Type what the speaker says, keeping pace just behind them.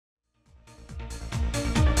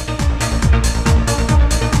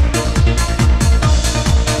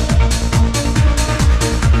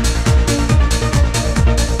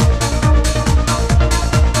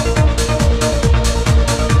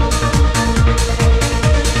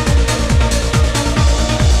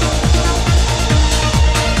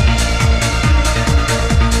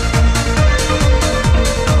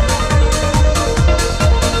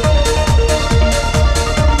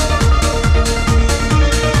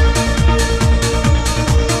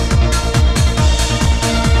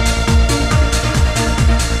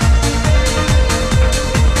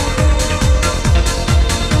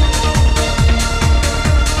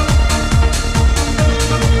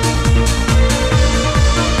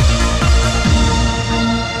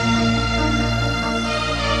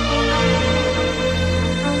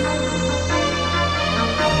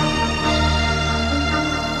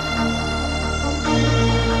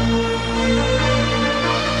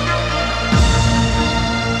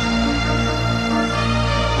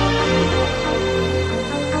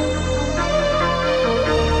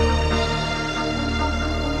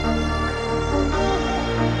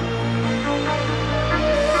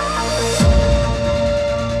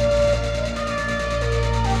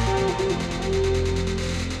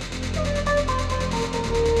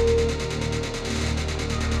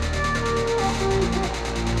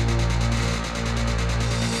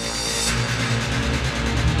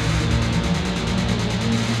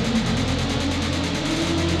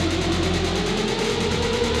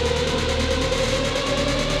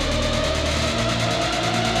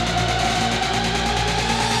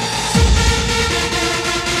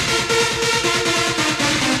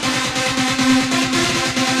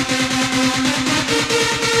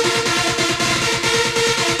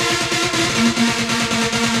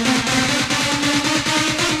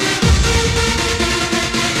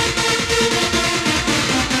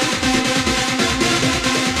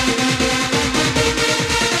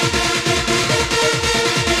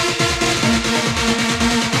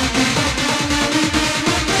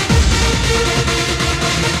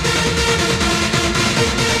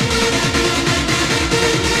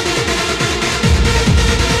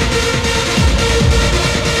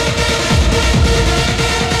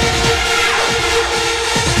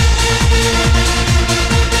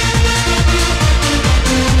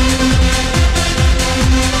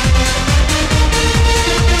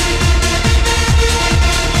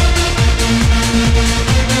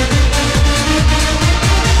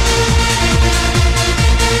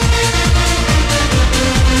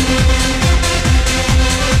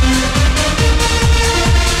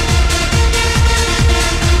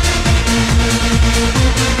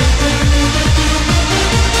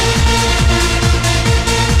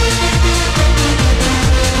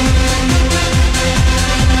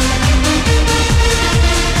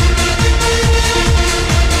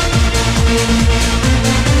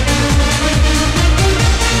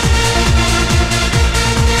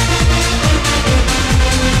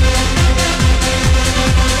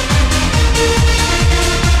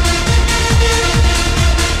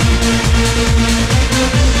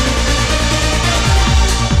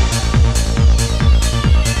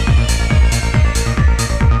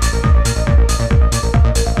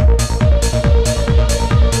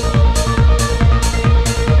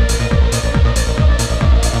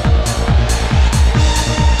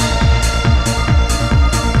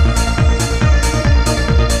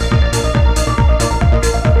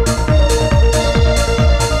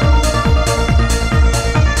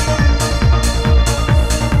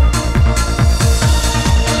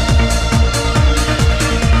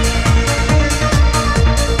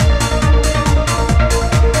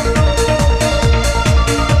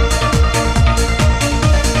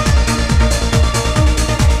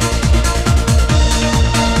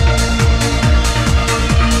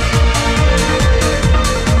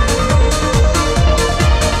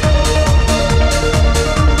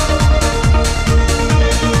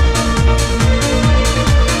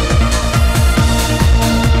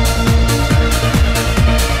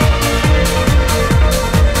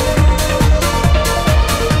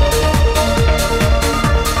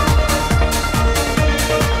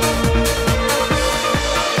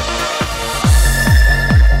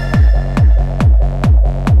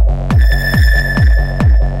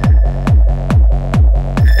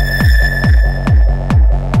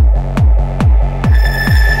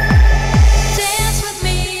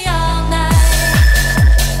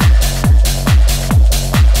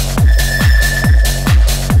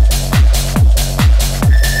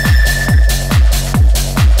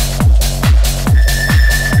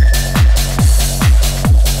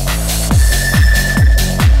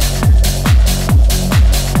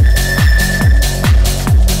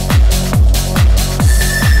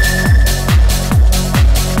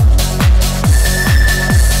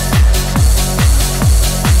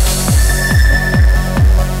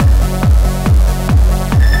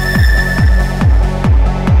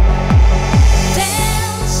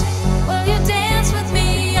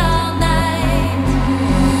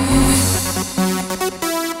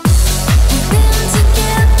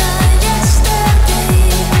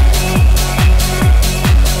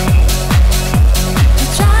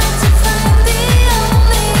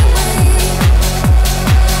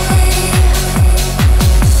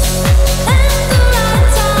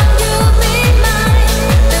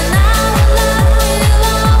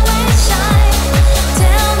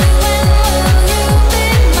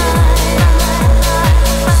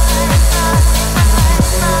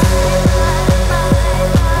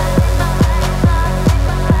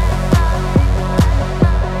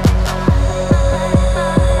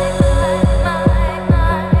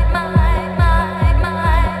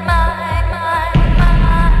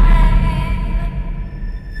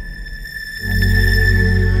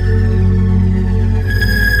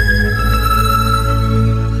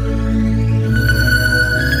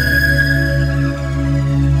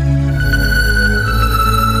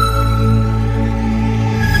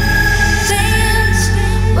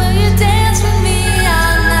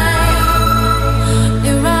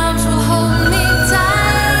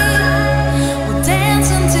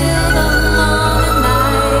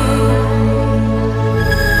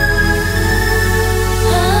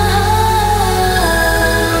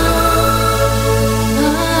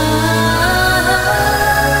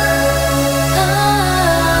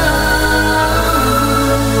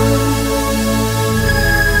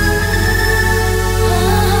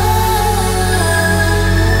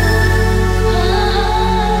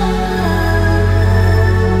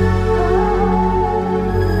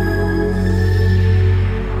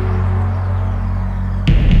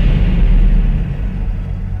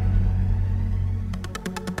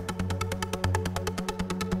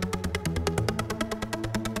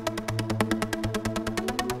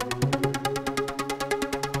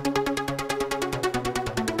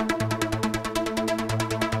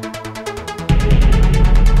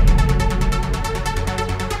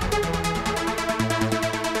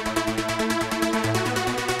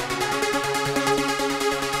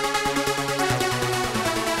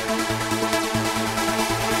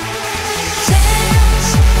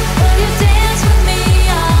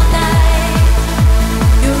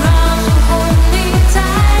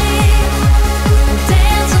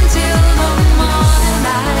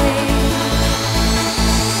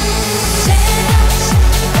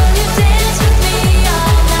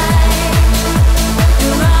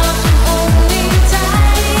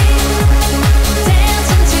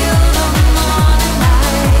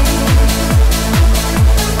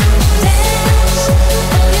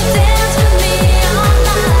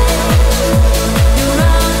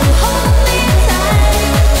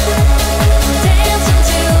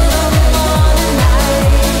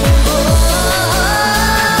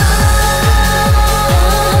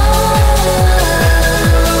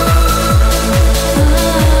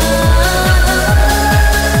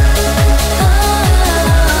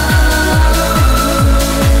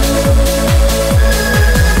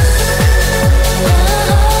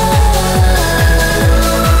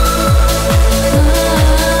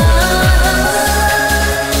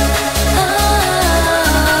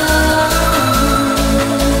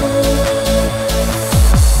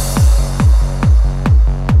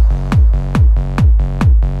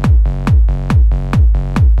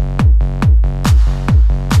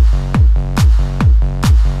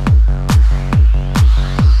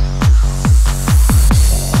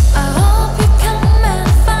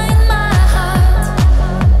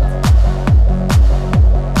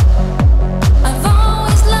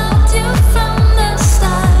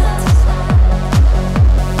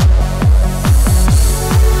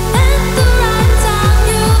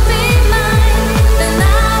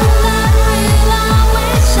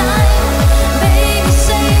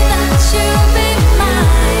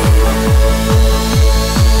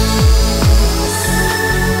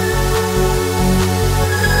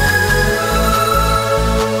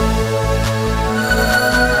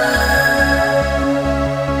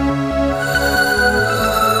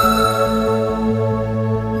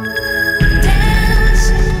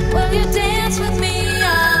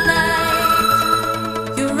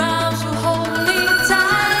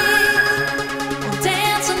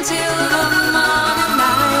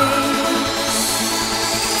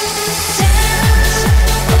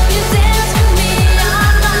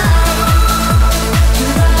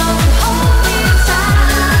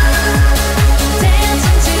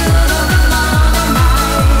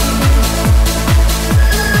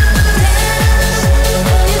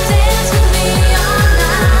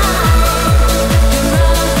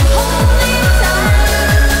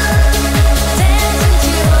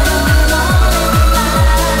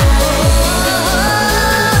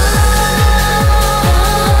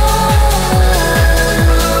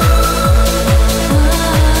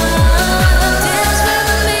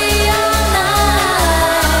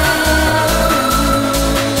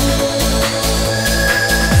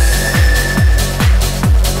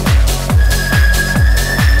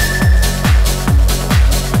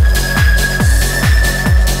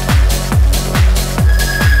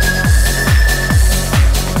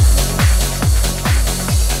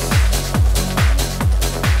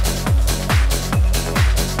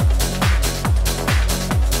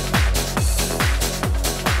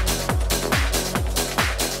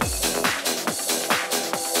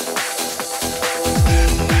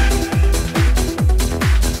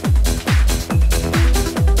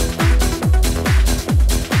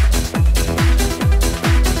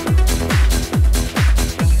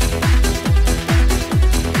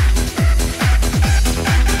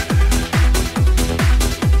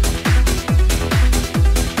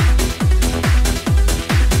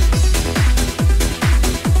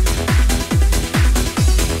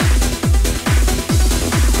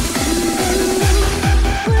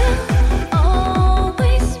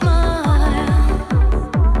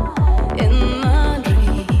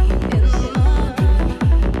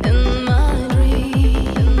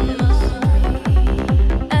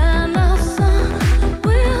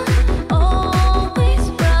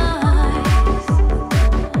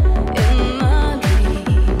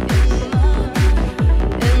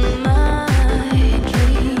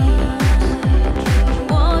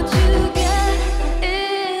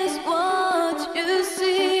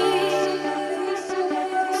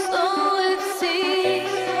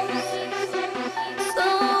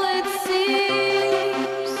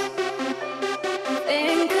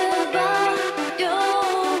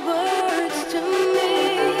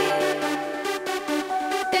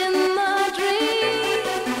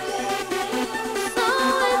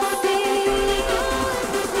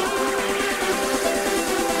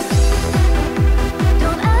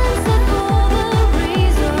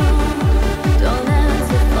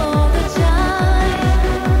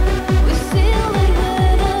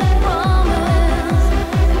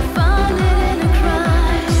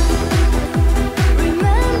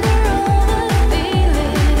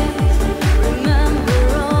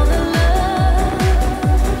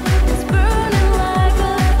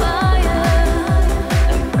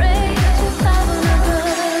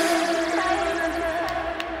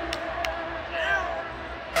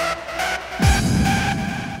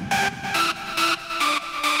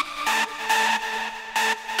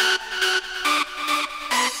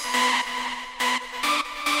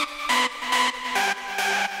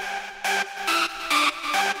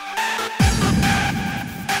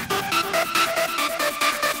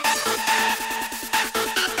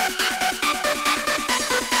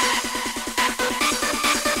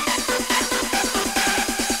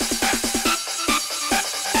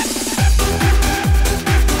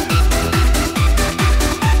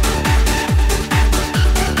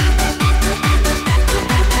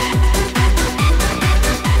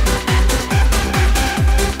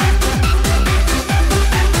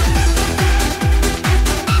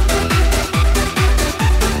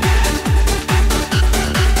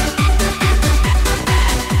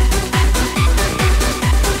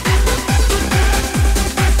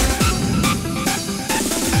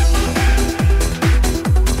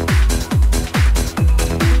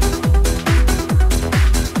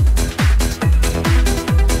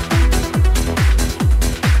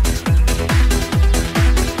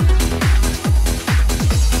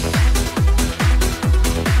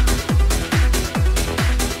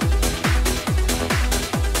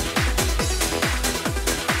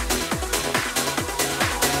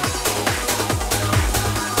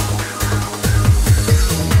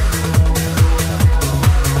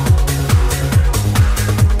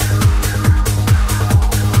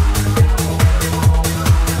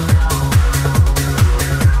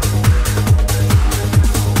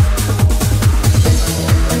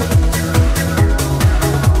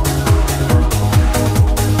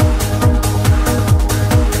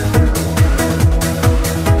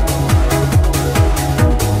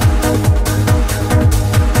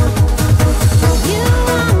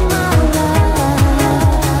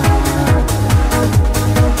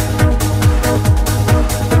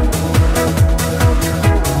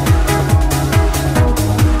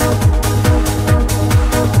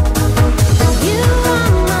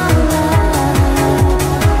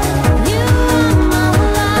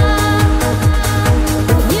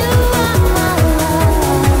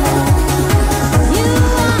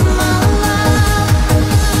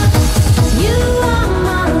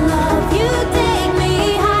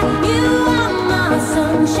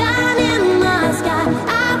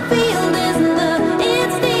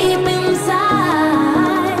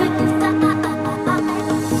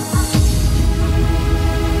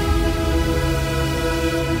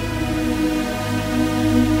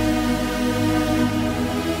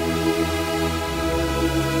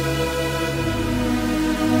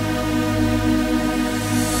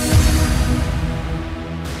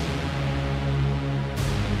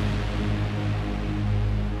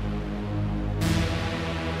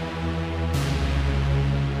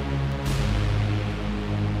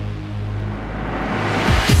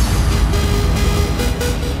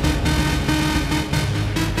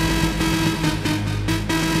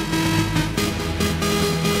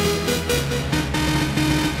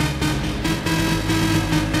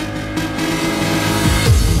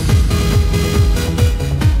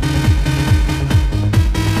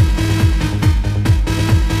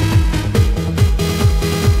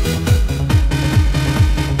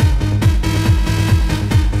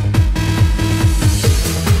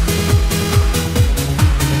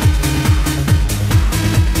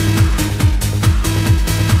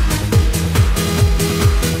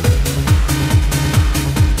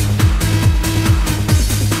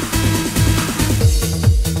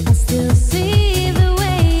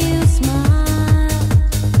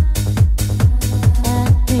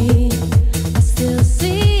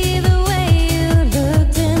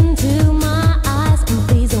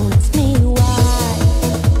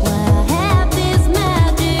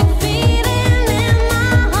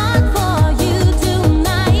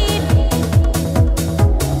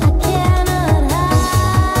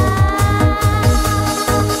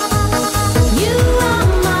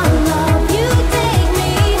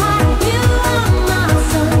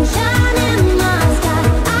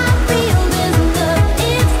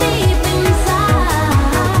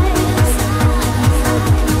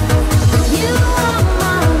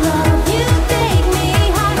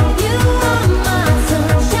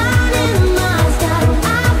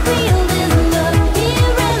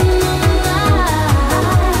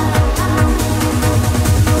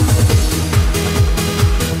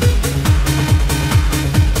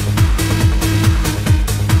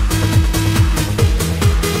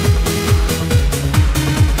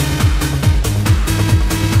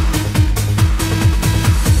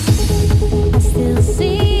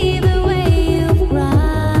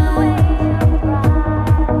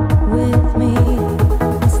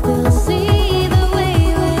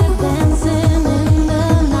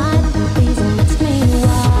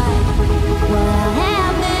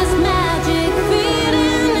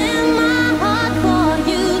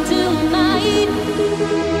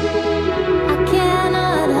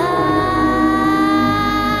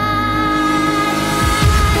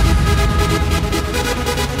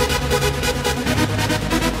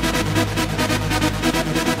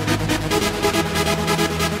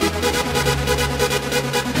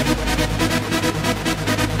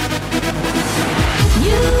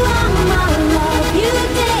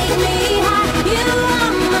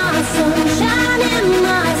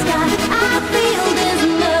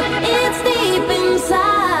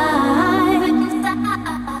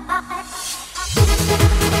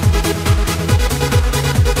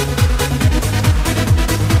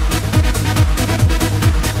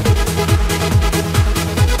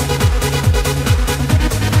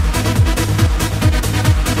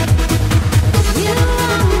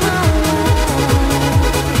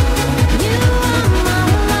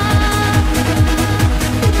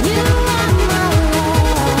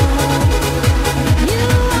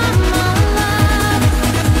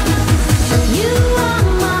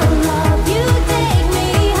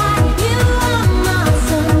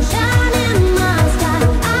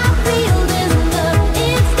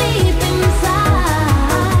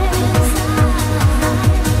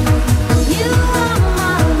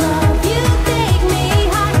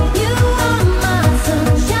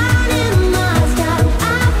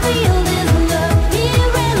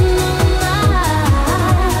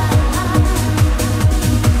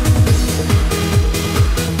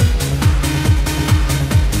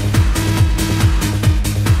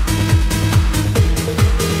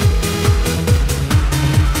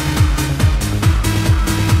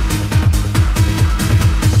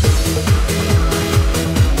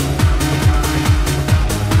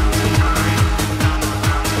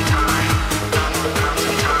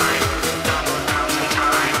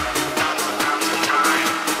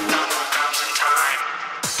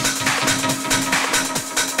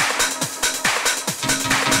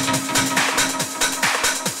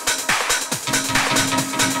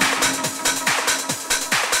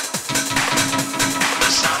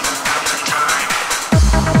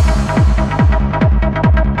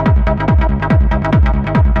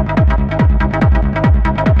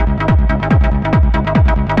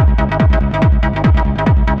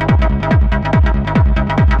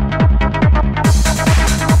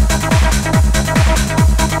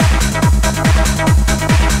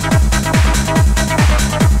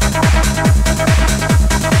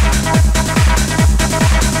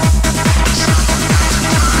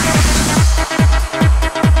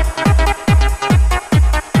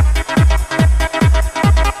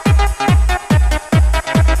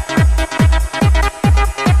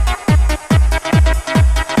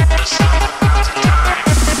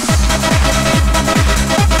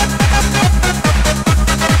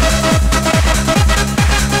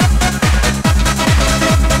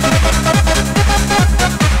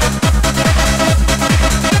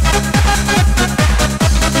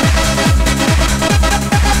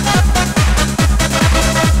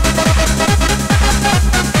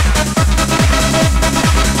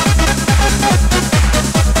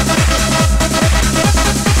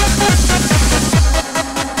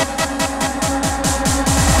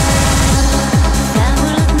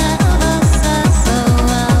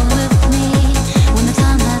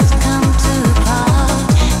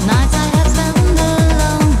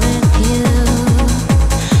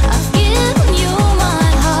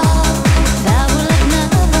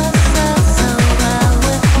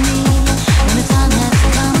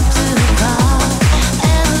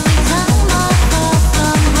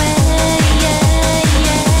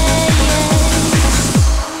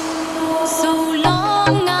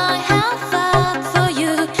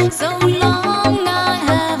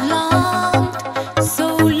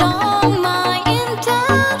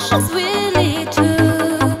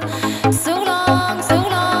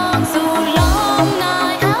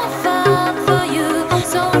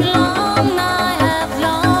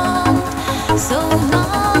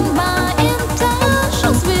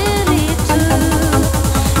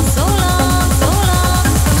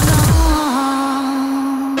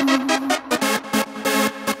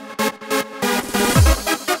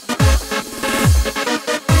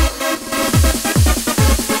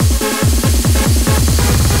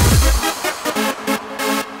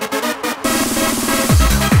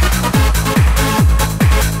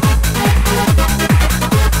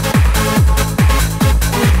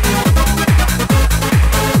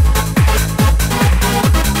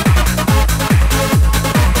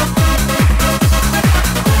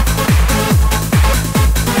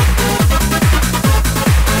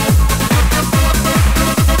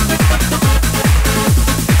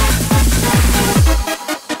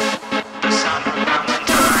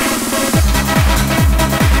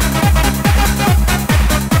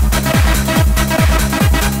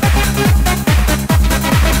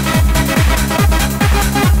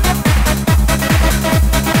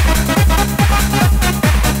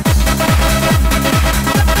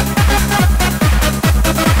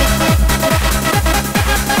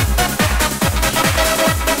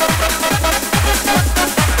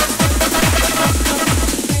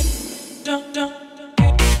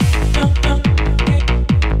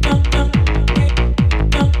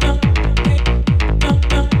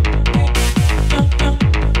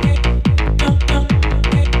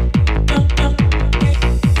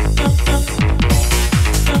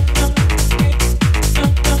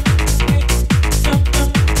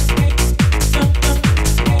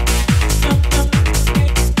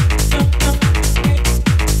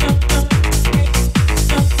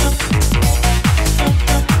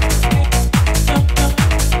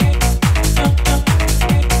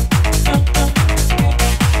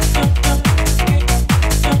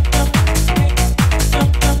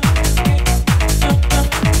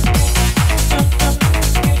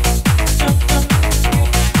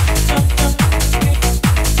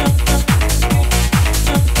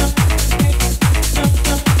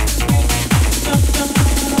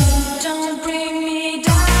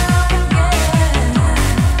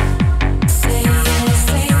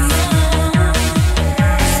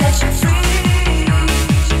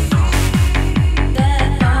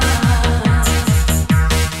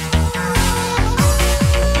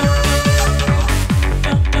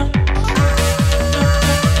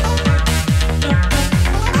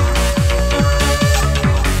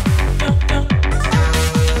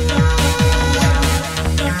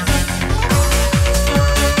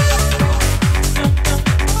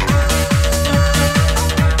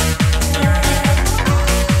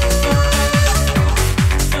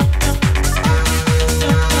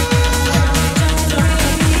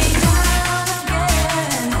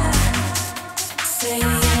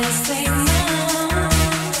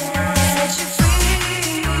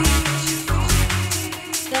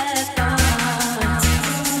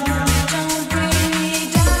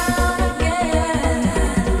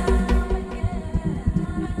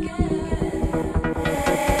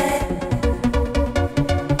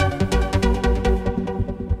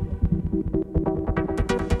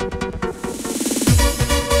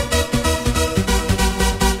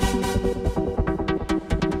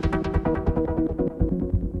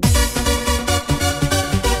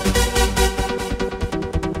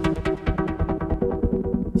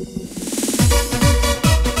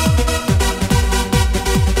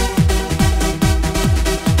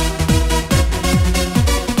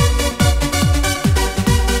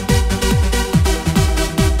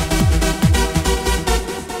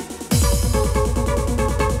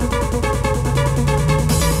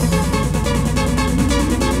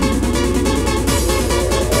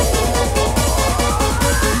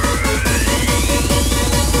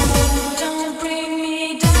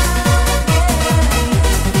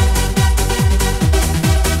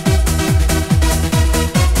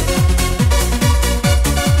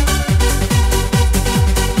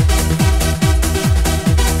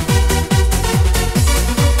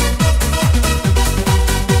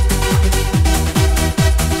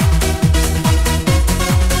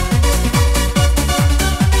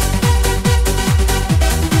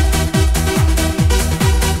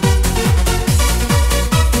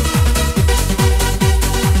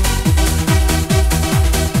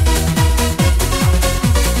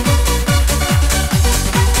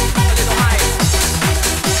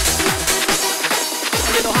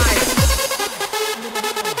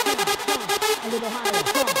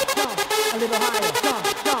a little higher, jump,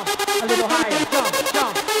 jump, a little higher, jump,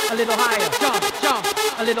 jump, a little higher, jump, jump,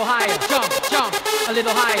 a little higher, jump, jump, a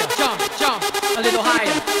little higher, jump, jump, a little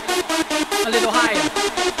higher, a little higher,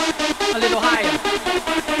 a little higher,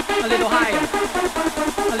 a little higher,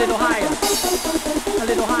 a little higher, a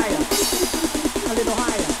little higher, a little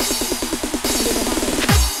higher.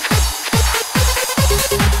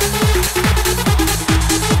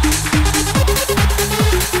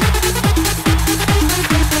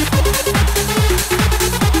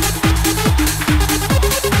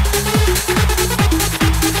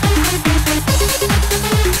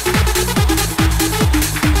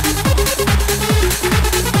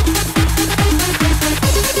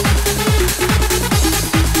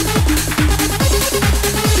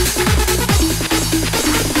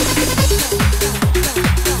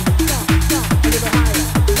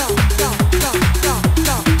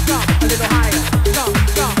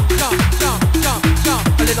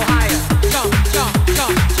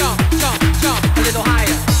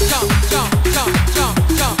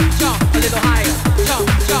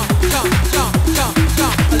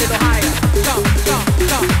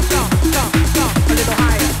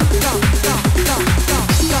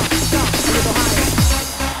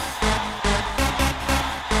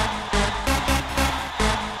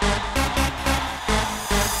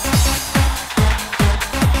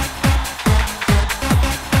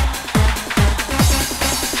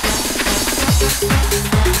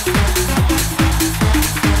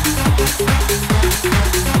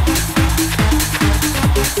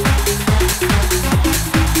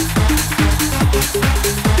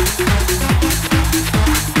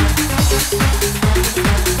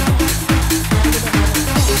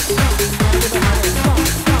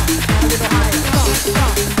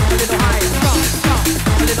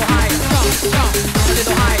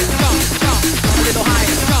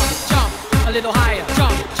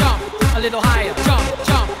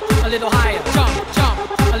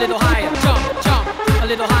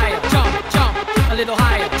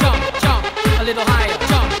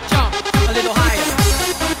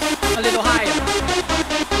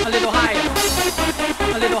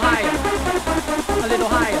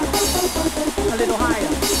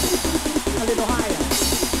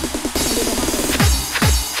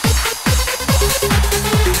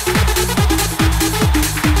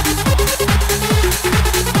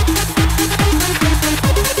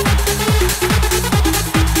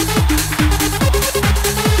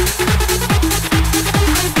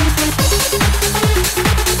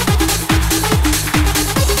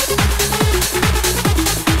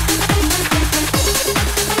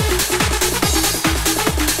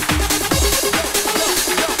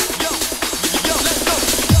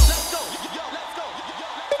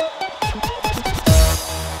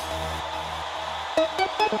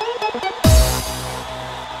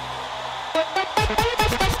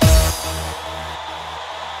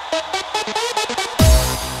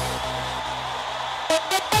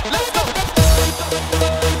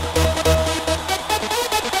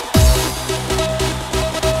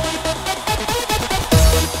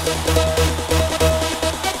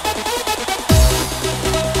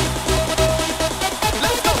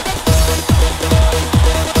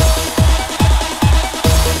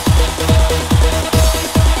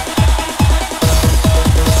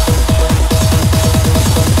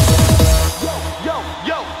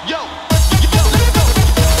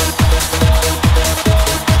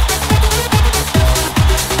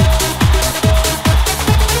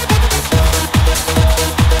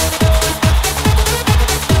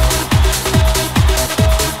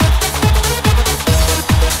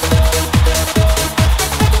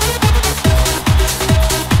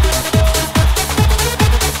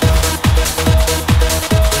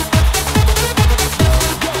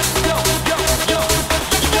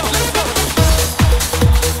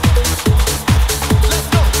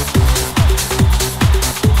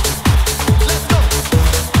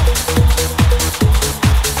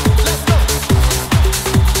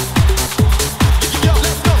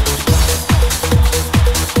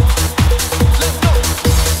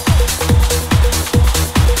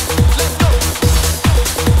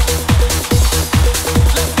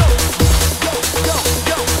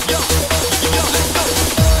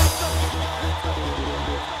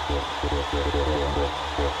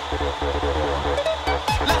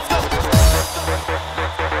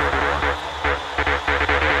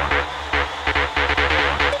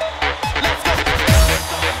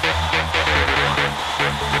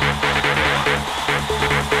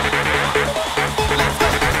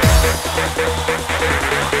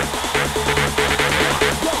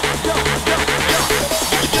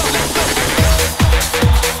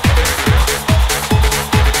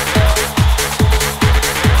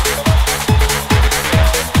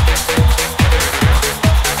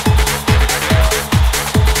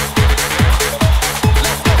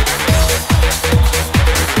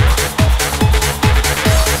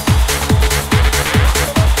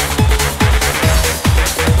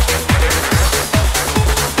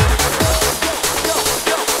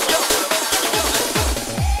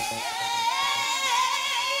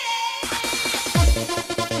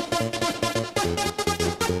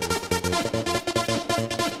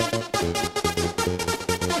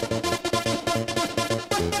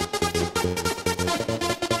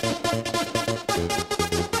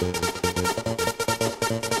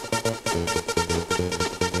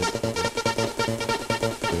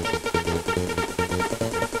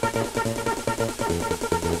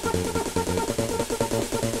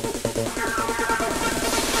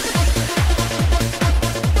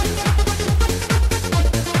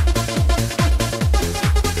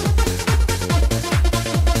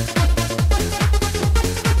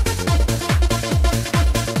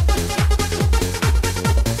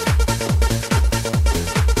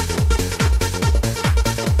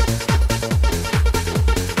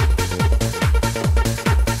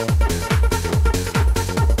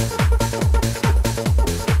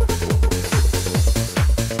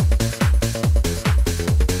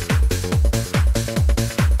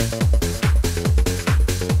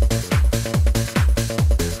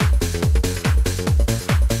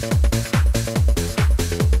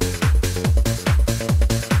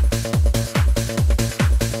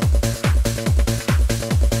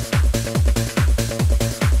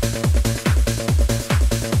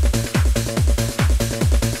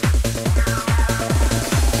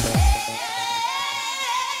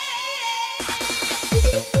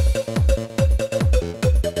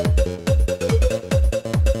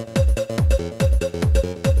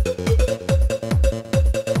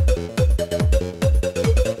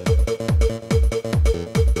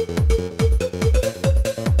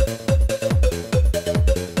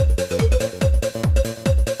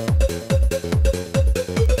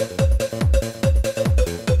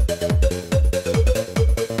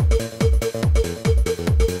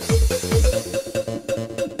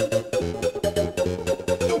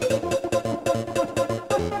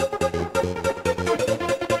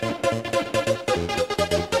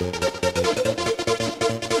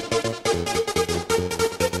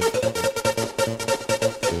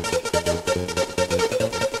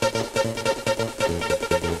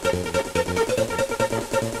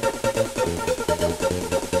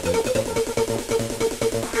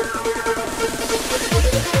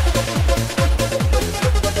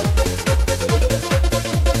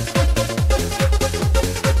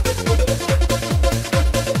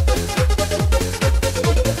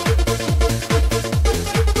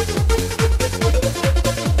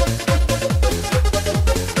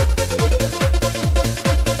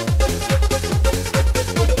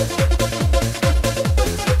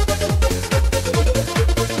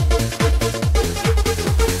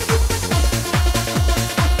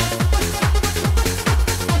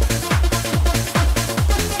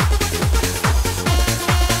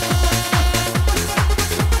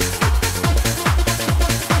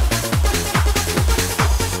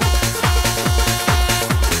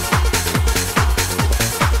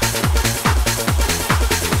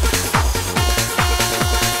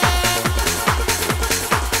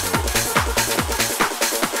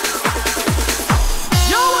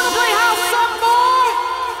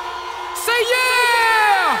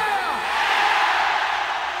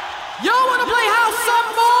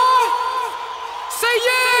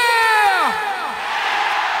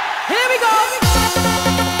 we go.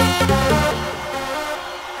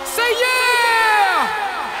 Say yeah.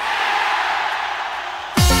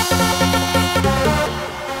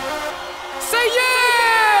 Say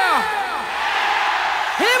yeah.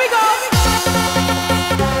 Here we go.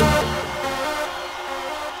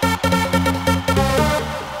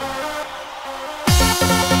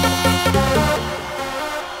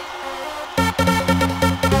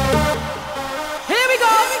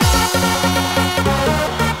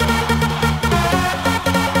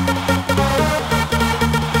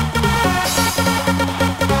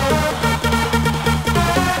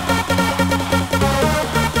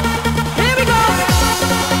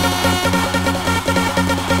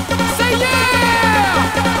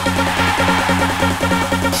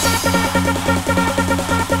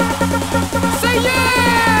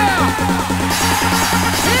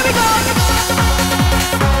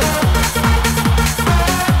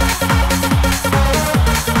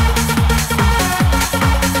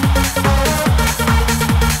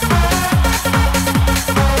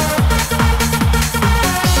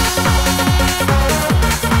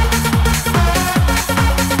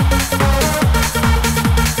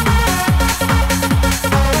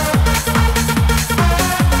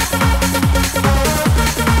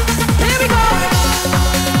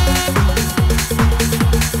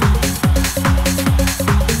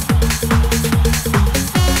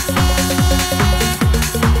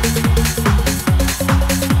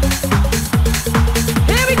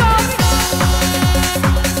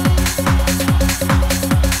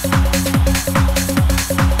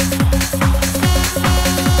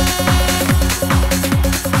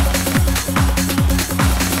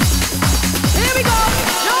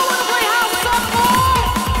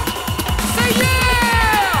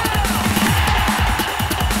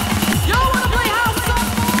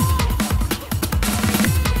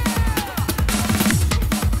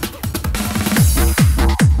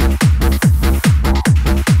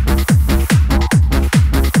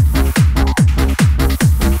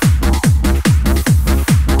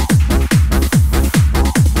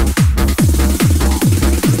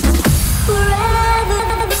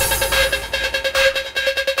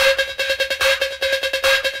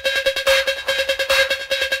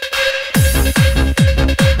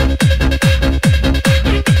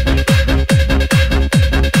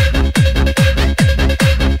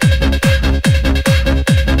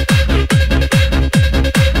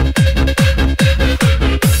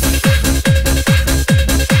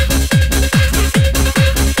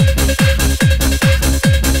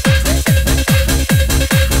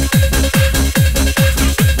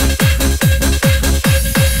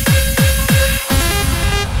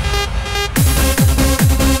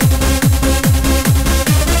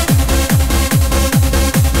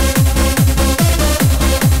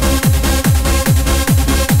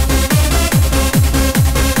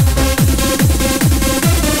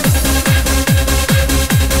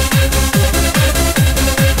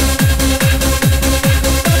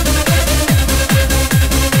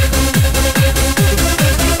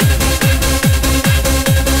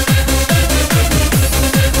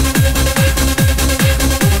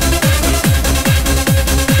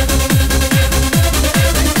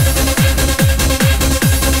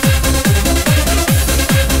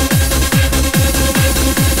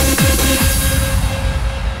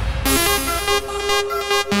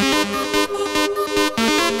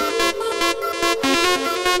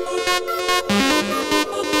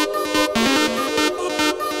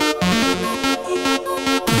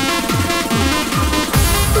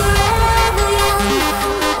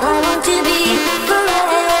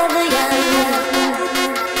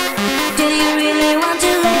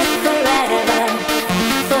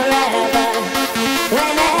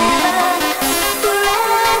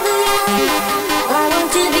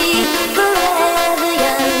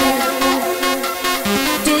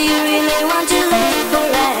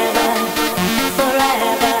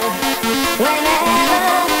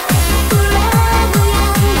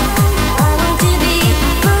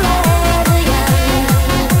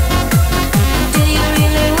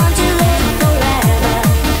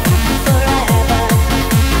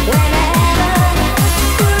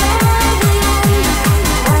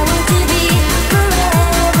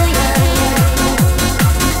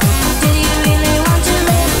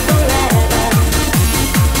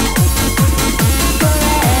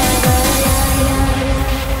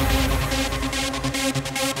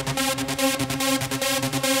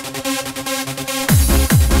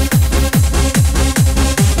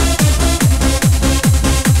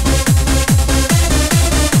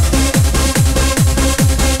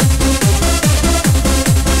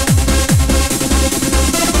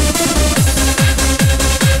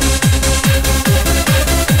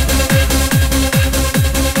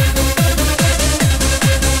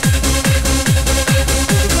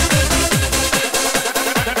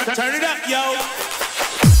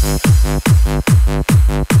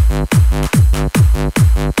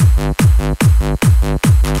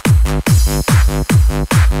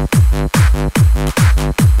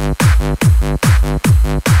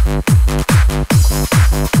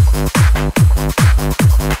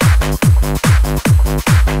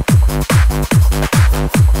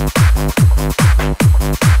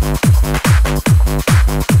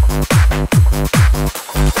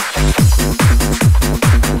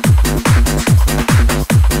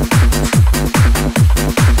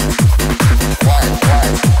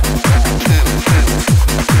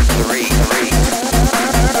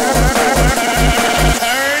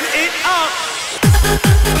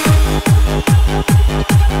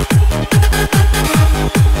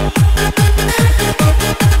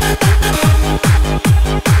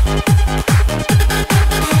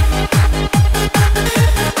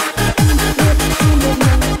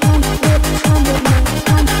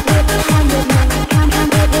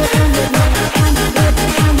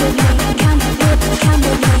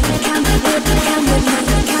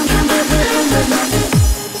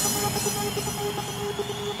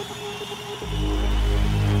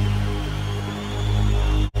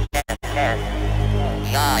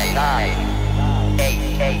 nine, nine,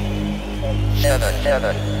 eight, eight, seven,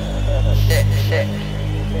 seven, six, six,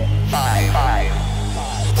 five, five,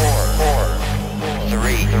 four, four,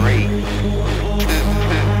 three, three, two,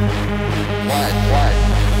 two, one, one.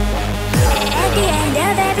 At the end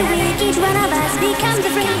of every week, each one of us becomes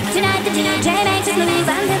a freak. Tonight the DJ makes us move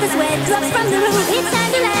until the sweat drops from the roof. It's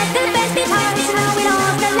time to let the best be hard. So now we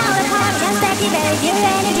don't the louder part. Just activate your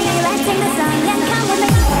energy, let's sing the song and come with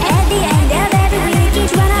me. At the end of every week,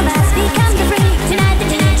 each one of us becomes a freak. Tonight the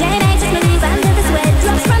DJ makes us move until the sweat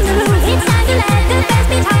drops from the roof. It's time to let the best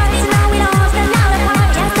be hard. So now we don't the louder part.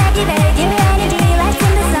 Just activate your energy, let's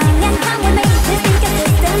sing the song and come with me. The speaker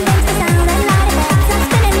system makes the sound and light effects are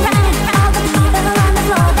spinning round. All the people on the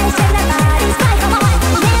floor, they shake their bodies right, come on.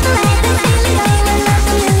 Never let the feeling go and let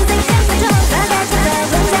the music take control. Forget your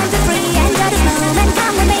problems and be free, enjoy this moment,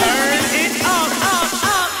 come with me. Turn it up, up,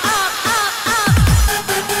 up, up, up, up.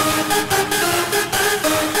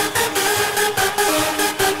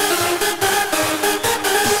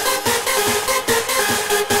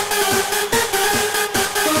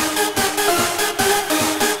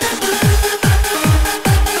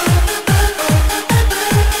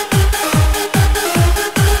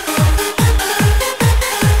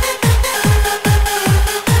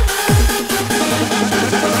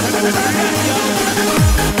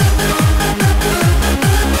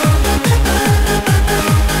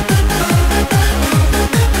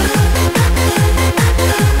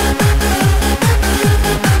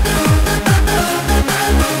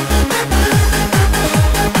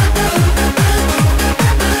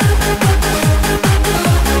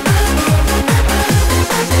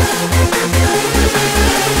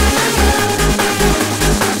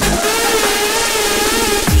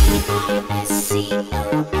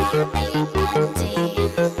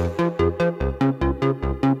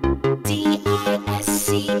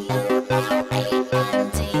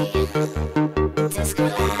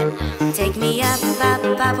 Take me up, up,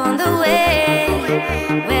 up on the way,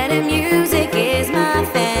 where the music is my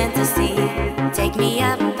fantasy. Take me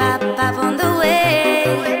up, up, up on the way,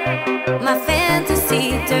 my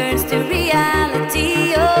fantasy turns to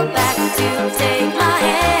reality. Oh, back to take my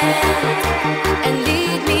hand and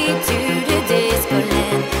lead me to the disco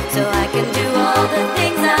land, so I can do all the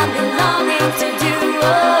things I've been longing to do.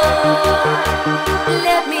 Oh,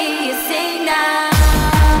 let me sing now.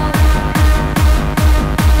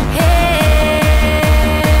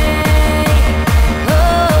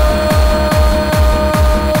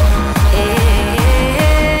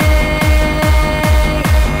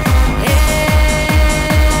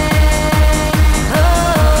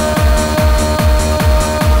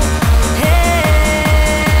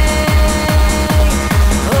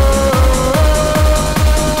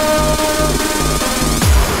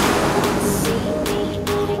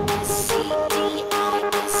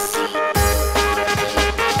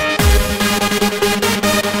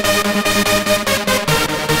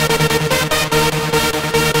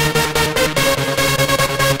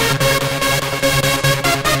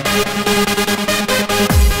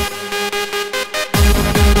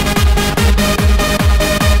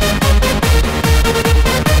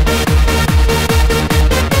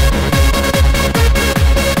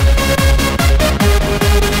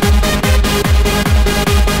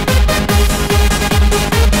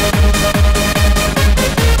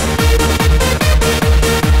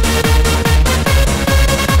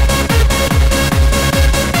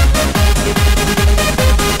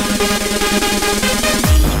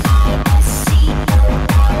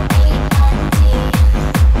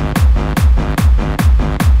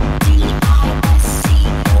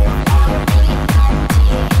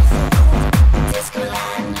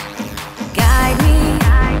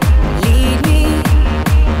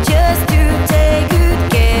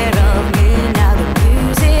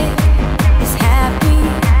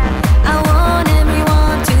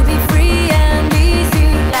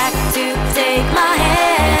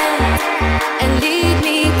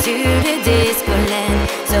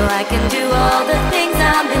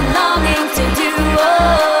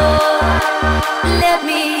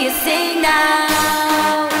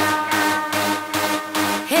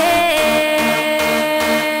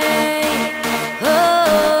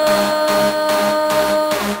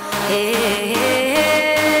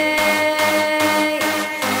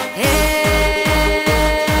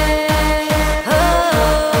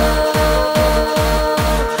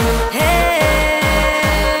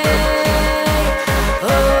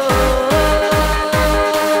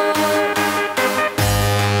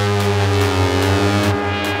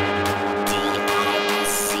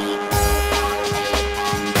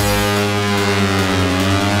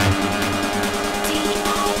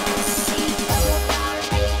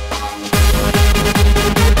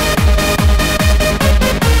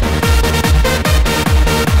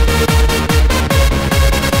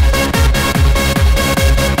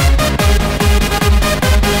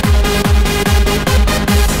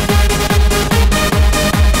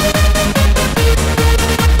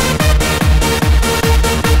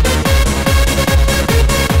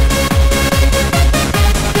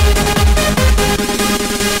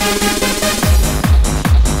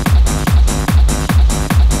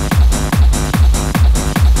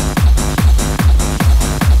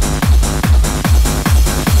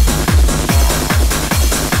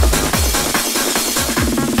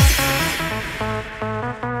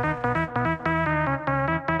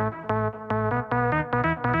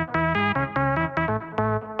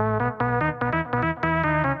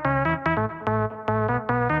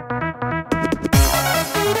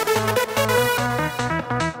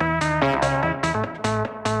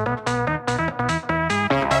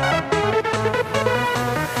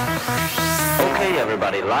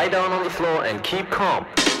 lie down on the floor and keep calm.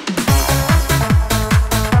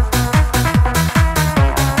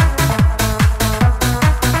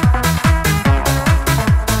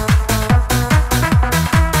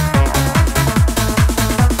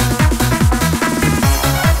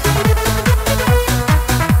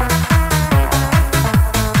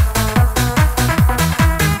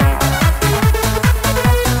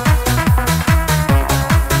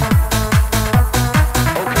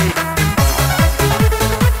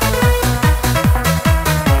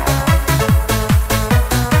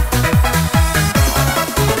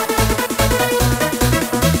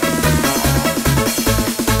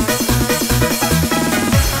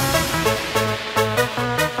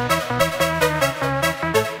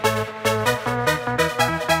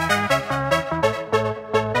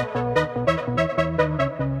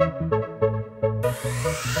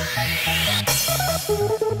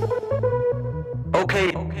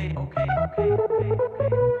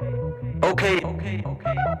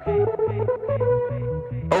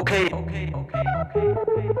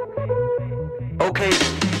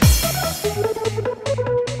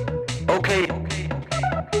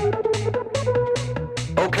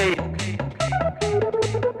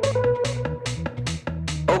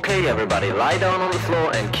 Okay, everybody, lie down on the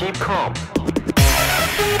floor and keep calm.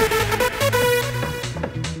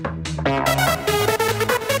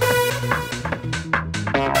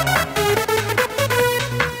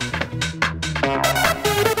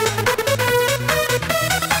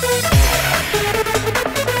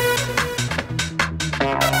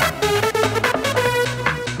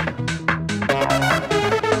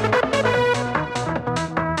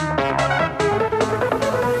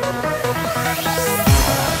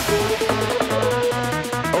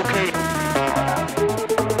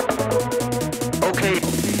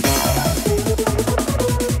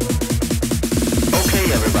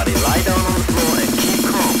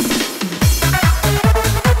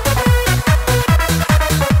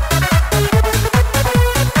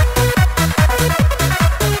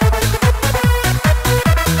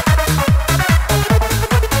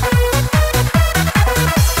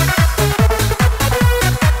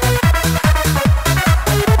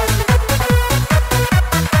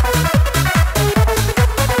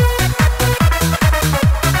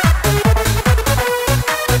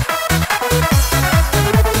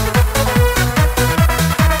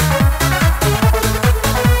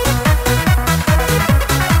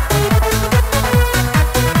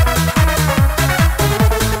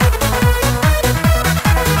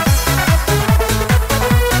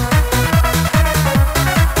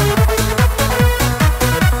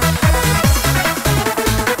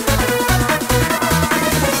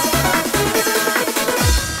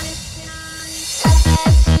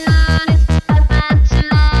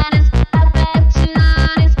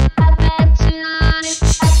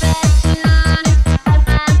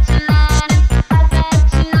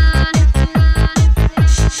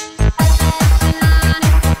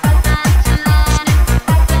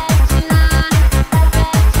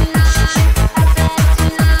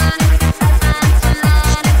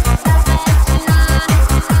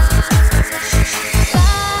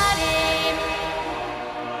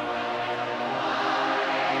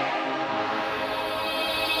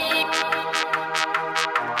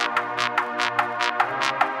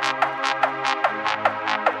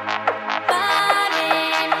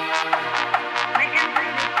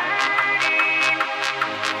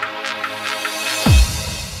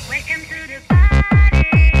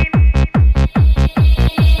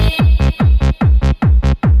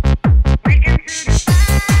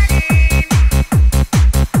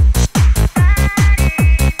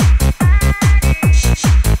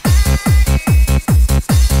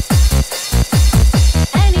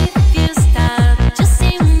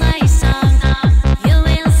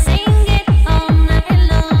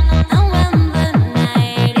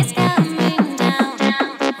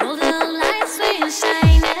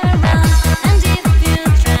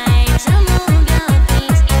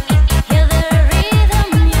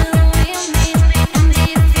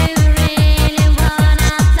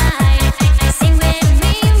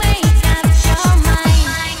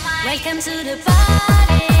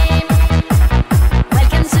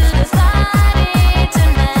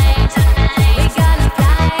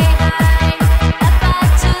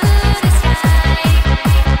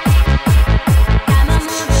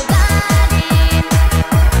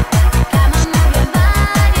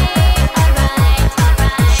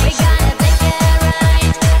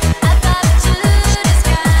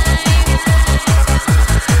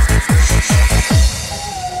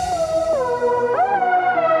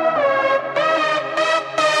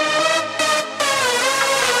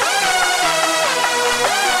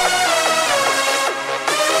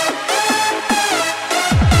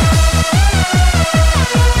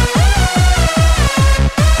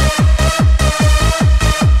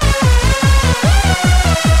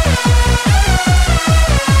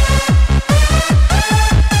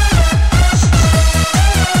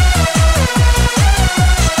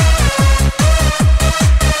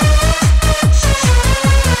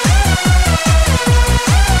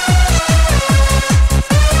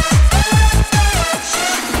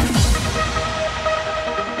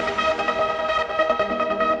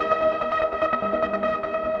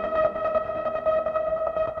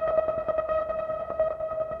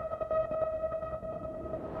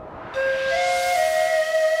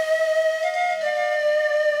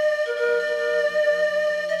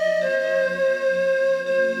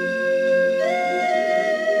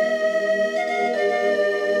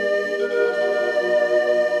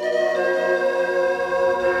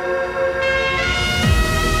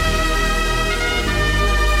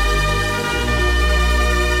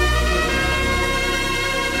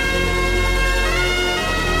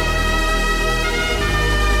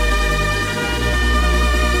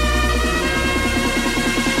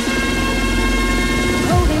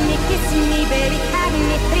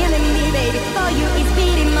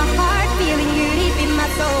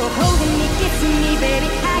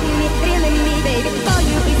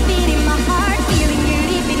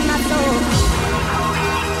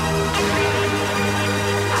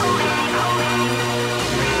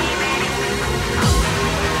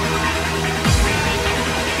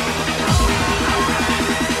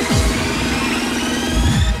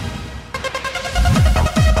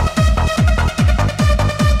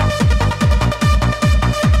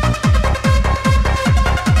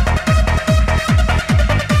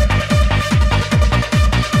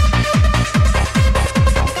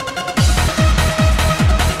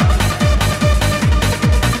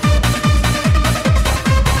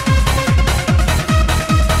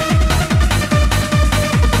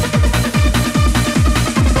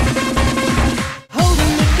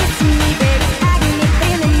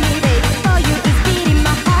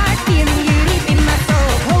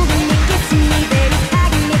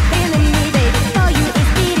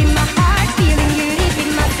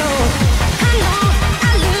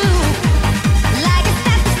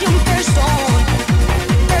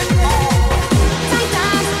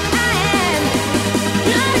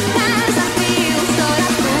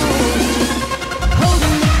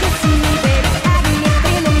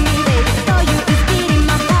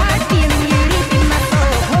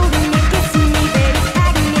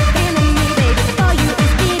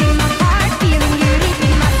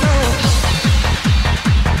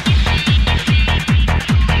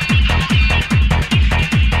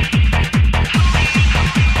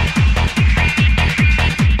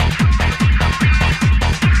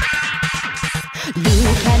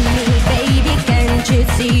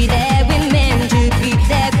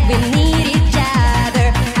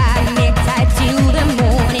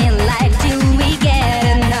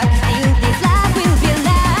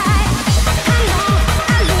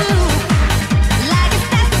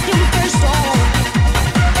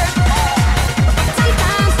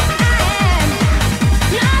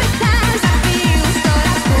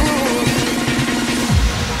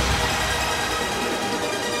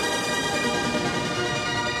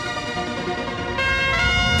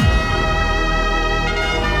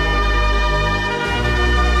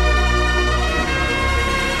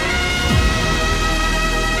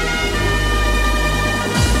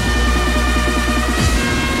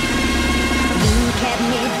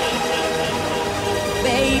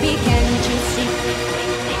 to see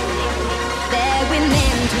that we're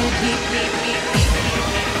meant to be.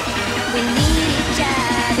 We need each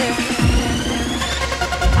other.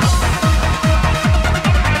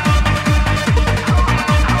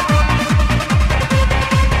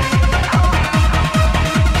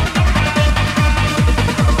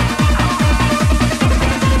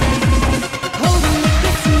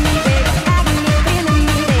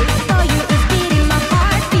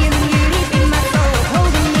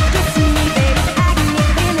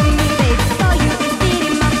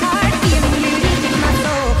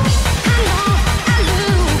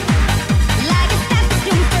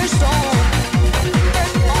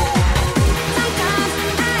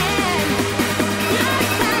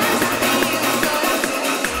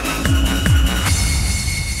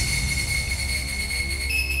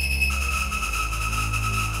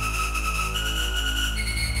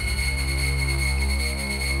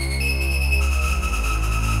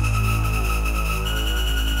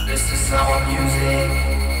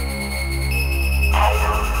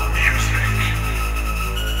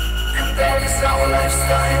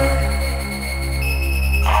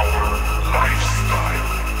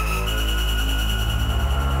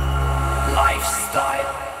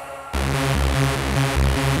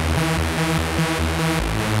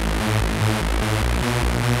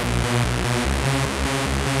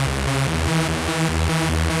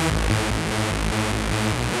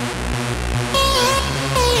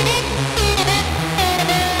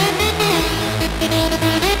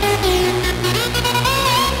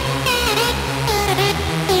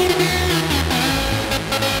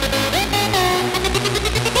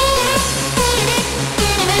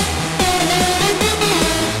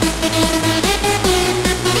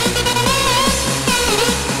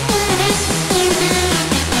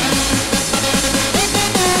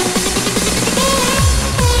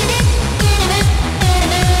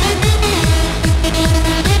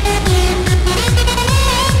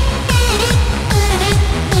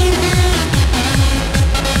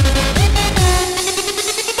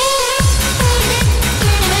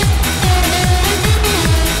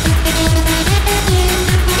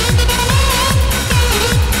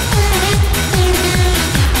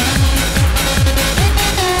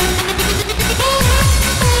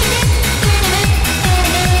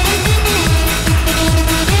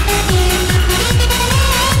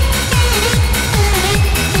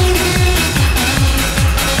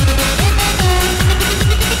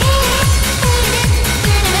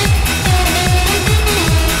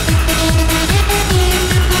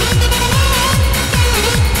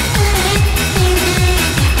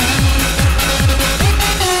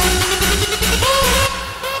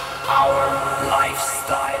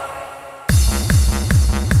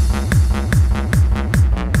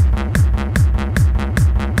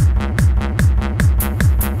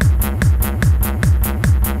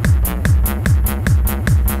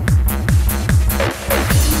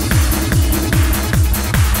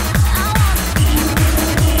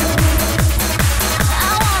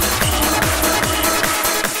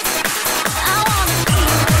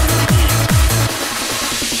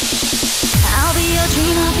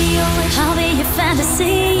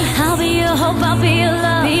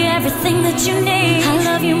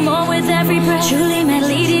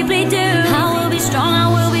 the sky falls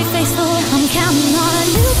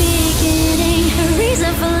down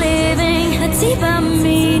on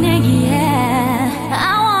me.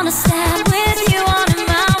 I wanna stand with you on the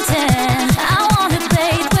mountain.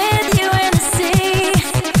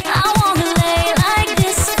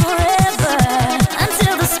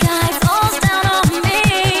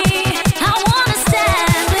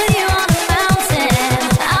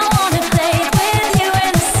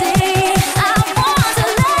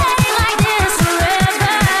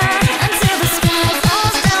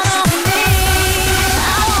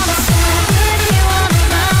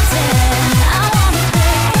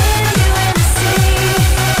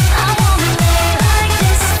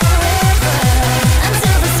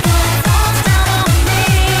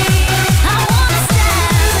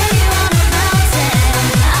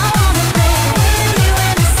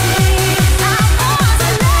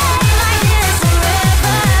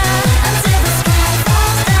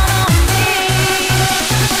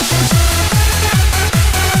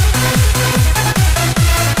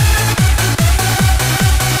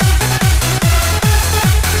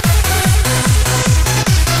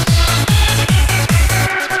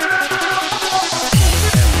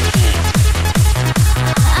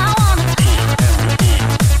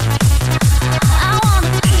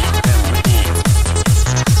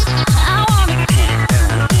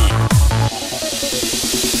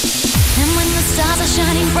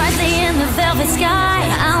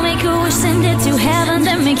 wish send it to heaven,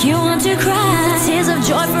 then make you want to cry. Tears of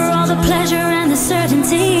joy for all the pleasure and the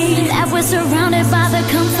certainty that we're surrounded by the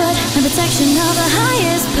comfort and protection of the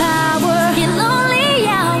highest power. In lonely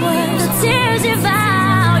hours, the tears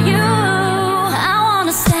devour you. I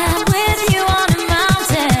wanna stand with you on a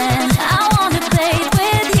mountain. I wanna bathe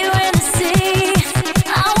with you in the sea.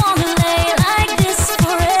 I wanna lay like this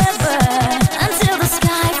forever until the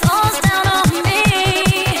sky falls down on me.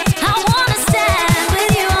 I wanna stand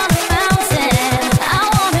with you on the mountain. I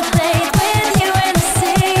wanna bathe with you in the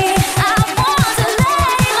sea. I want to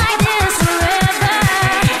lay like this forever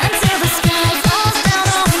until the sky falls down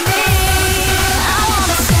on me. I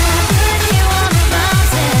wanna stand with you on the mountain.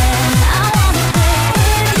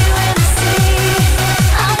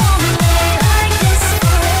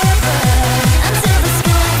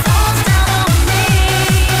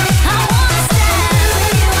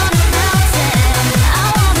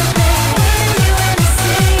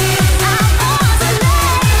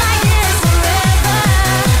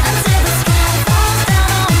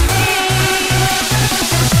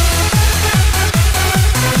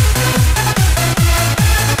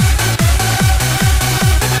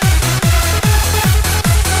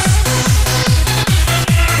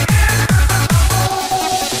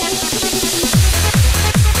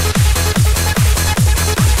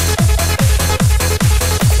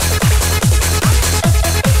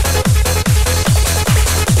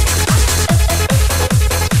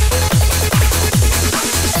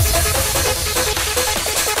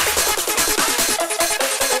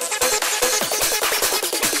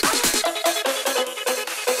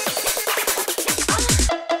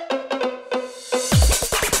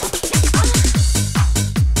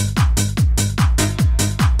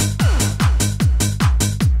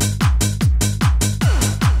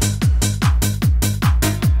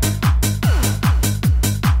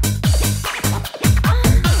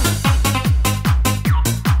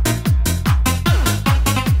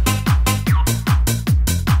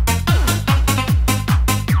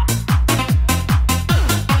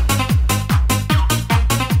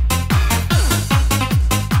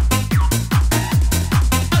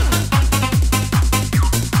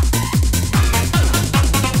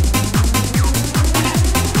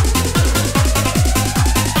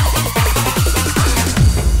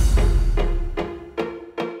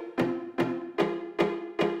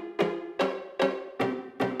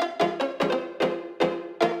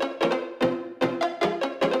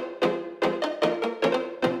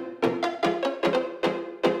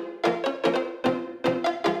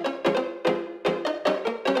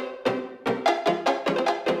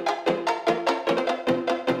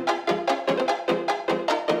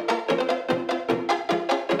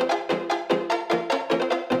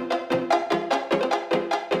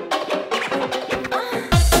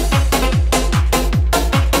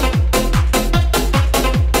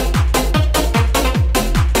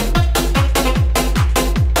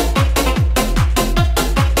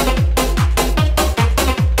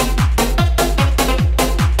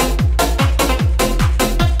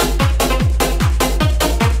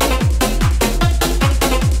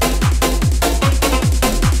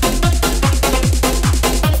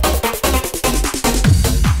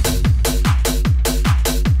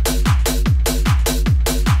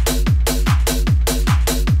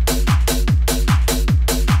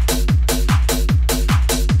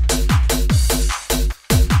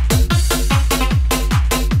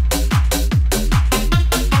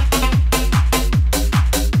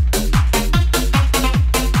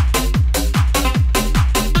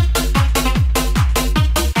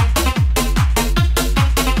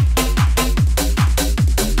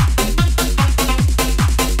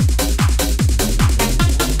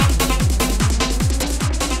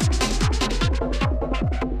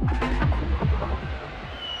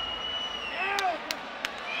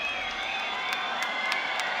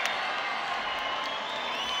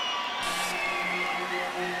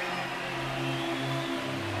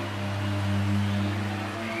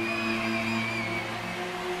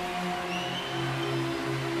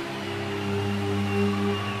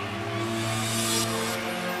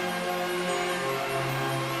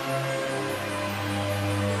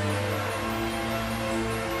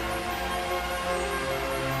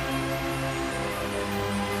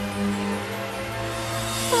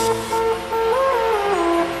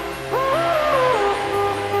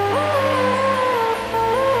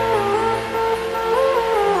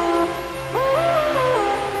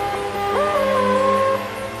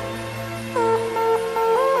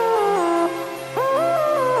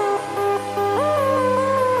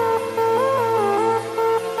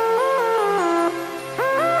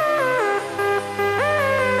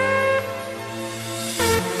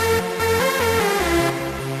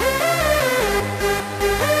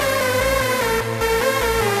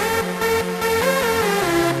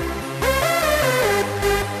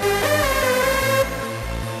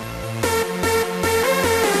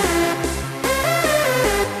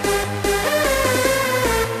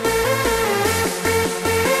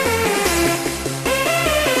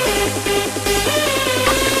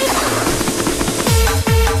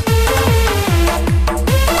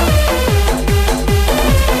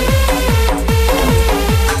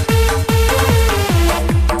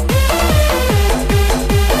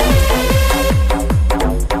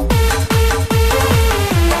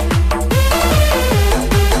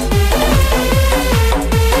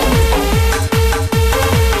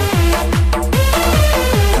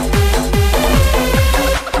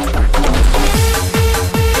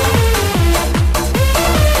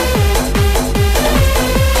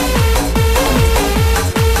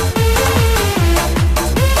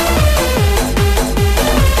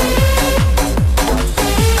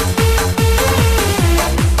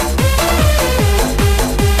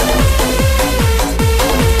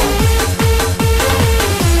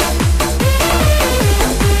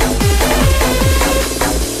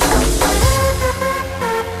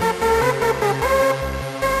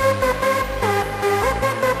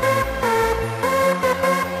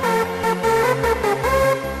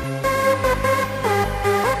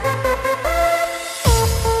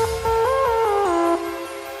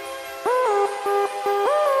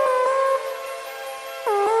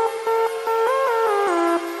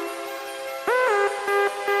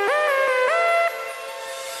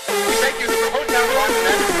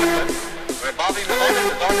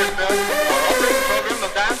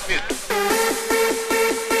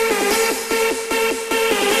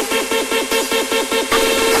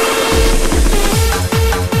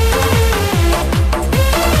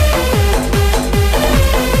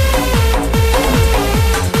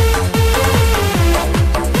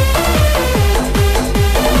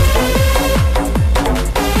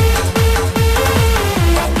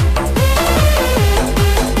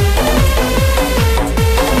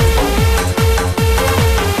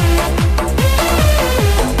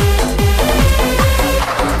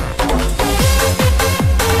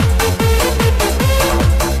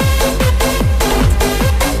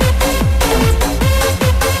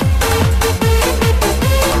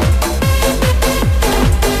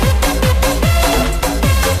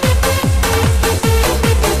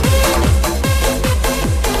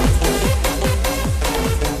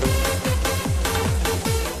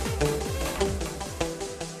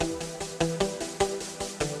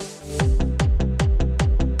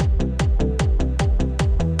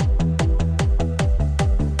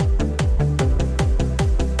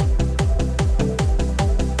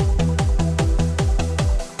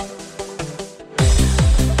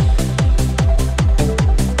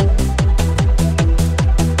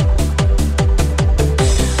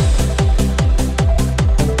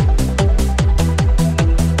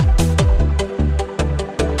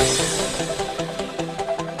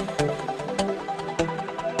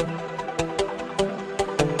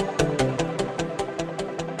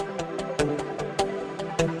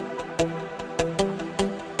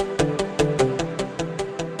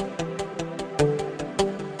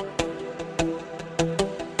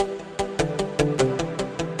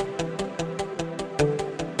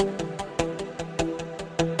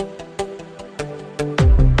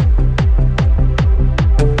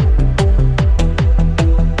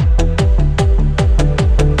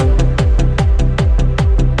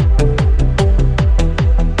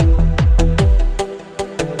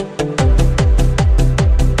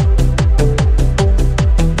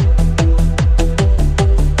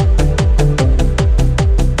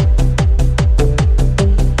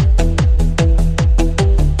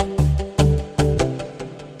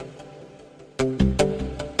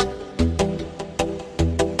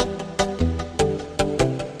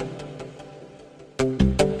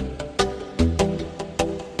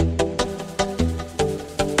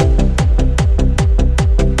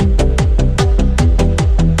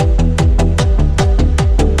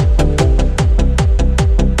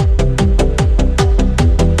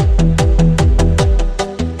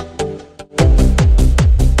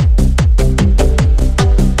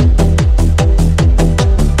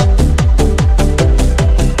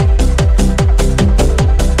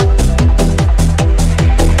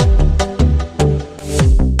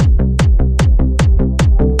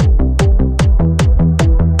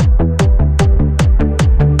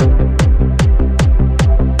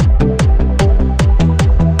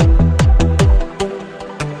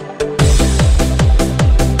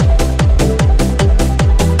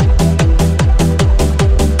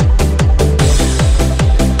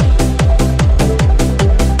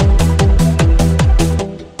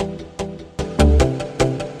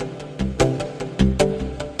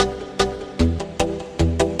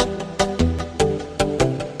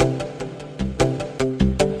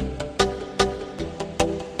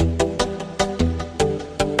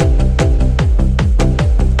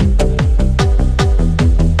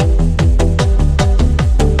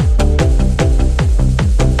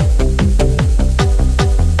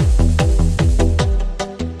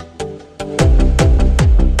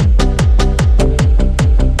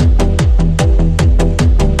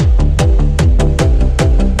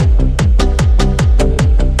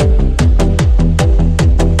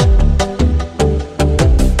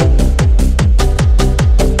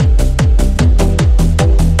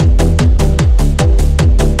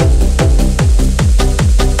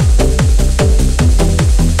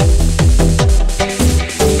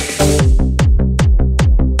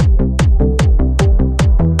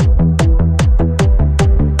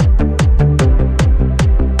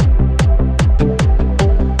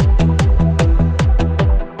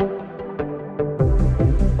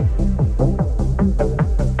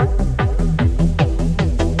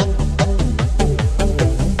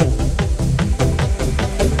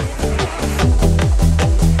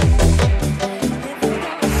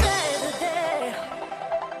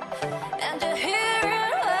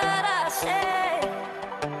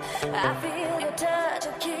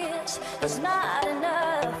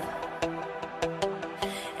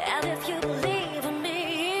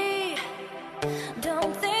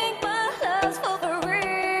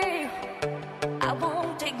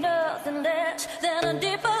 Than a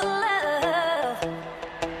deeper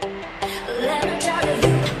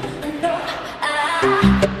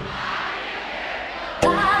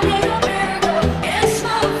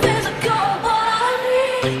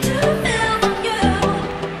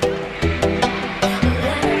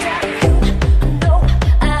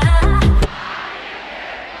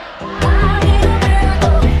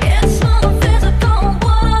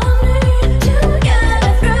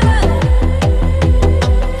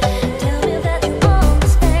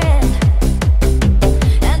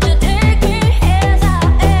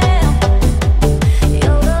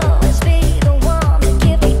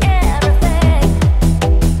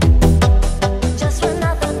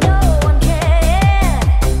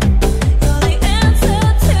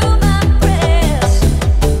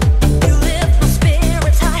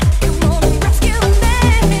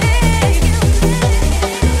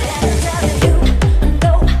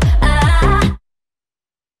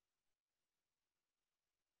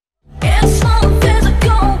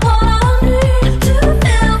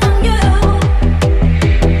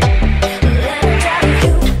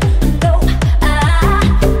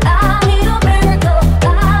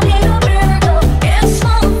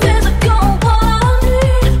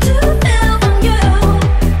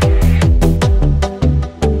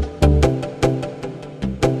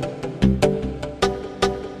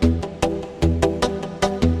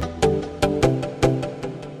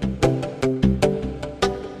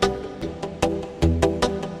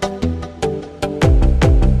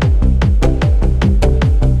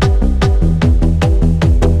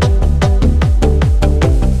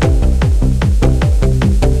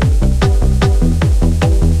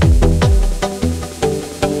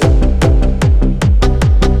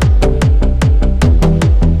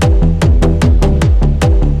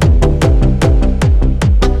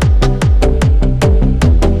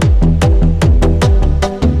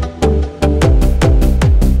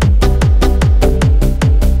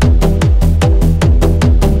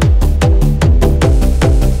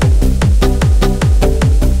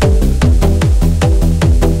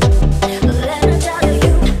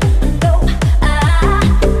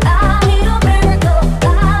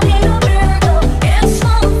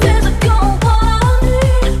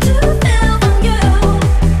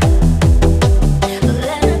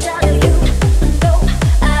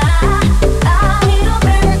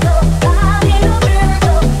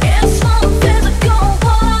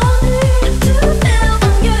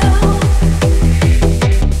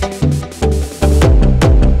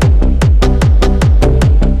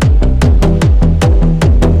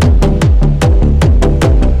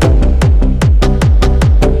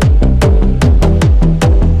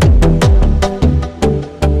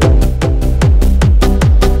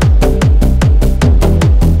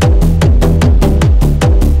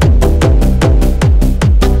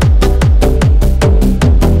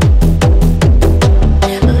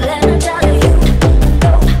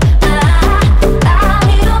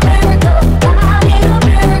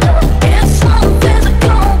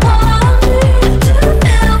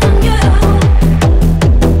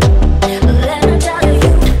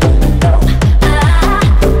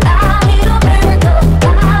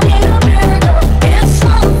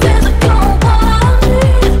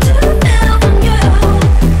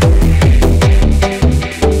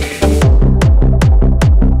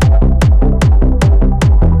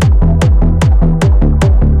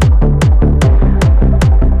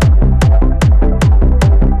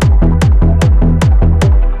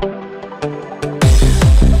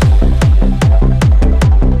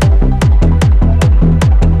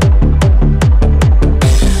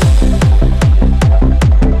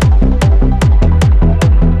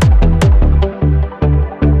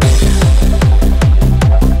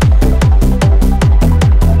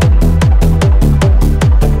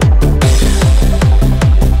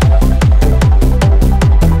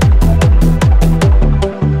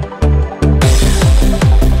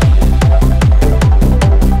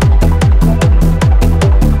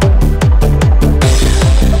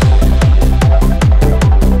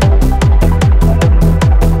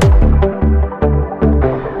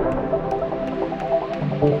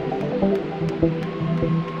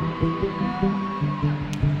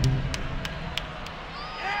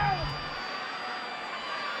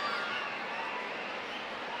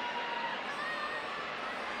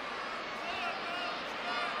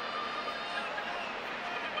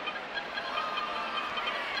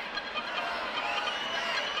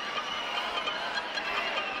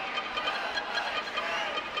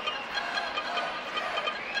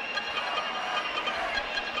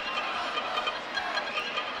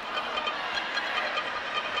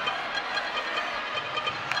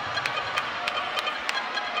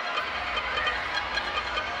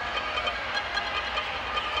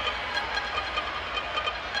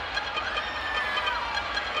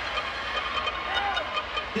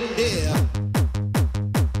Yeah.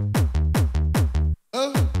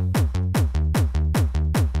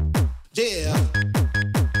 Yeah.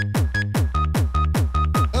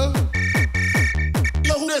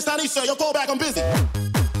 Yo, who this? Tanisha, yo, call back, I'm busy.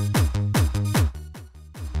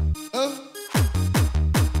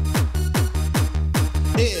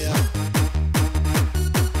 Yeah.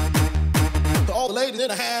 To all the ladies in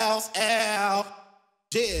the house, ow.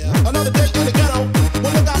 Yeah. Another day in the ghetto.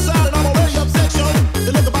 We'll look outside and I'm already upset, yo.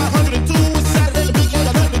 They look about 102. It's Saturday and Big ain't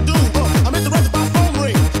got nothing to do. I'm interrupted by phone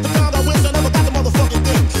ring. The found I wish I never got the motherfucking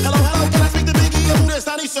thing. Hello, hello, can I speak to Biggie? Yo, who this?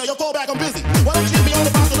 Tanisha, yo, call back, I'm busy. Why don't you get me on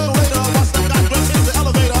the box a little later? While stuff got glimpse into the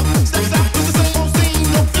elevator. Steps out, it's the same old scene.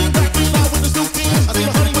 No fiend, black fiend out with the suit team. I see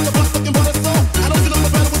the honey with the bus looking butter soul. I know she look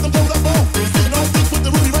better with them clothes up on. Sitting on feet with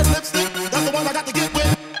the ruby red lipstick. That's the one I got to get with.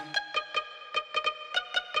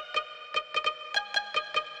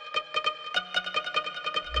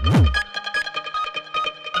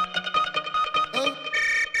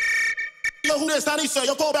 Yo, who this? Tanisha,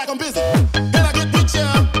 yo, call back, I'm busy. Can I get with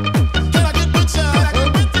ya? Can I get with ya? Can I get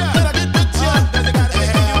with ya? Can I get with ya? Can I get with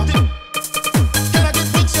ya? Can I get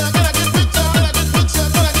with ya? Can I get with ya?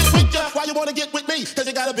 Can I get with ya? Why you wanna get with me? Cause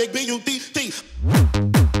you got a big B-U-T-T.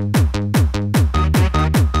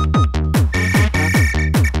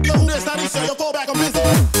 Yo, who this? Tanisha, yo, call back, I'm busy.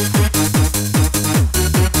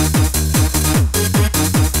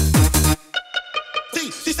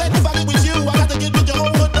 She said if I get with you, I got to get with your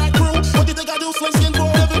whole hood black crew. What you think I do? Sling skin for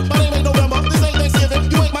a living? My name ain't November, this ain't Thanksgiving.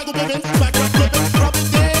 You ain't Michael Pippin, smack that flippin', rub it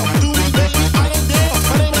down, do me baby, I ain't down.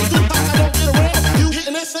 My name ain't Tupac, I don't get around. You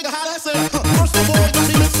hitting this nigga, how that sound? First of all, you got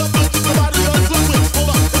me mixed up with somebody else flip with.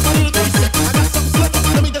 Hold up, if I need a three sip, I got something slicker.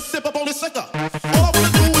 Let me just sip up on this liquor. All I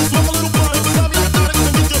wanna do is smoke a little blunt. Tell me narcotics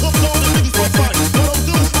and get your hooked on and Biggie's so fun. What don't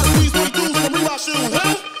do? I squeeze 32s in a Reebok shoe.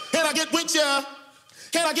 Huh? Can I get with ya?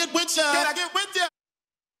 Can I get with ya? Can I get with ya?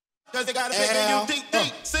 Cause they got a big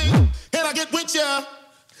see? Can I get with ya?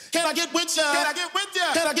 Can I get with ya? Can I get with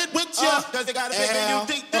ya? Can I get with ya? Cause they got a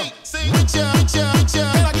big see? With ya, with ya, with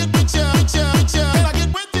ya. Can I get with ya? With ya, with ya. Can I get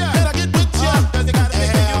with ya? Can I get with ya? Cause they got a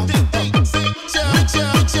big see? With ya,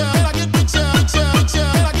 with ya, with ya. Can I get with ya? With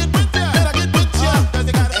ya, with ya. Can I get with ya? Can I get with ya? Cause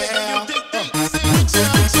they got a big see? With ya, with ya, with ya. Can I get with ya? With ya, with ya. Can I get with ya? Can I get with ya? Cause they got a big see? With ya,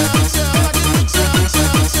 with ya, with ya. Can I get with ya? With ya,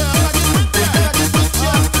 with ya.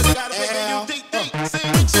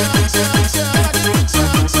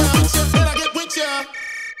 Can I get with ya?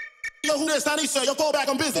 Yo, who this? Tanisha, yo, call back,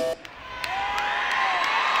 I'm busy.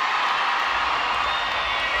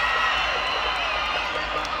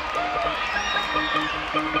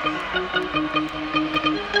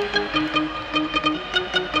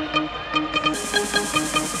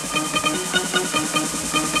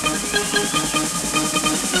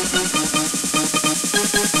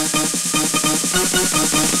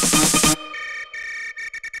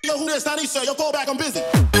 Yo, who this? Tanisha, yo, call back, I'm busy.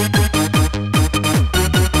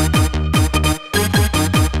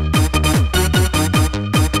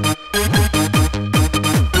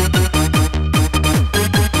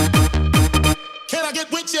 Can I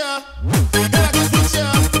get with ya? Can I get with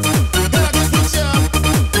ya? Can I get with ya?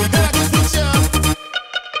 Can I get with ya?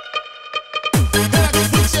 Can I get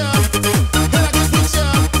with ya? Can I get with ya?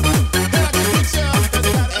 Can I get with ya? Cause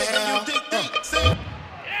they got a big see?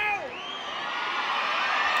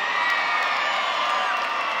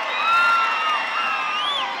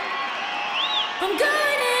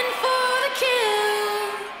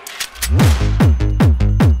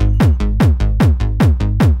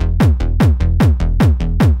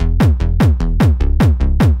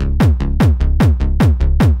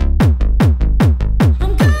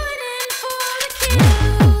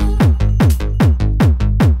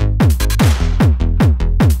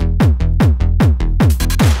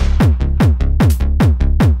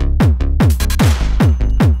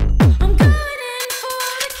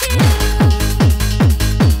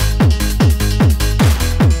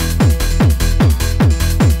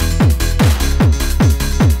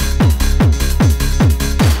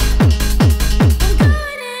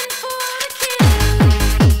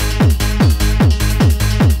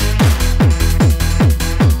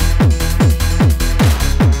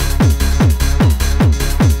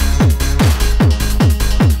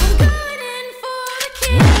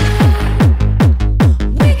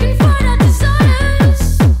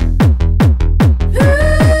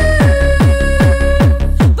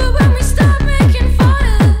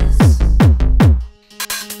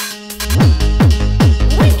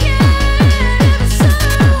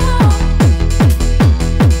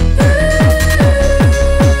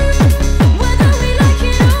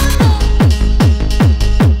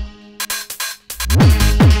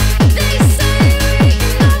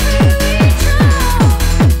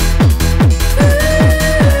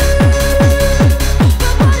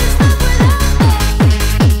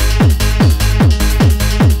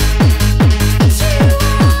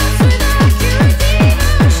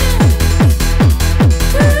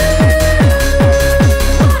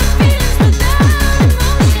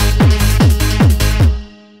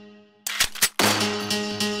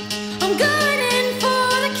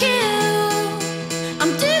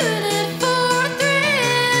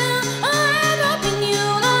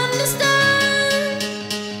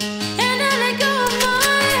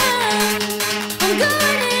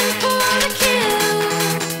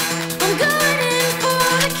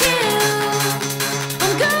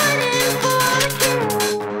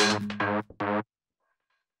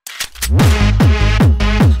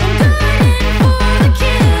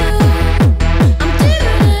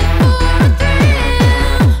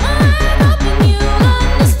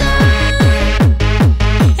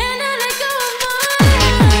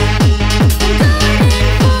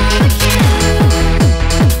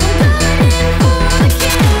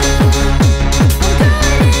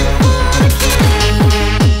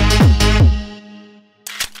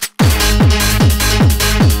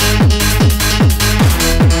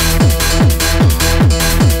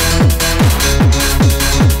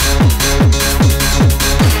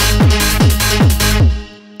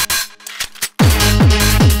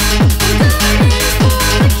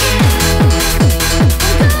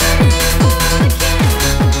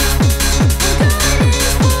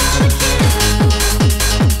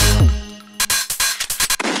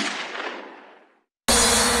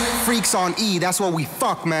 freaks on E, that's what we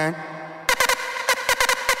fuck, man.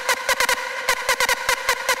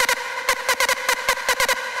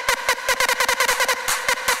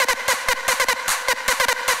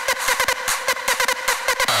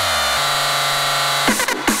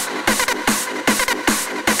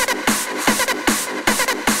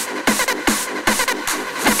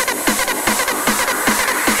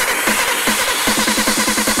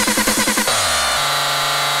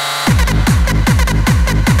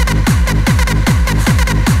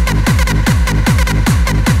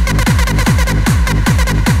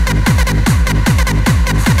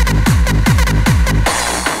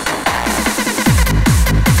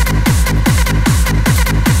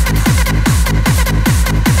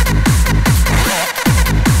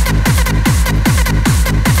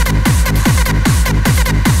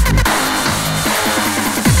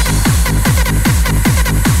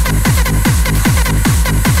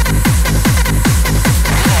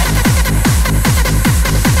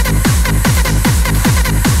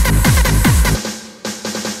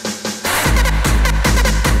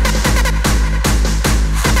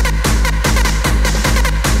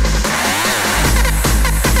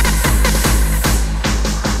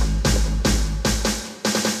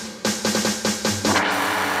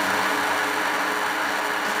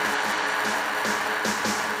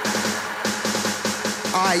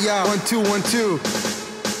 Alright, yeah, 1 2 1 2.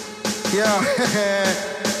 Yeah.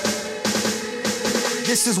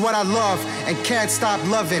 This is what I love and can't stop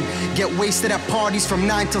loving. Get wasted at parties from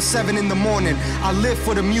 9 till 7 in the morning. I live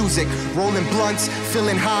for the music, rolling blunts,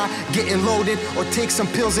 feeling high, getting loaded, or take some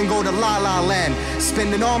pills and go to La La Land.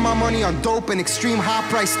 Spending all my money on dope and extreme high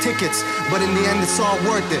price tickets, but in the end it's all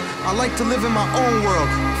worth it. I like to live in my own world.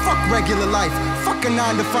 Fuck regular life, fuck a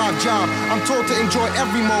 9 to 5 job. I'm told to enjoy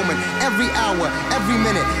every moment, every hour, every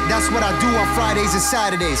minute. That's what I do on Fridays and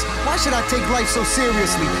Saturdays. Why should I take life so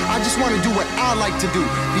seriously? I just want to do what I like to do,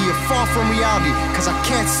 be it far from reality, cause I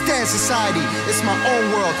can't stand society. It's my own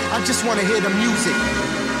world, I just want to hear the music.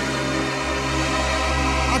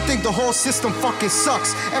 I think the whole system fucking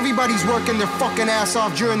sucks. Everybody's working their fucking ass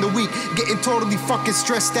off during the week, getting totally fucking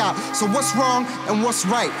stressed out. So what's wrong and what's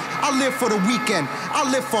right? I live for the weekend. I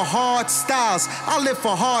live for hard styles. I live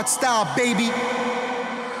for hard style, baby.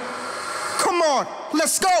 Come on,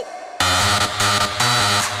 let's go.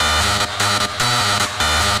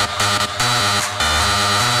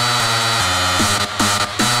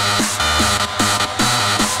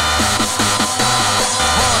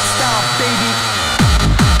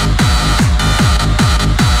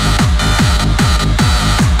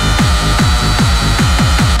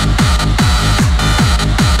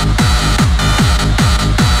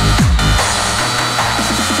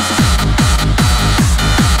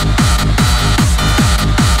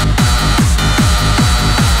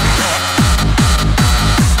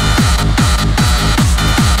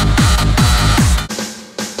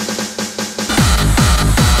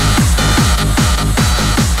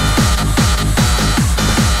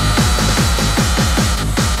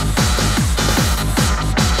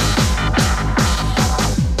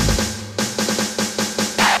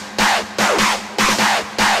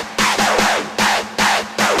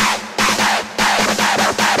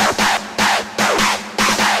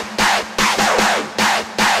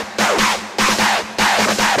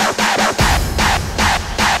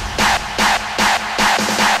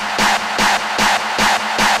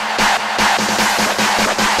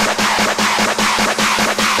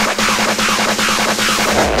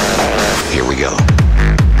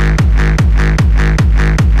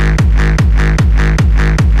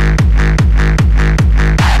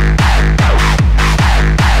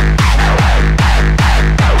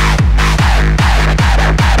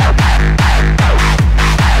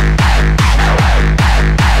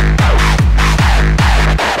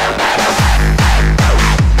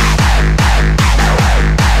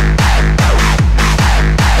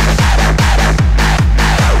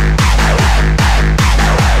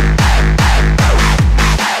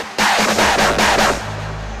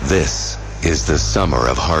 This is the summer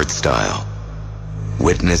of hardstyle.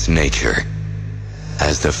 Witness nature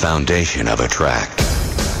as the foundation of a track.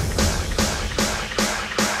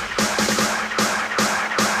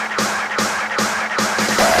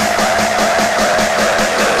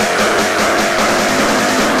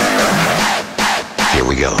 Here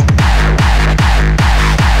we go.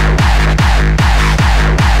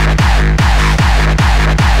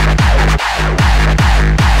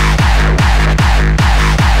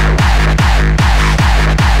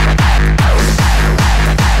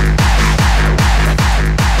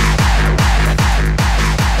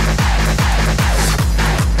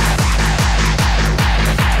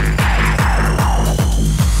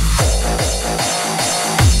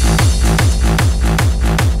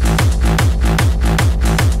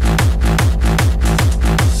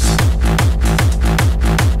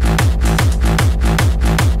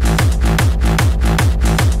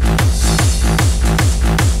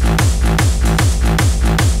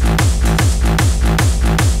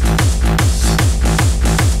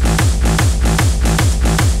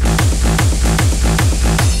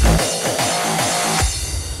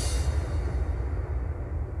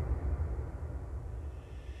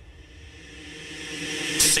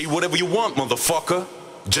 whatever you want, motherfucker.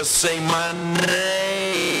 Just say my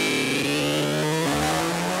name.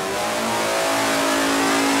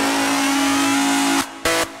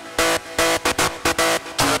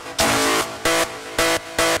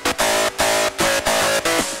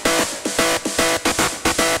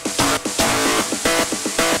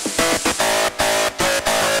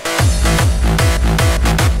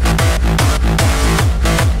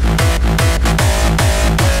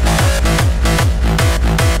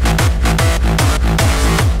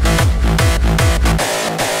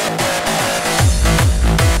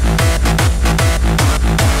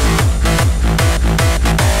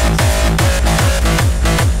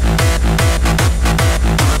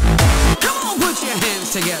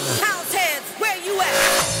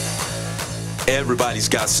 Everybody's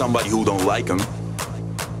got somebody who don't like them.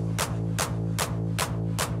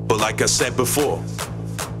 But like I said before,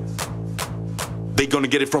 they gonna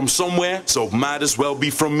get it from somewhere, so might as well be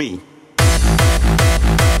from me.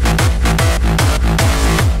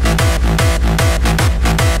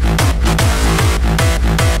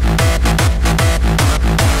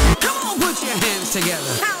 Come on, put your hands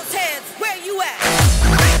together. House heads, where you at?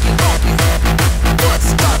 Make it funky. What's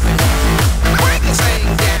stopping? Break this thing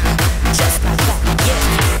down. Just like that, yeah.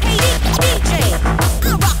 Hey, DJ,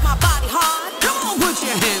 I rock my body hard. Come on, put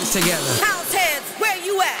your hands together. House heads, where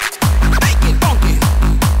you at? Make it funky.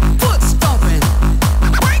 Foot stomping.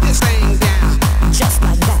 Break this thing down. Just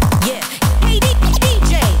like that, yeah. Hey,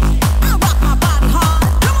 DJ, I rock my body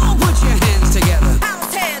hard. Come on, put your hands together.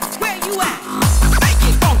 House heads, where you at? Make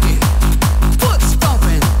it funky. Foot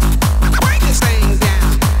stomping. Break this thing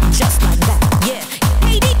down. Just like that, yeah.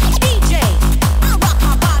 Hey, DJ, I rock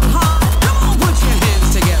my body hard. Come on, put your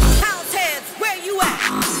hands together. House heads, where you at?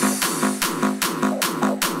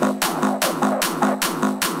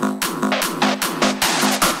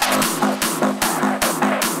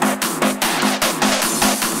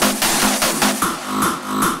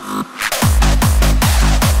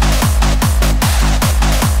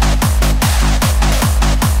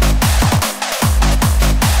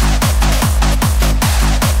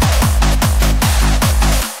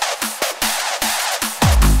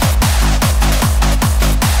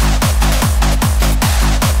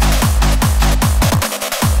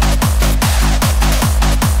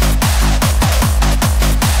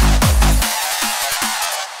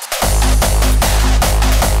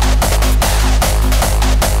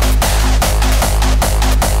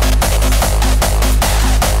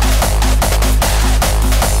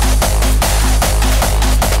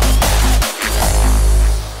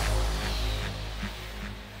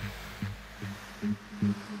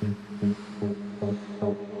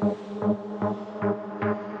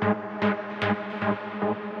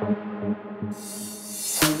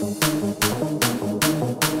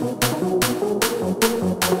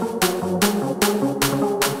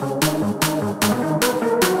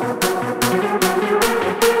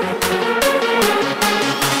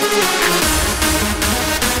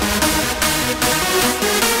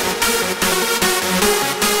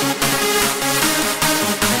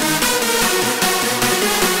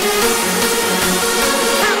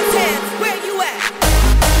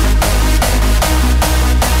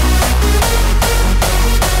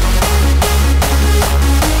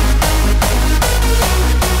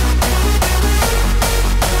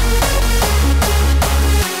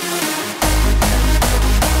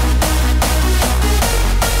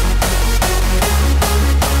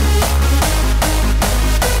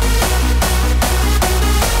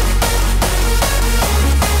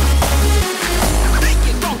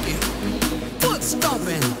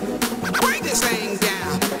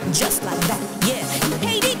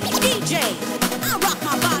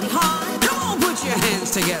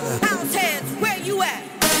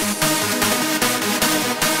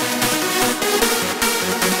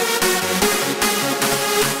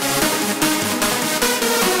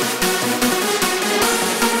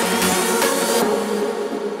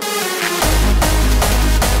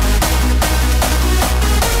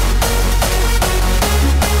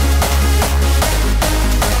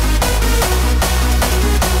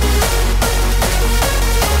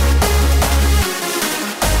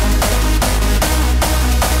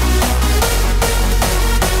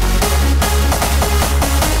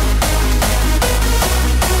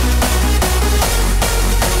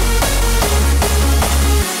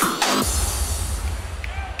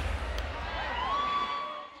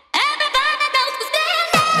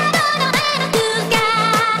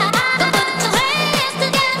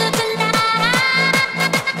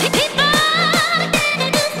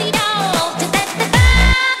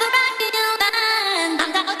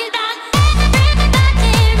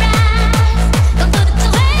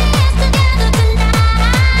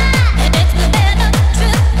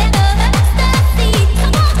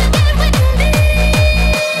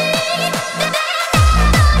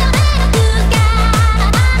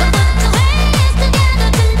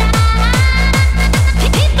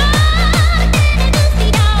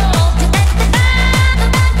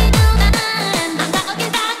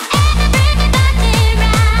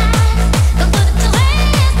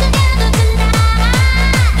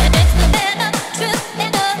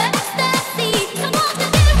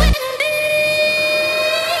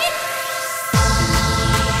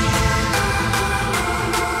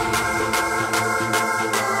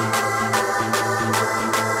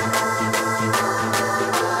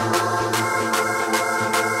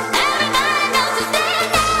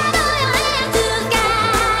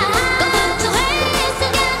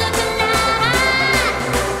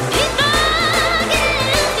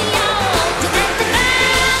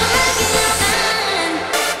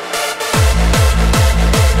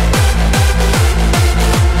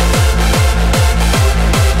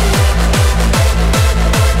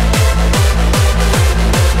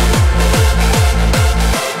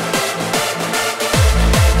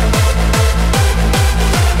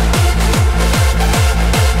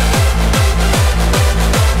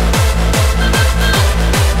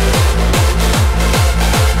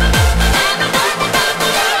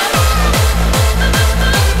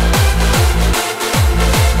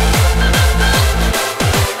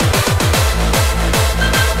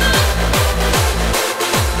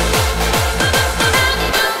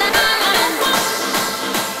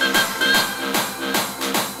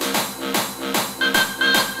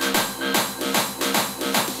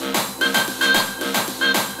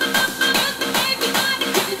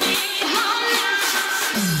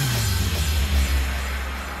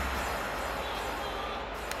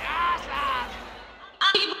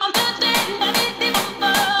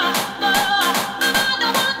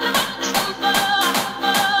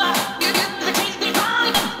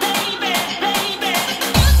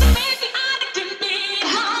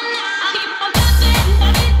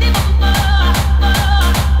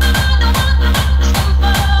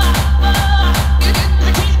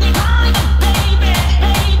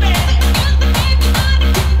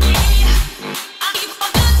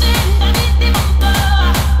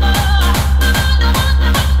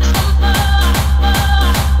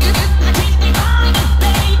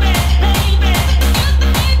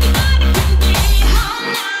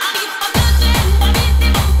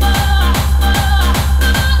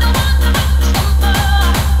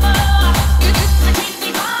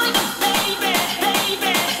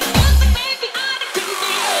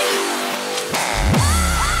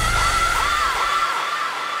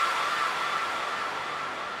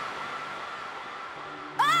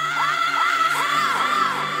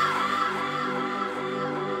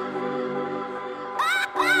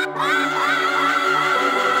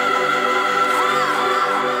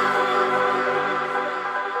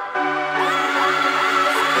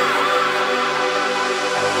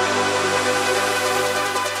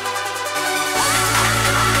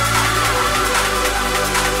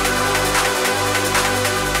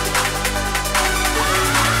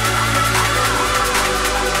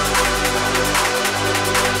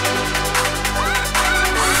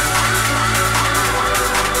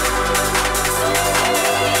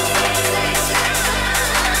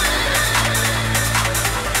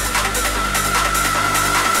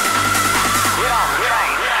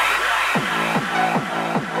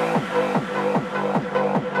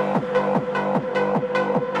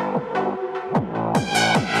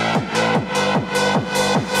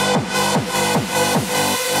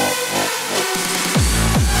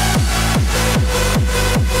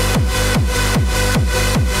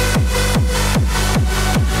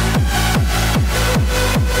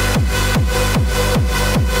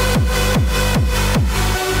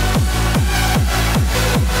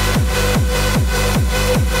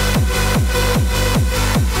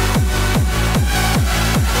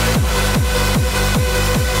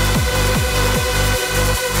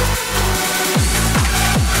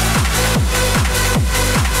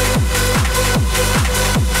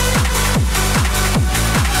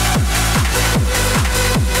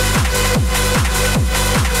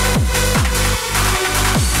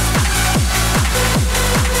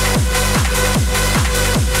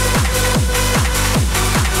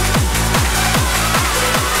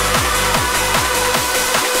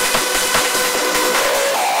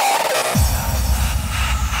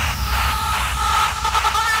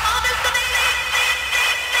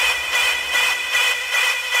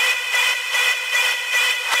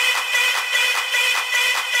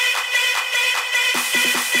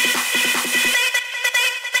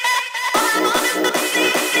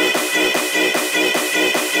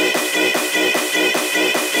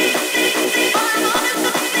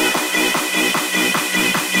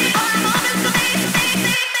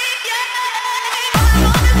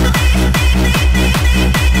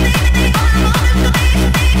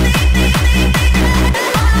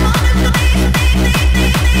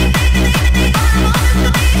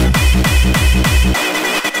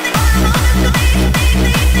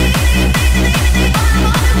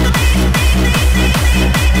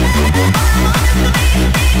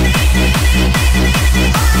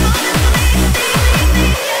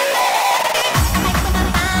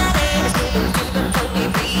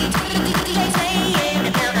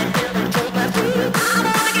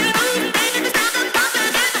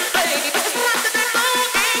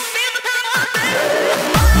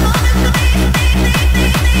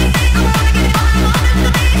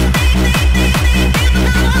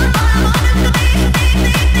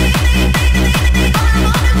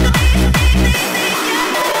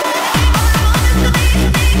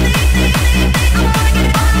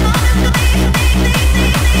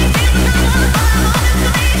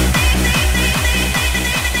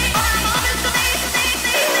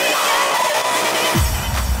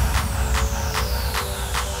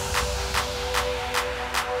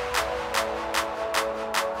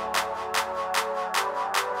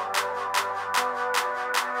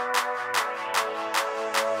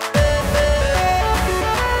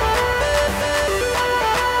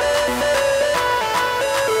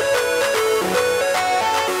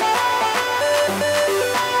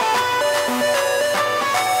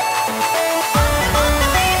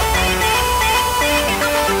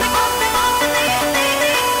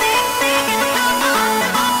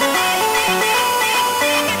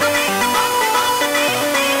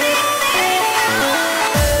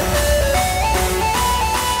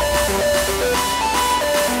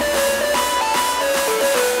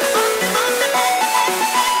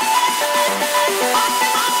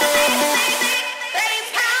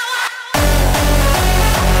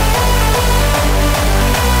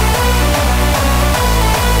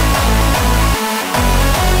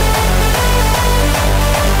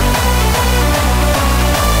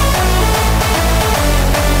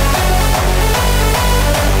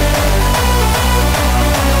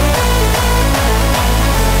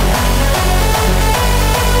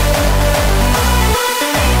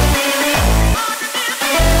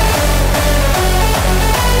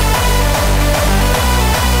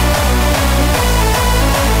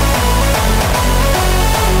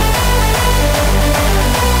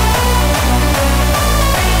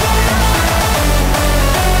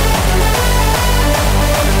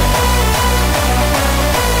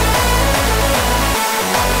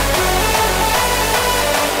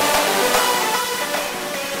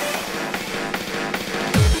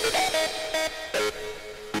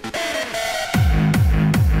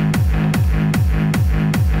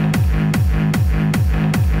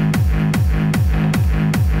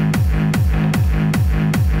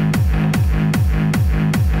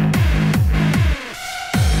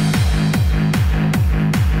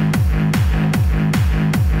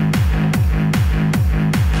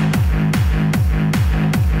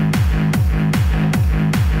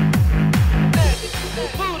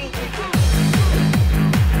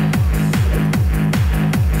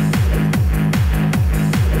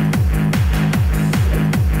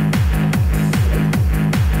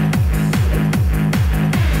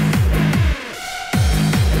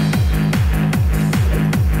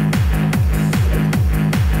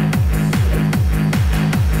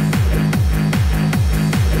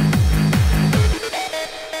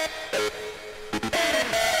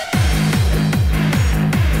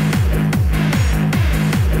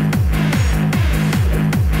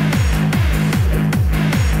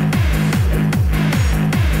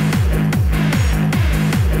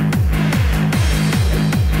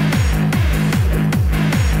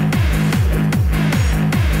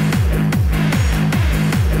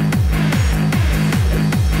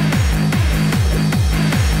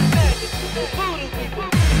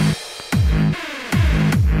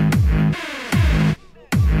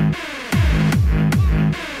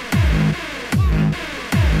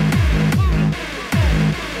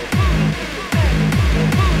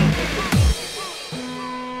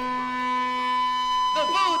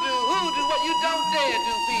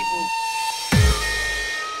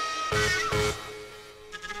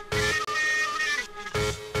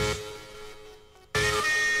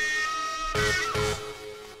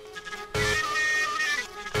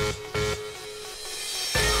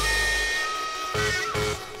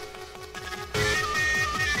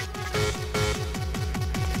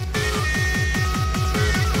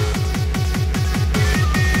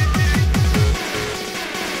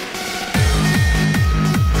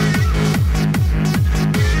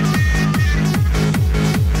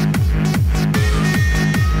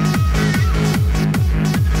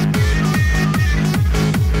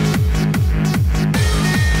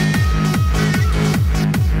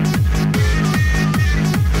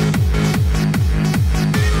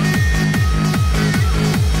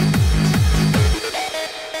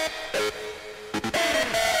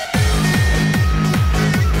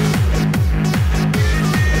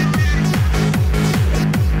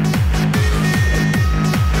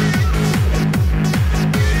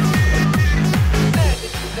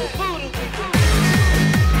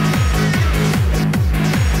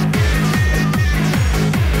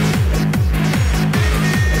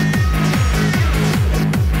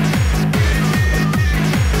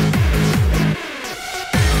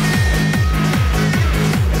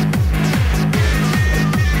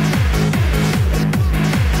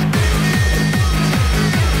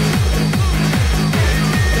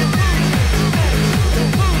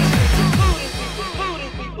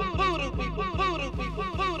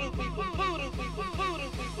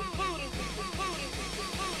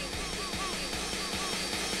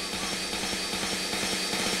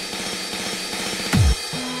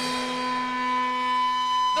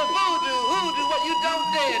 what you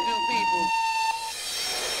don't dare do, people.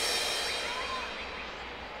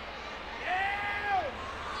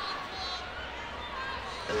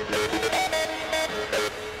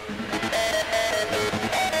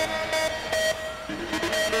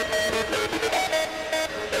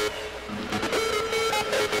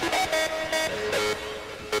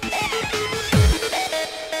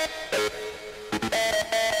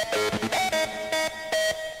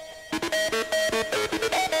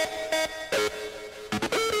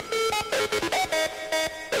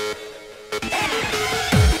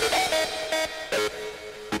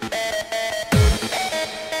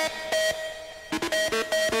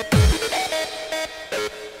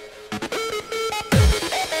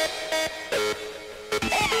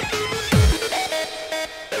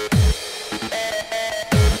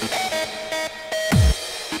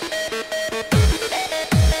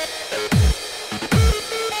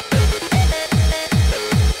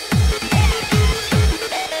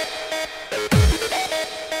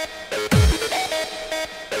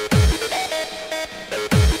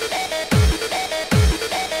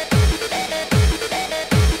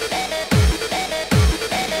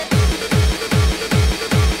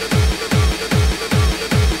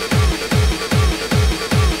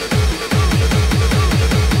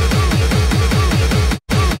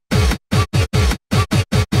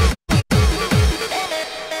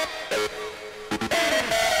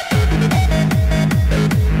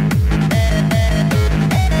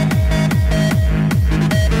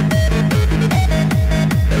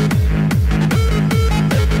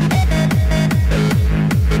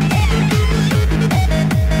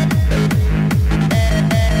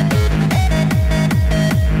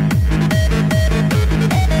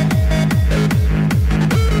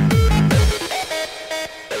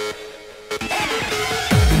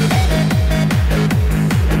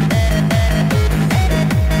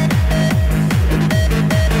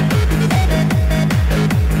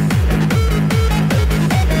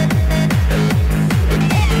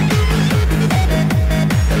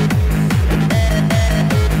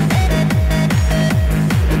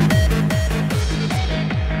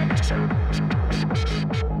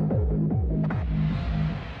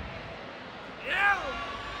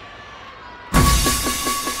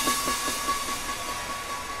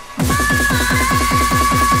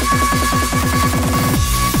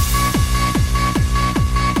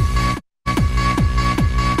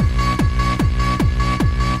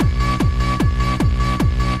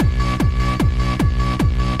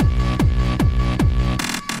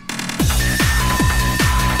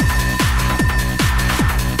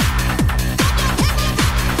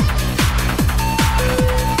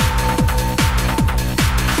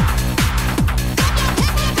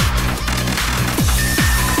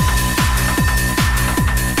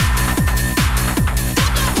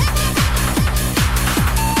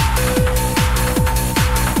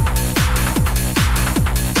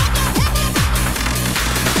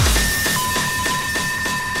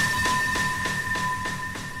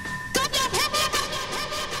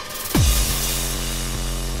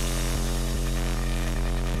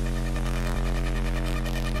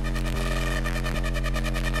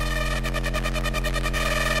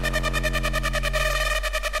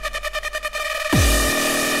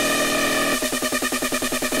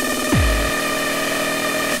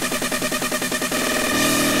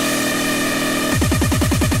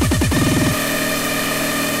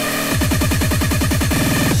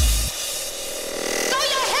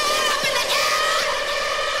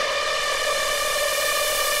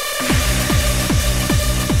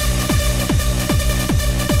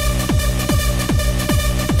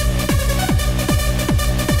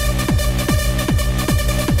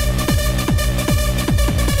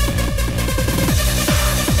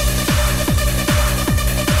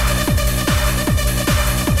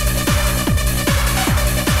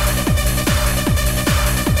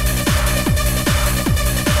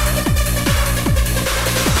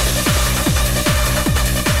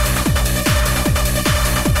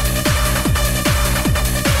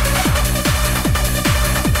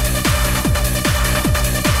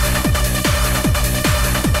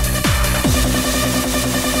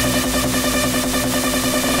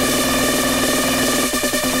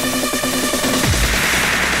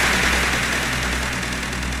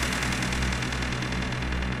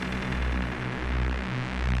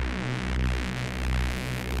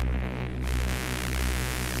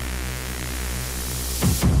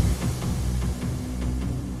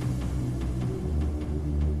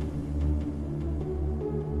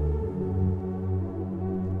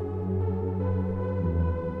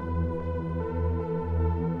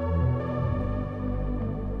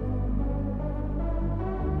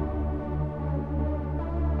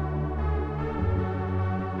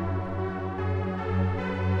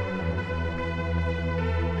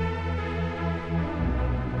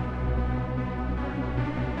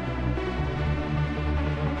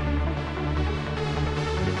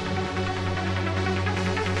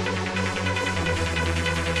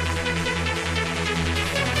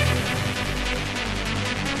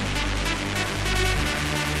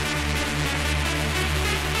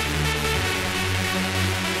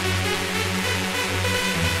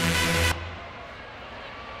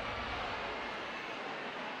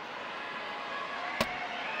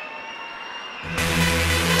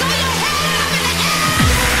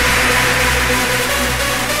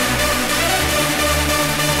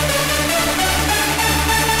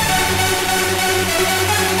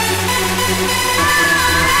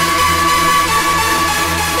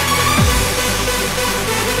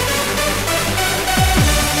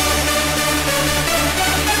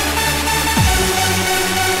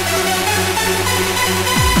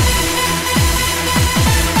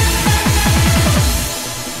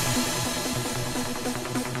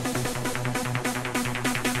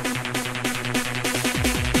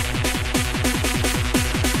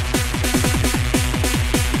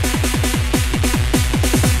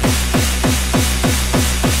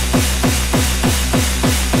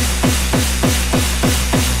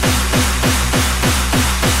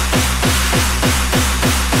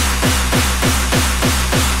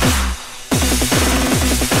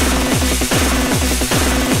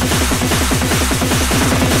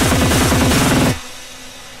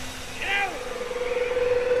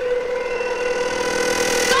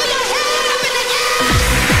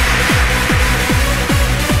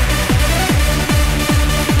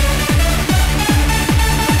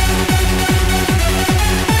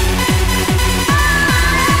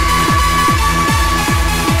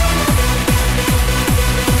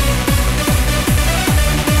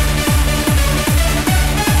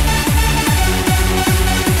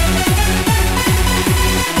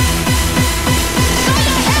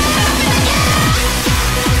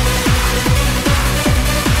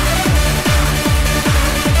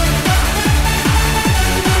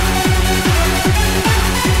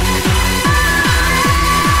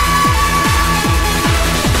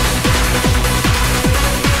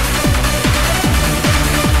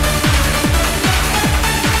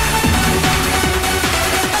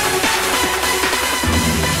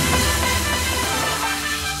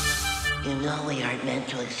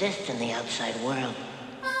 in the outside world.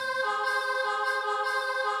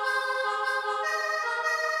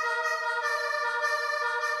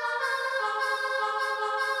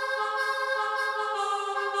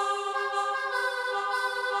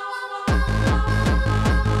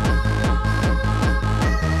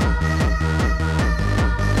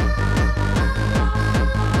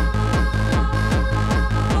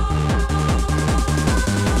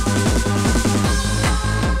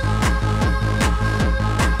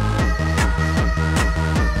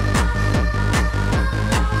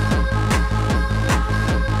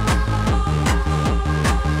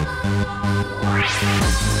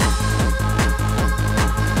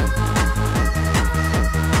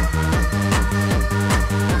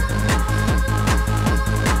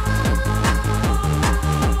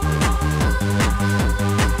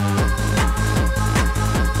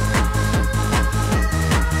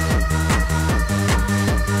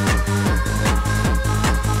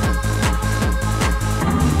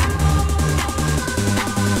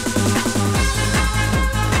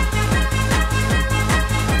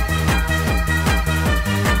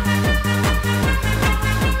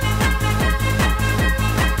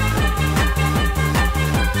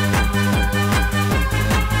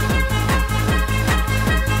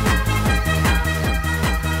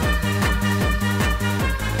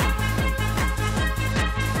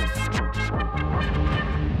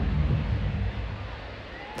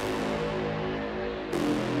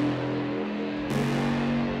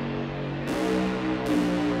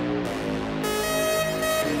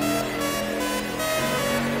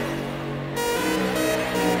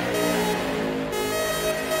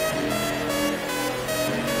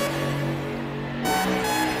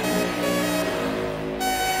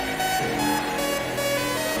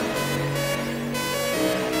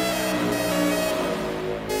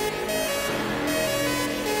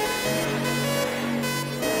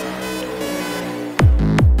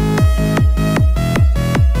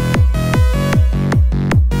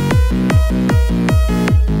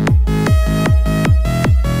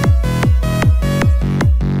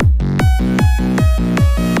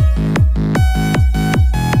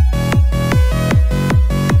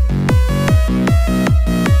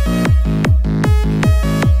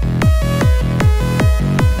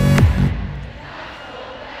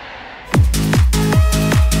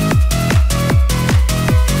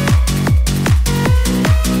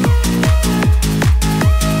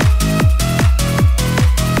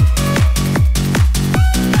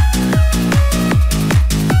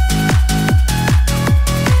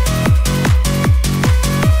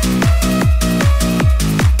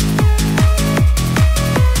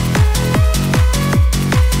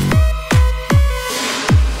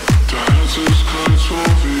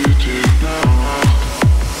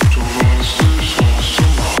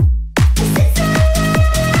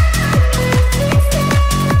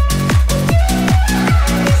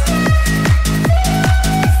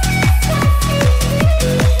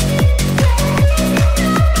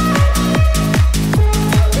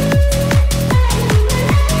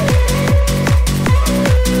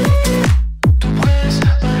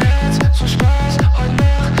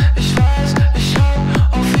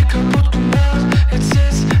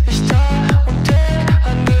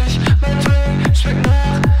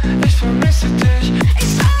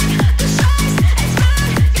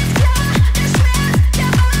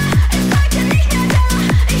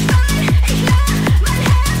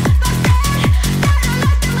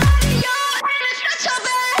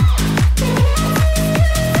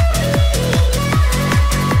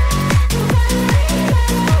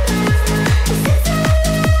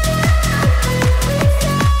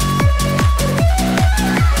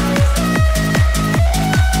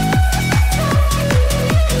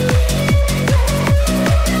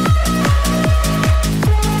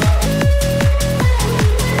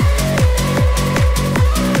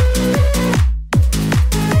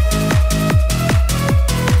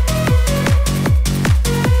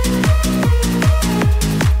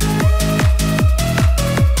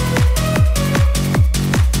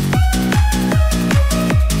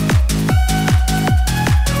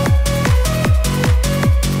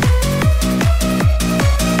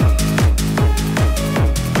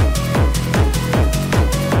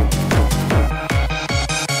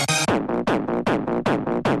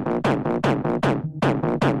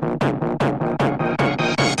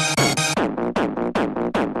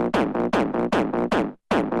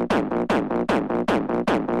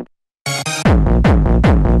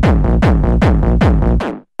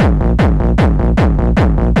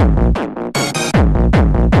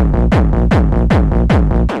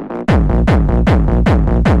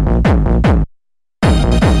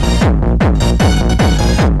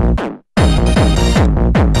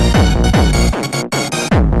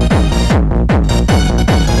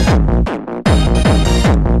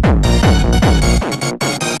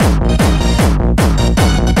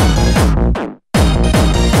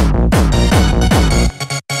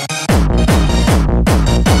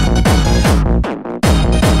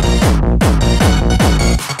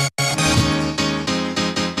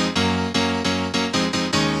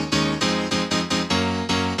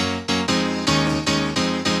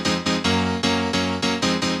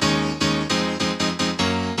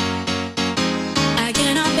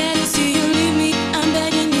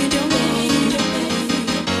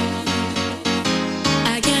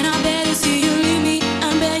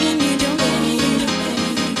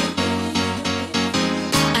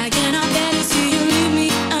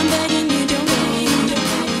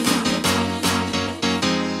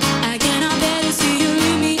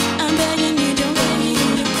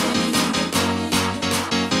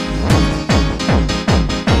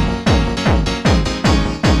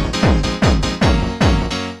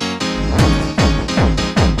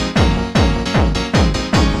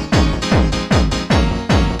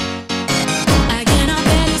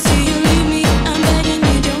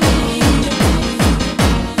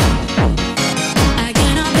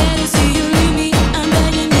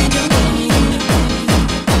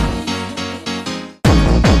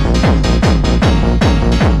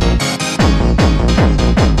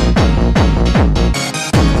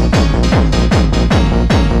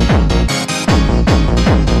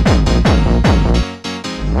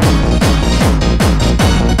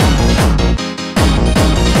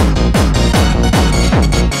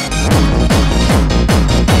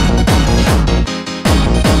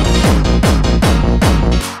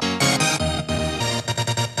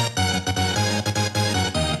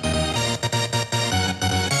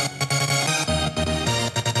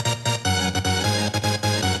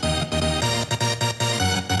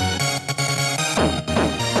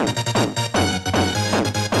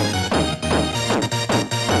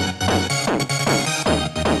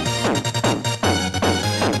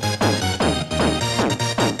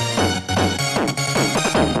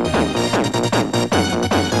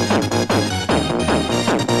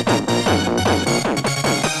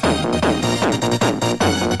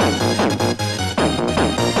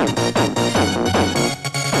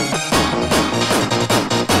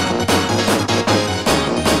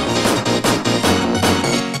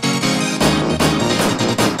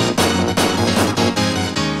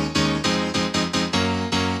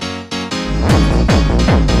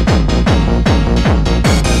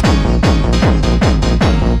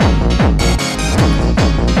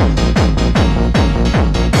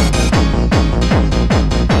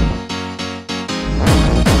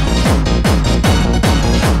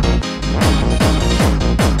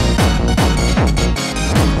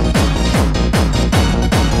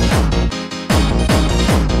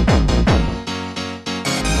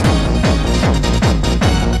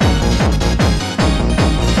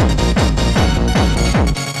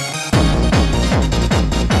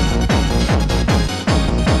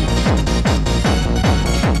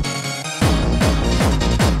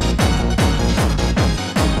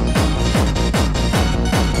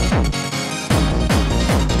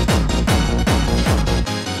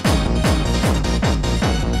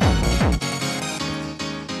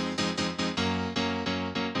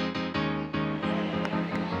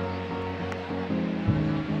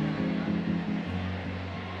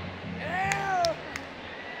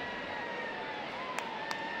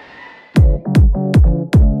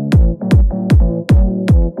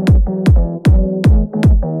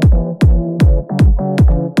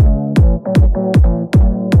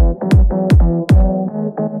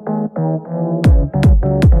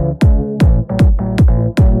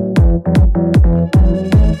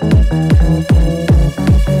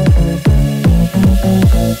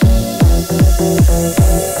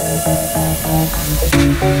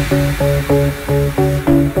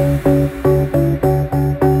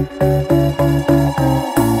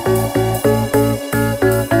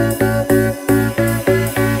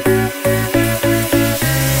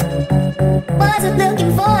 Wasn't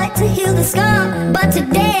looking forward to heal the scar, but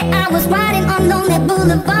today I was riding on Lonely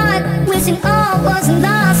Boulevard, wishing all wasn't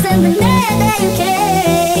lost, and then there you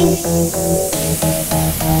came.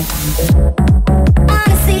 On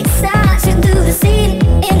a seaside, shoot through the scene,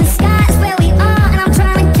 in the skies where we are, and I'm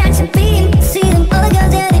trying to catch a beam. See them other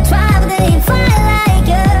girls, yeah, they try, but they ain't fly like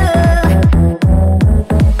you.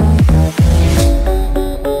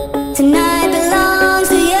 Tonight belongs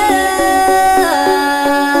to you.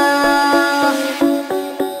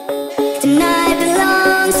 Tonight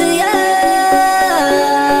belongs to you.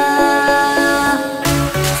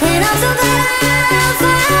 And I'm so glad I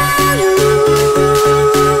found you.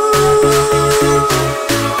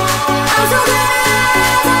 I'm so glad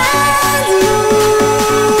I found you.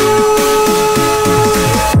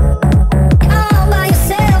 All by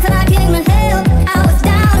yourself and I came to help. I was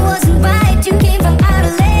down, it wasn't right. You came from out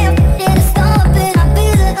of left. In a stomp and I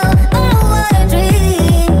feel it. Oh, what a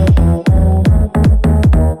dream.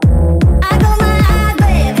 I got my eyes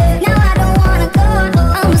red, now I don't wanna go.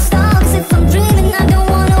 I'm a star, 'cause if I'm dreaming, I don't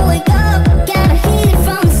wanna wake up. Gotta heat it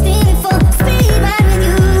from the steamy full speed right with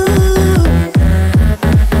you.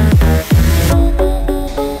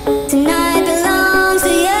 Tonight belongs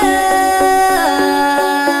to you.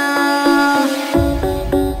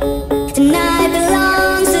 Tonight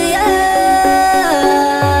belongs to you.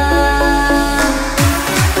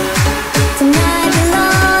 Tonight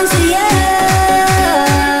belongs to you.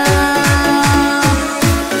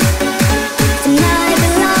 Tonight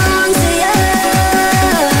belongs to you.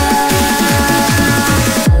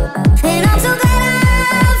 And I'm so glad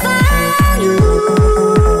I found you.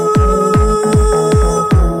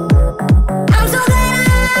 I'm so glad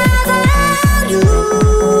I found you.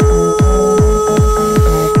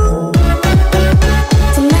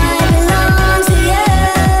 Tonight belongs to you.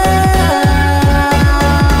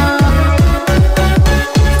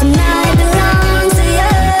 Tonight belongs to you.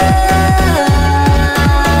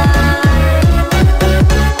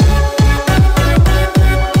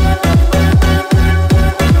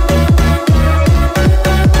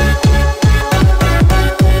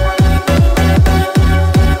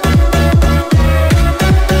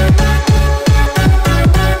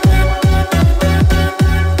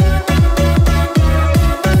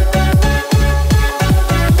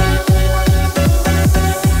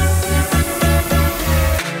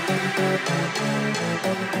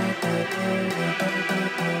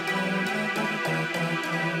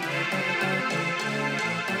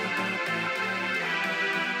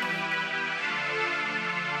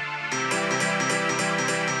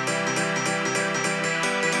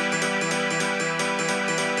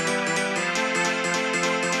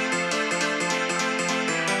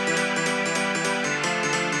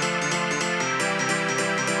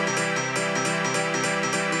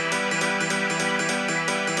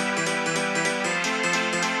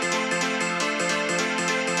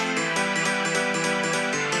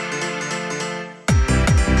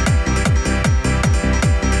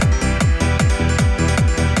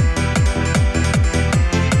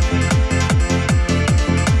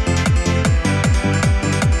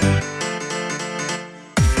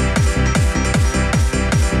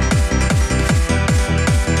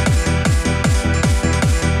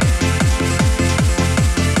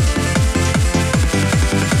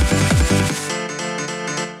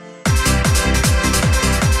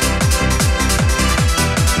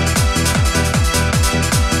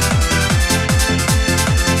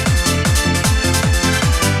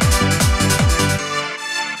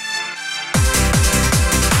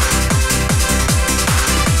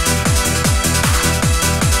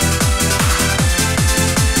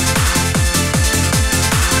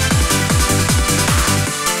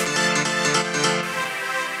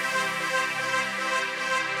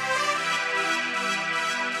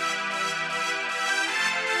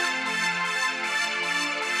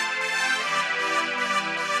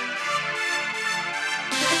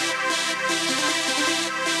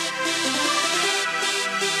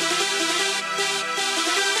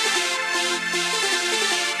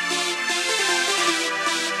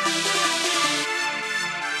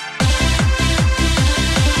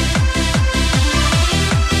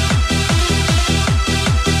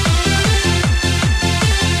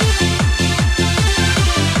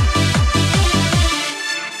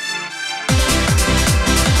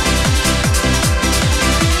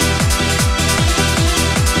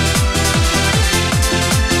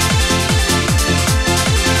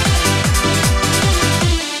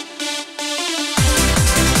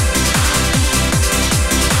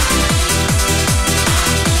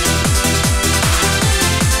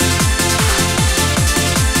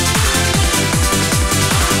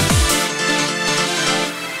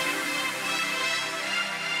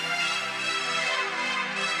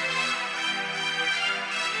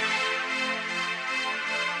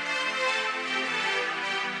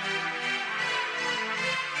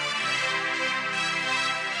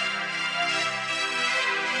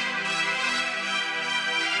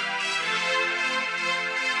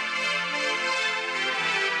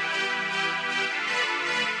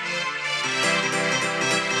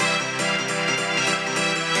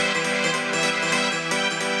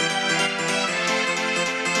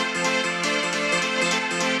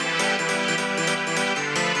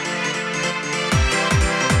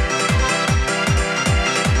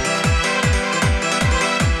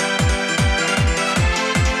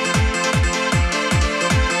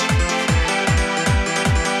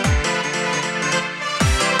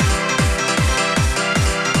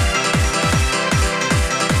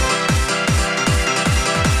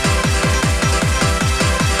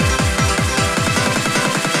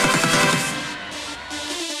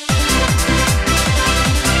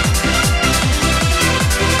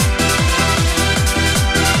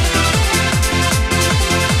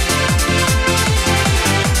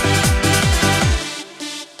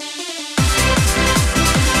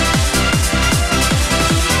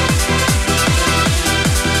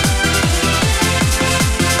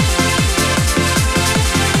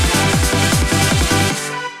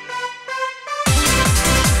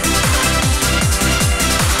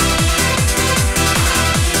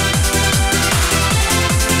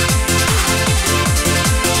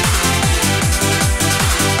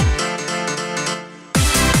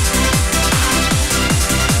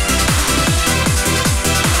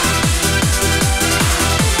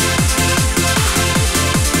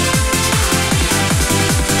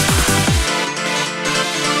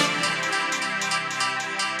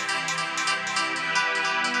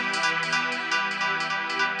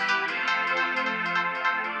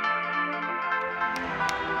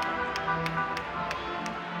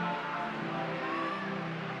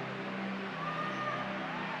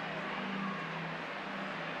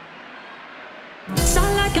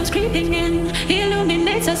 Sunlight comes creeping in,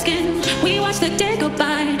 illuminates our skin. We watch the day go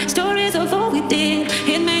by, stories of all we did.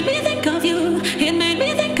 It made me think of you, it made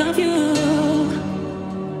me think of you.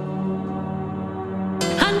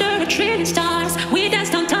 Under a trillion stars, we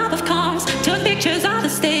danced on top of cars, took pictures of the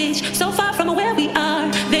stage, so far from where we are.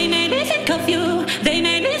 They made me think of you, they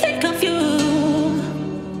made me think of you.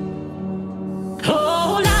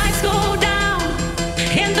 Oh, lights go down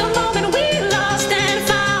in the moment we lost and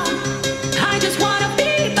found. I just wanna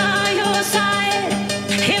be by your side,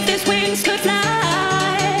 if these wings could fly.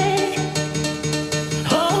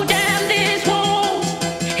 Oh, damn these walls,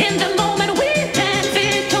 in the moment we can't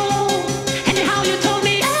be told. And how you told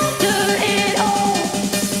me after it all,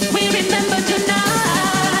 we remember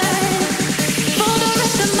tonight, for the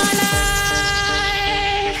rest of my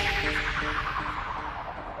life.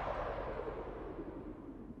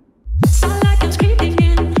 Sunlight comes creeping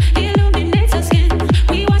in, illuminates our skin.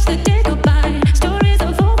 We watch the day go by, stories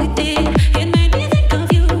of all we did. It made me think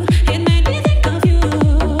of you, it made me think of you.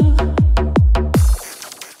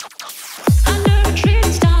 Under a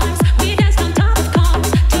trillion stars, we danced on top of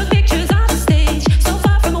cars, took pictures of the stage, so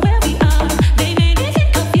far from where we are. They made me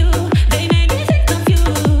think of you, they made me think of you.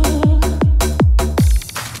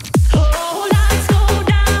 Oh, lights go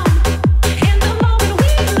down in the moment we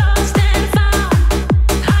lost and found.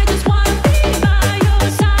 I just wanna be by your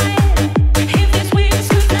side, if these wings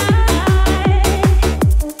could fly.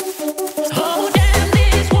 Oh, damn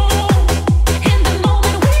these walls, in the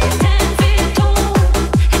moment we can't be told.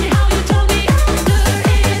 And how you told me after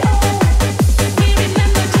it all, we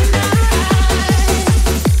remember tonight,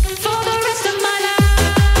 for the rest of my life.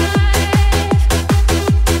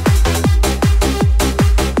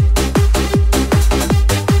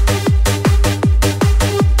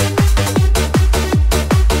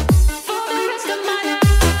 For the rest of my life. For the rest of my life.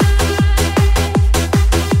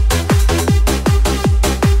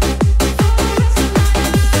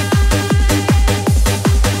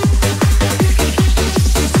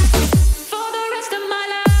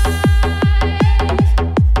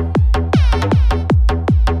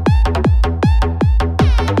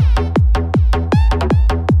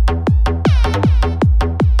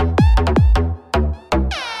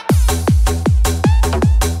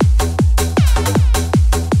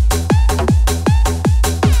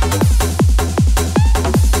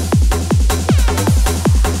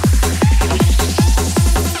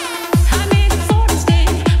 I made a foreign state,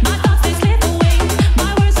 my thoughts they slip away,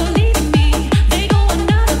 my words are leaving me, they go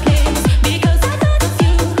another place, because I thought of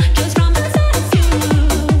you, just from the thought of you.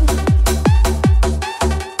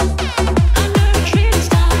 Under a trillion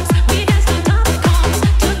stars, we danced on top of cars,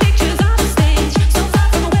 took pictures of the stage, so far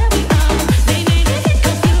from where we are. They made me think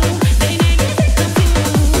of you, they made me think of you.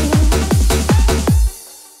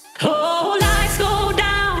 Oh, lights go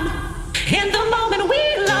down in the moment we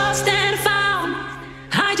lost and found.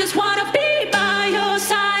 I just wanna be by your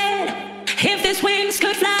side, if these wings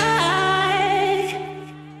could fly.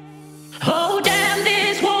 Oh, damn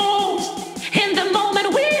these walls, in the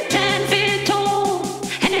moment we can't be told.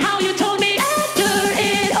 And how you told me after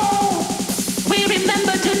it all, we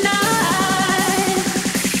remember tonight,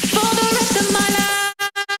 for the rest of my life.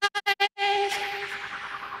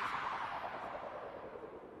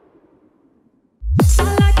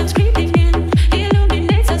 Sunlight comes creeping in,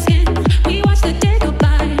 illuminates our skin. We watch the day go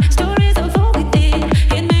by, stories of all we did.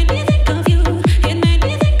 It made me think of you, it made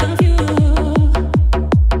me think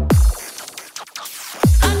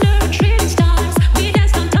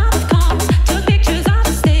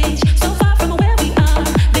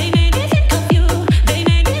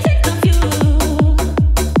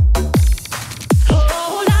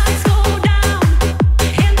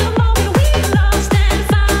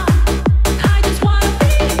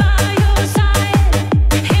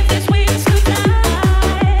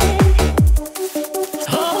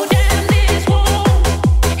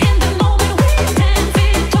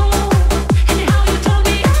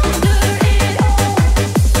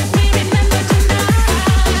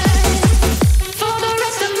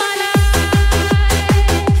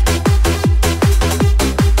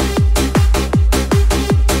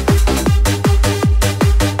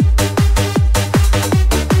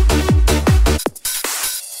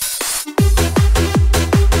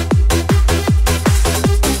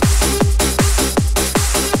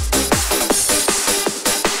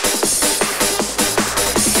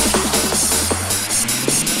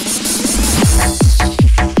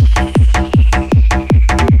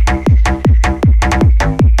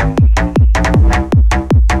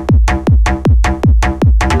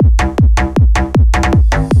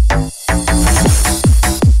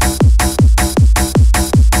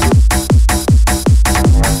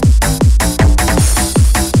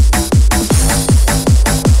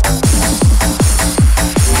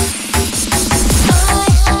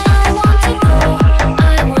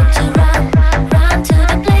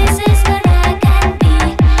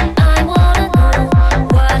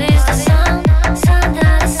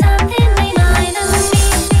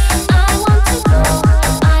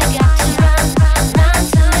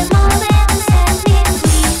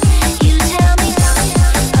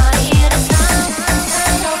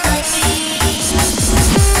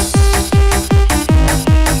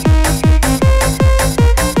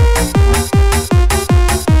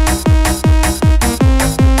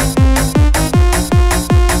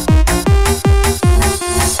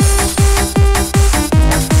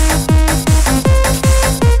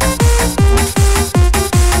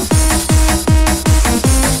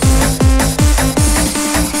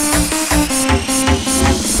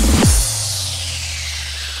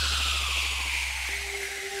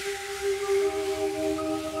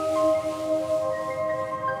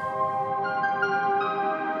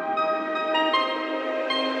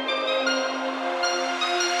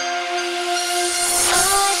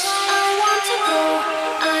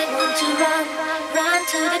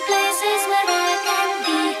to the places where I can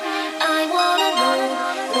be. I wanna know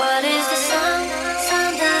what is the sound?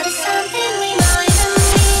 Sound that is something reminding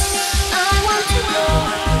me. I want to go.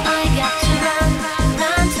 I got to run,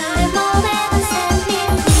 run to the moment and set me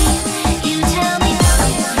free. You tell me now.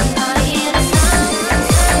 I hear the sound,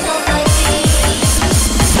 sound of my feet.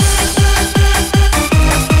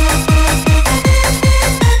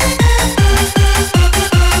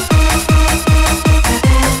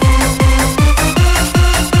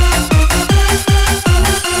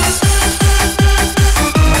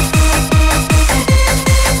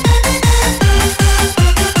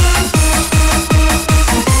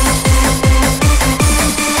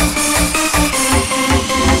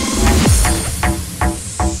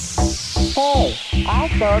 Hey, I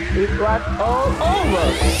thought it was all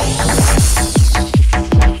over.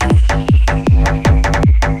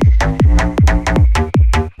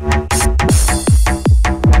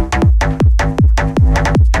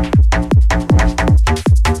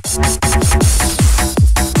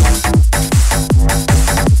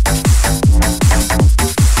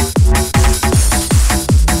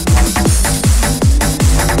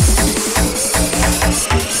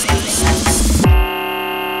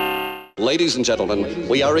 Ladies and gentlemen,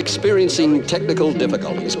 we are experiencing technical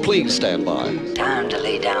difficulties. Please stand by. Time to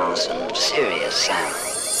lay down some serious sound.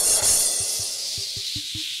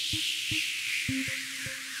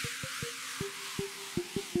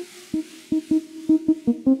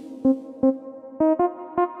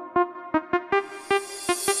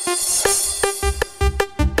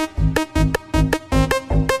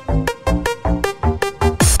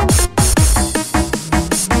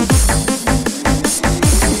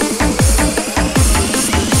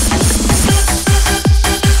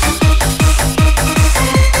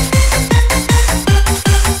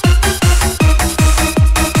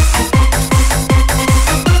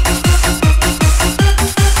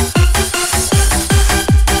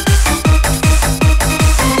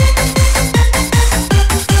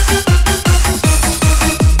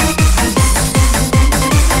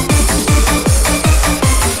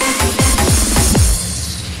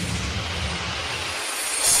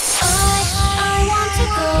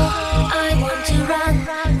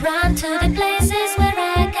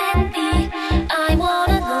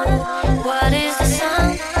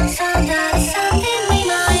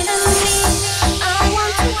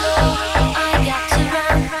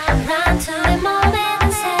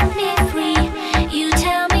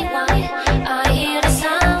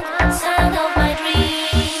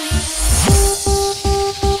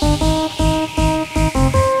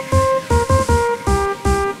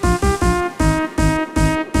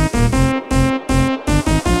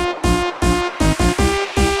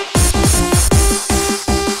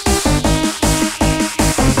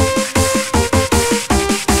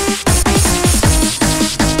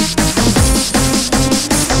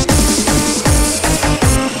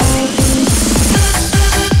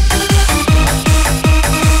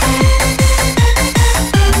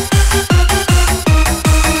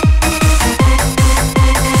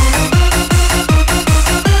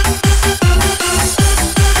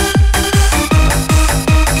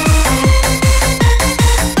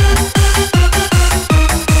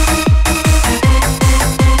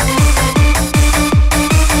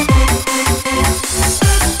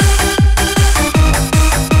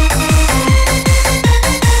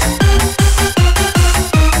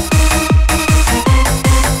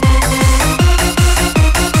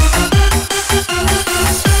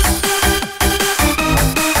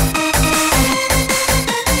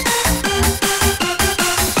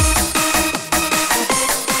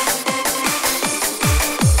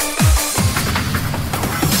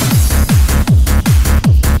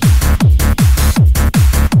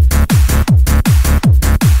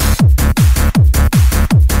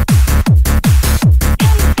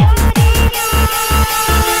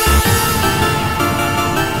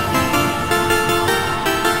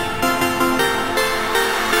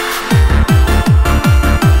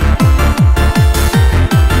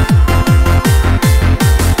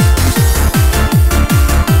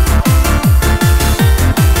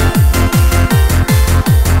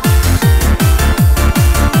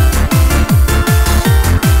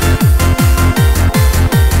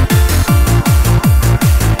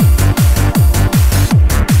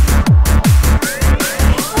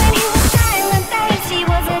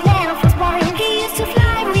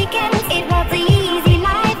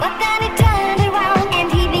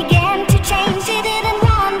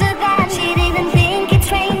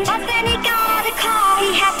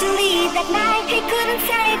 at night. He couldn't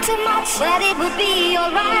say too much, but it would be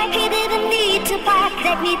alright. He didn't need to pack,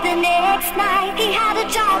 they'd meet the next night. He had a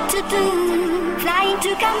job to do, flying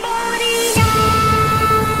to Cambodia.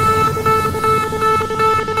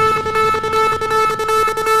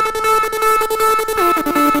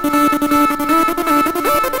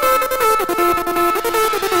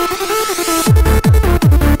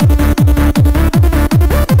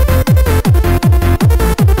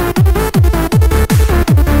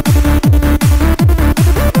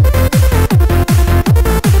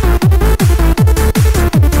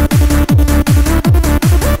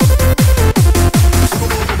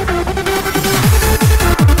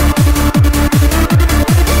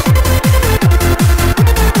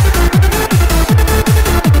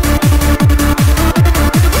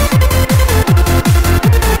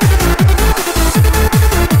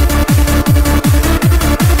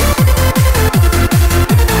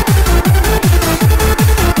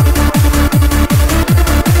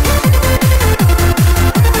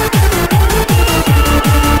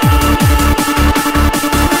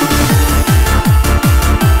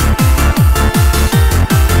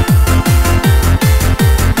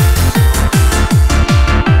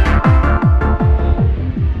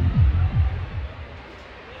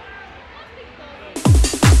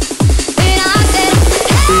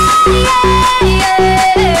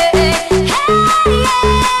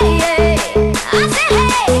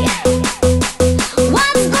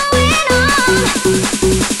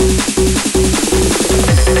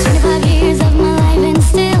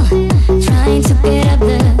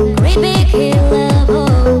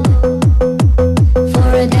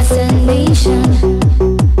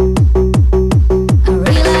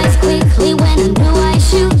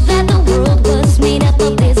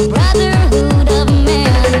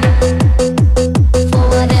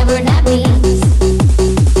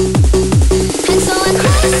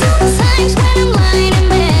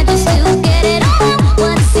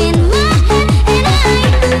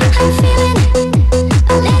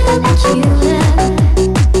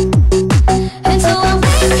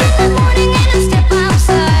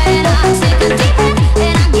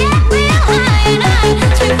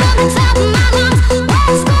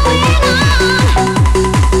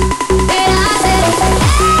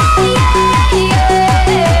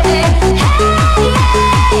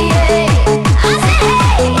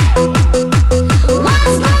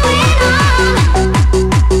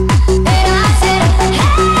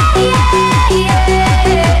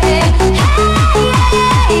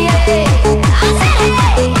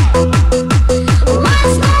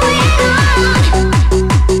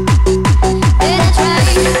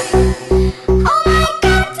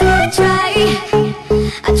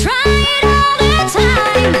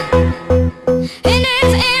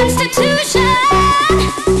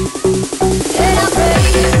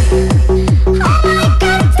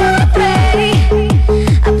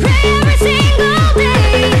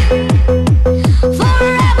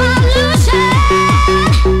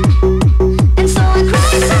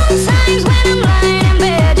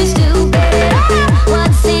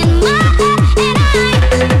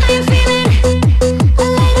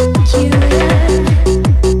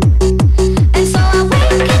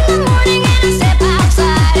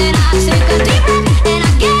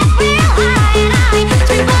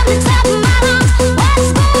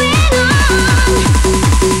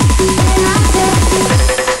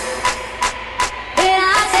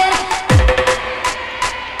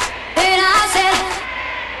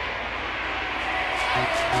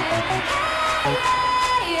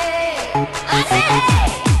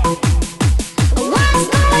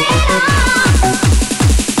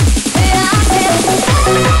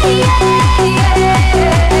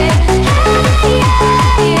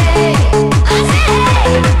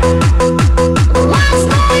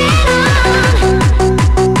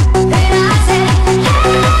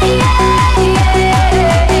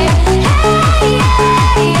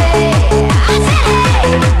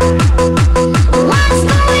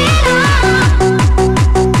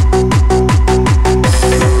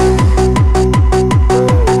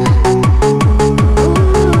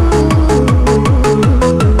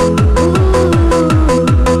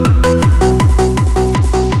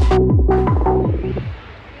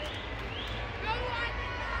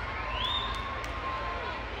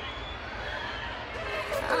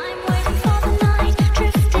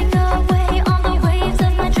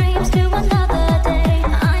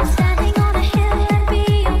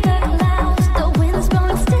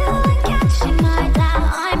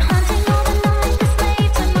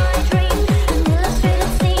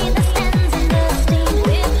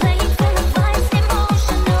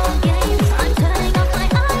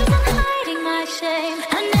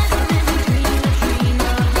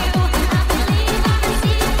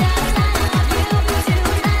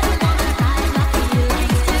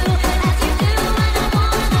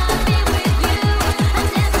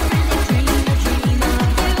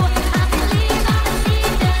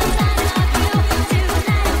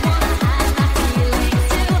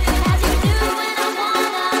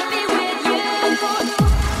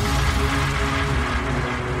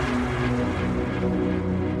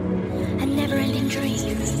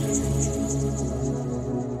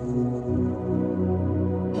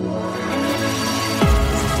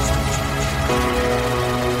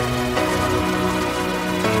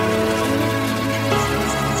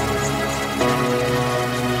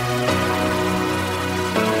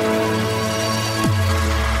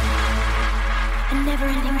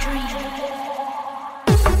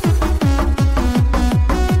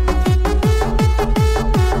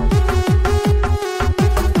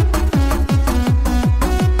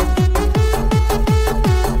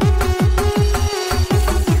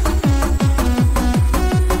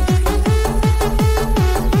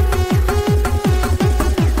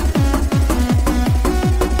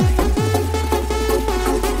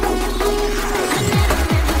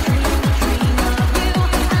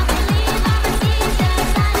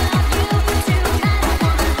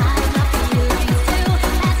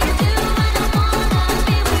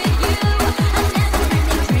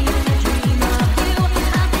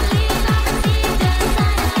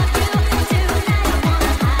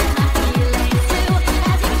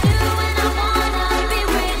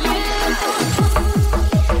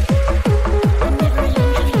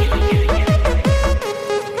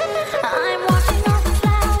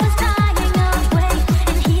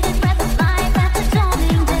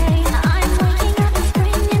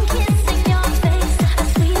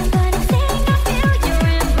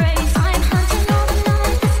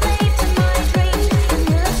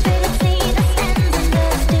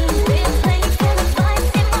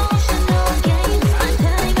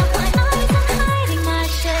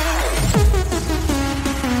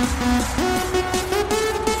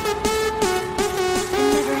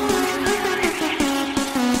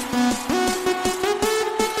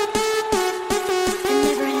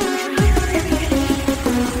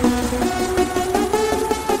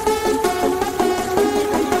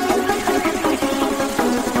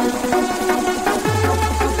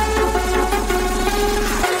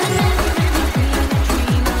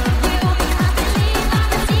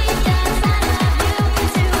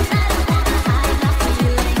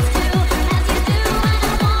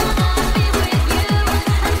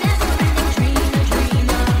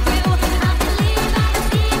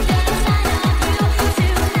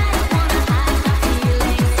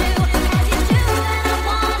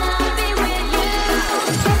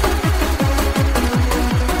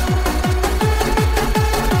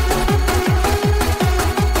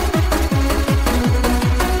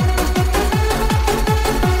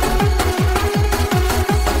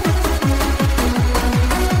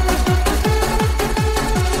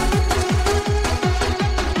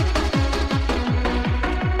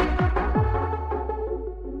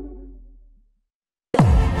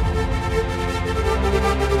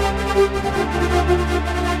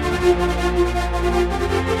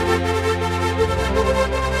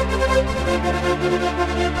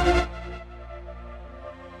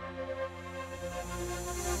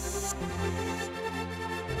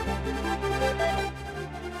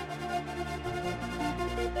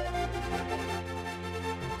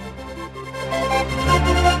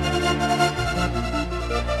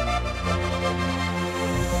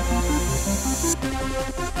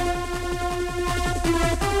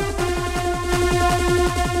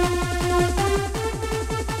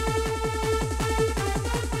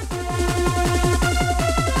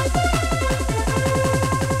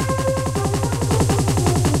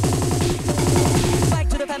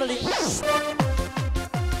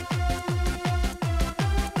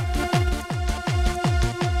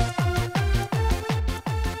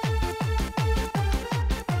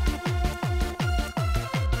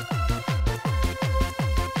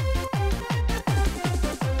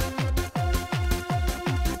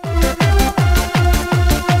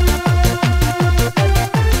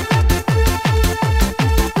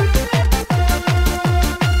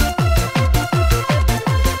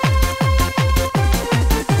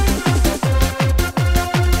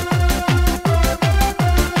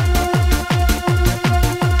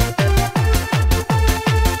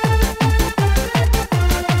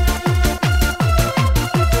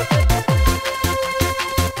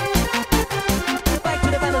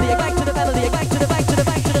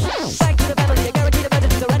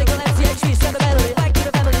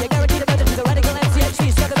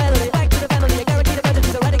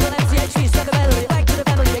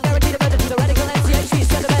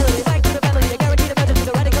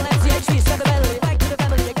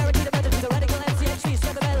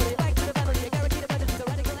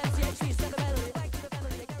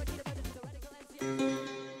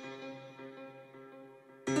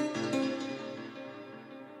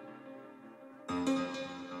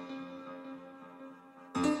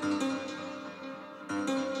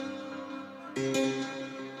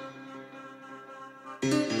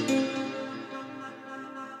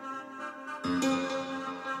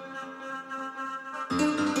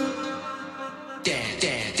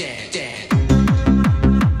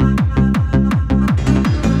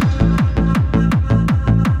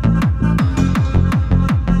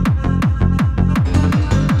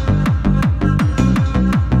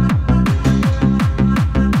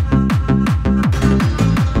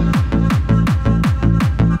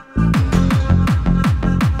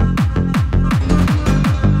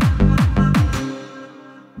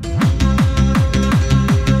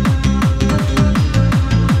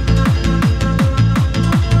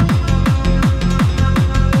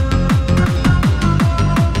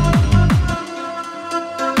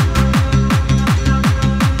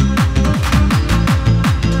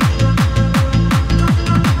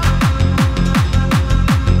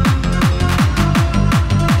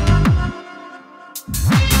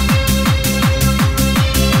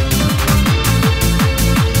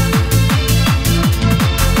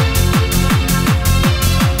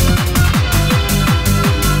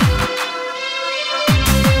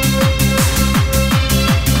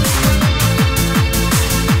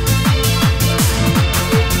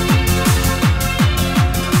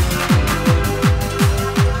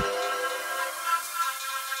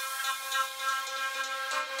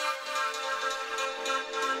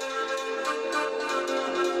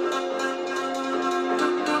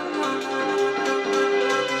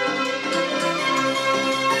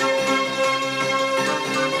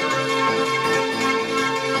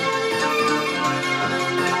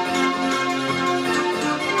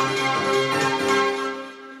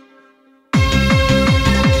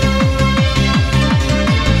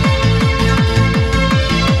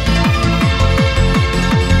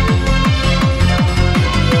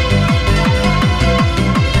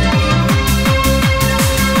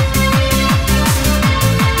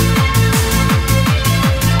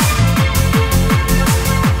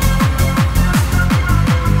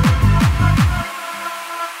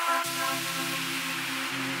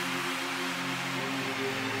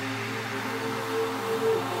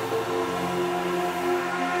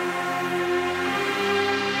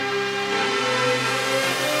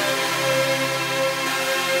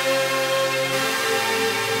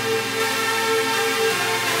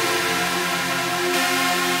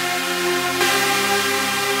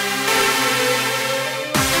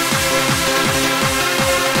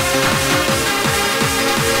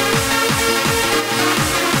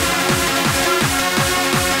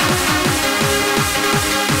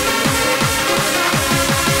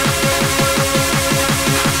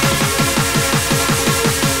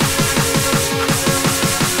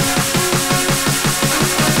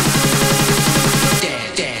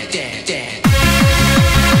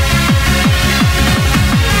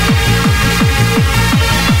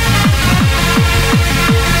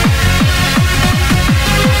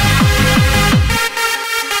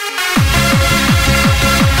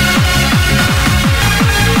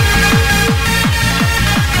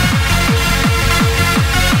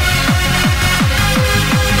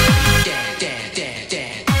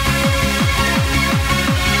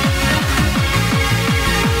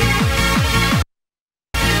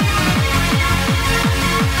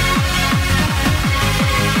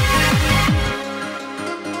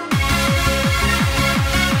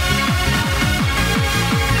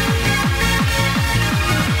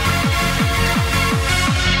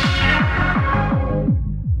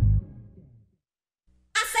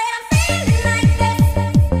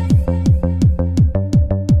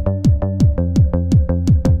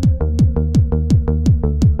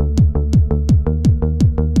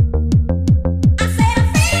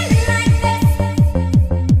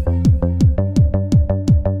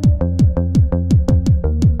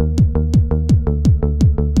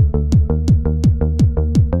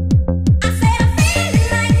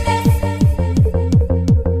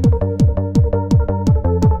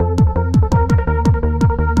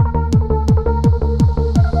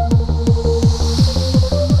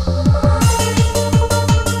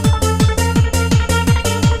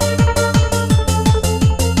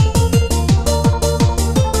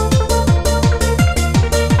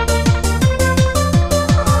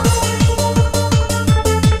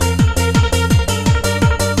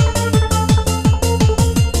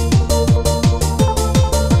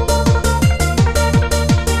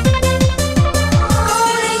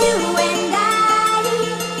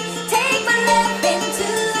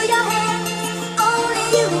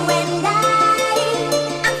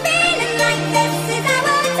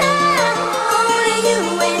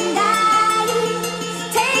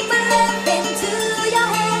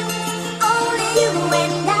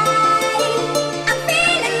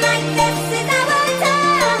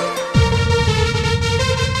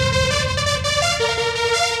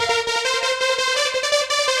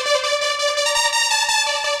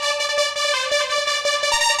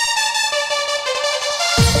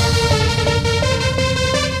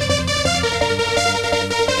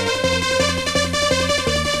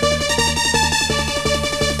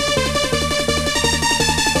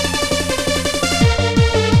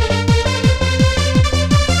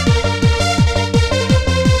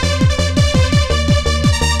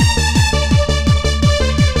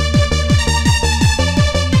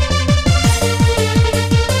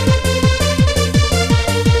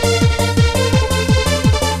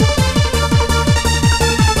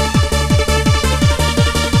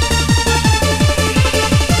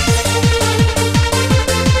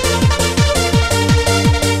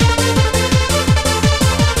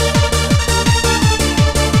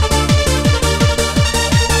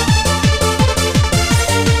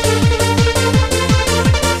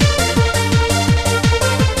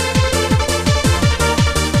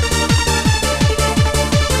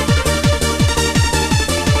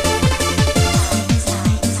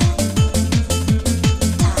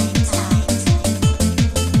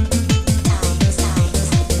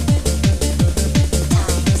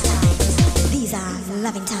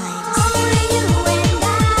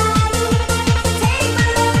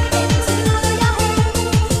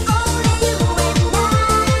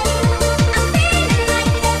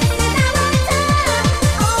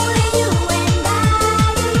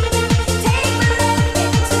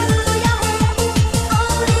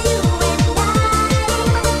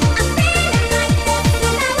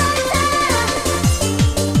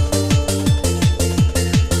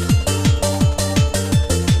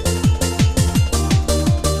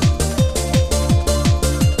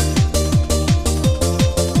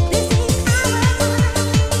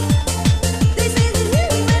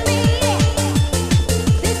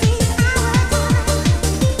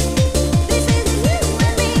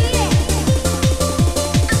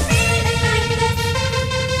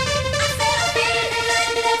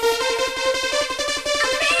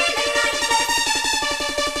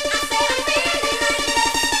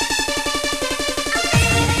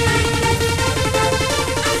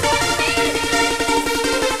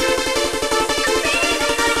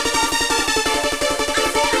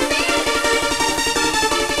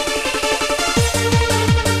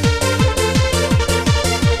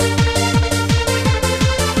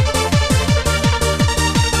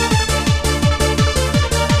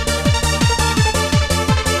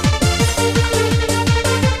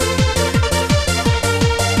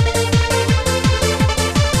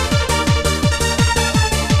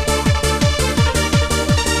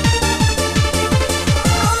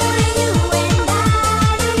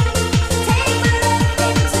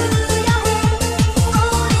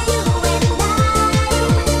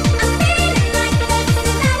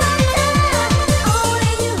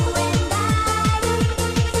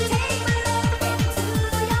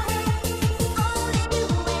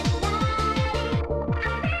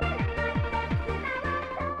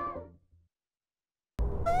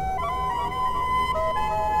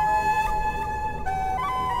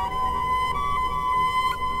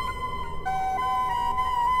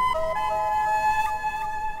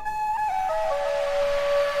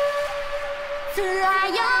 Fly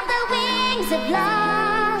on the wings of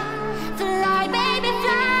love. Fly, baby,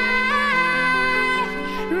 fly.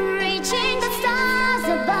 Reaching the stars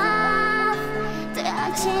above.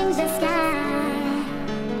 Touching the sky.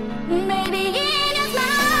 Maybe in your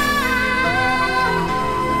smile.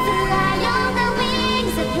 Fly on the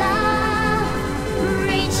wings of love.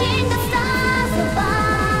 Reaching the stars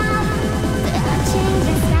above. Touching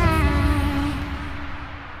the sky.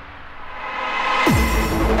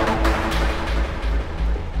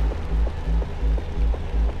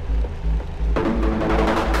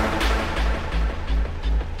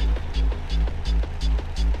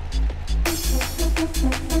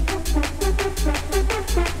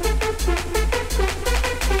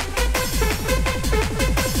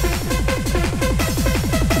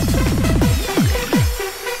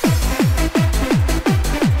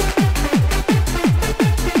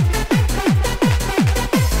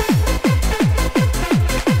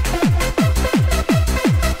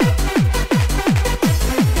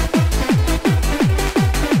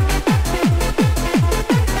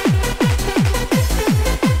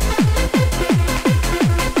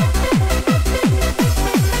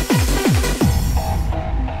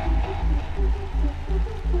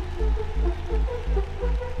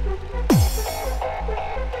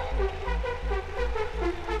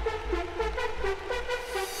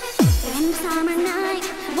 In the summer night,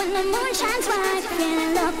 when the moon shines bright,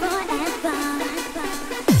 feeling love forever.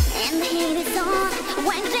 And the heat is on,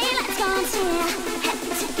 when daylight comes here,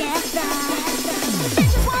 happy together.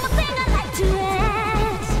 There's just one more thing I'd like to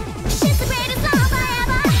ask. She's the greatest love I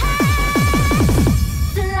ever had.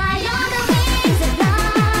 Fly on the wings of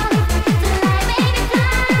love. Fly, baby,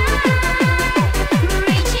 fly.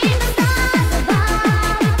 Reaching the stars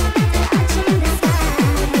above. Touching the sky.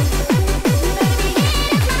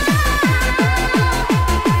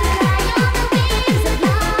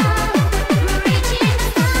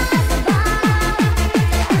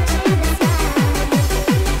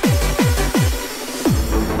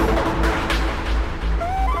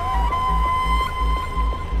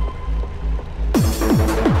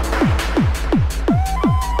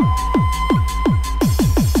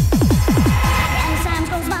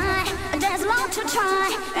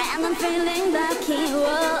 And I'm feeling lucky,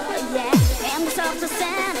 whoa, yeah. And the soft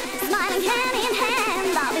sand, smiling hand in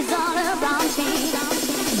hand, love is all around me.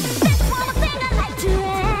 There's one more thing I'd like to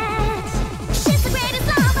ask. She's the greatest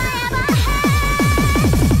love I ever had.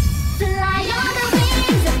 Fly on the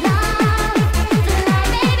wings of love. Fly,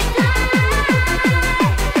 baby, fly.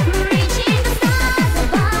 Reaching the stars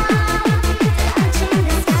above. Touching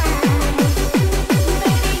the sky.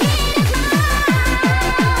 Baby, it is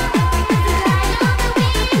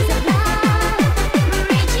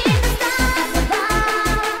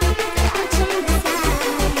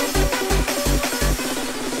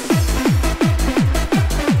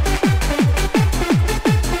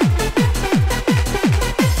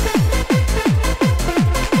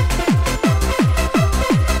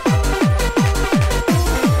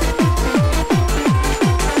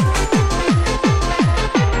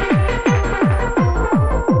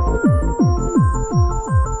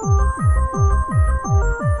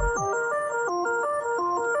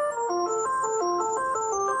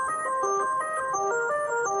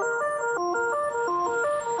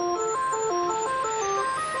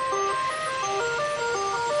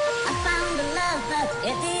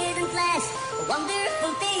It didn't last.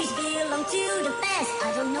 Wonderful days belong to the past.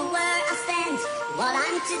 I don't know where I stand, what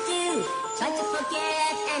I'm to do. Try to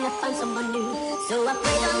forget and I find someone new. So I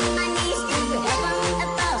prayed on my knees to heaven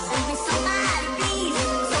above. Send me somebody, please,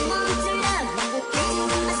 someone to love. Let me get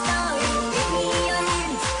to my story. Give me your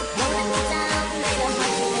hand, don't let me down. Lay the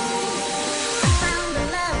heart to rest. I found the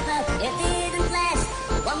love, but it didn't last.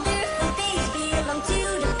 Wonderful days belong to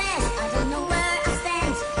the past. I don't know where I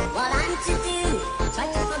stand, what I'm to do. Try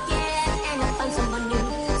to forget and I find someone new.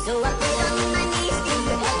 So I pray on my knees to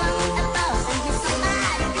heaven above. Send me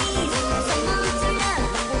somebody, please, someone to love.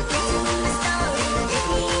 Let me get to my story. Give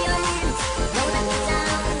me your hand, don't let me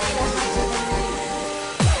down. Lay the heart to rest.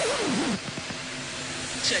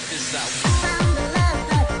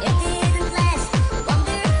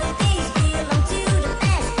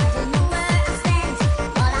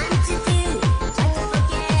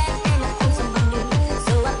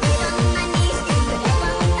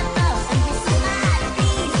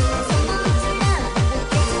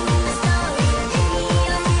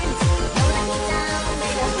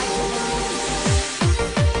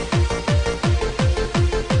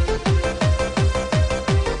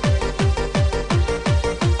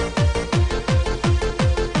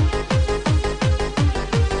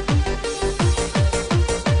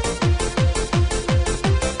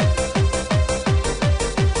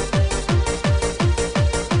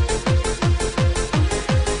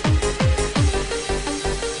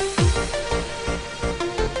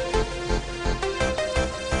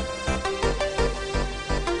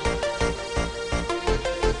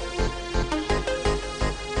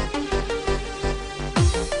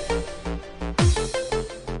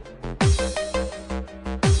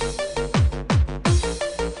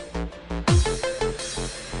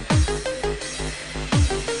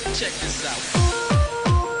 check this out.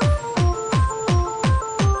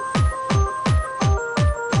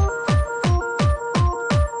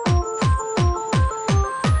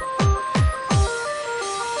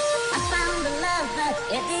 I found a love, but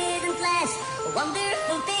it didn't last.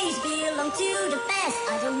 Wonderful days belong to the past.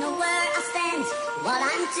 I don't know where I stand, what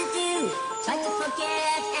I'm to do. Try to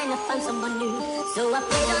forget and I found someone new. So I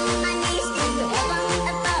prayed on my knees to heaven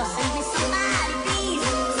above. Send me somebody, please,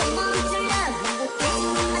 someone to love. Look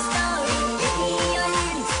into my story, give me your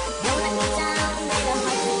hands. Don't let me down, let a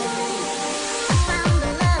heart to believe. I found a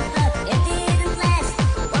love, but it didn't last.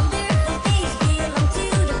 Wonderful days belong to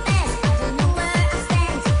the past. I don't know where I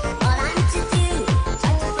stand, what I'm to do.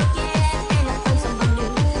 Try to forget and I found someone new.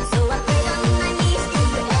 So I prayed on my knees to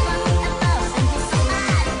heaven above. Send me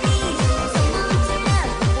somebody, please, someone to love.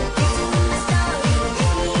 Look into my story,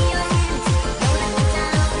 give me your hands. Don't let me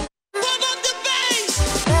down. Pump up the bass.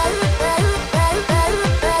 Pump up the bass.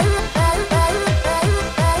 Pump up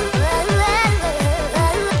the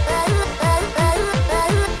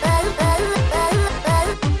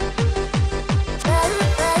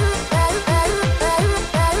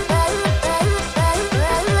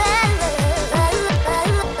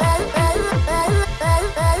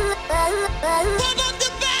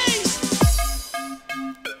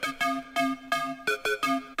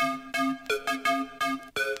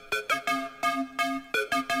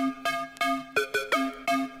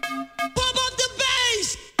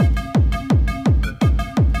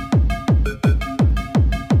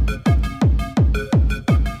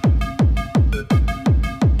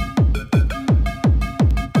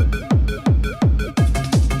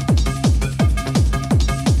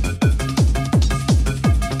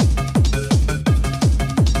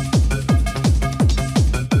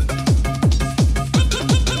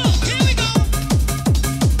Here we go.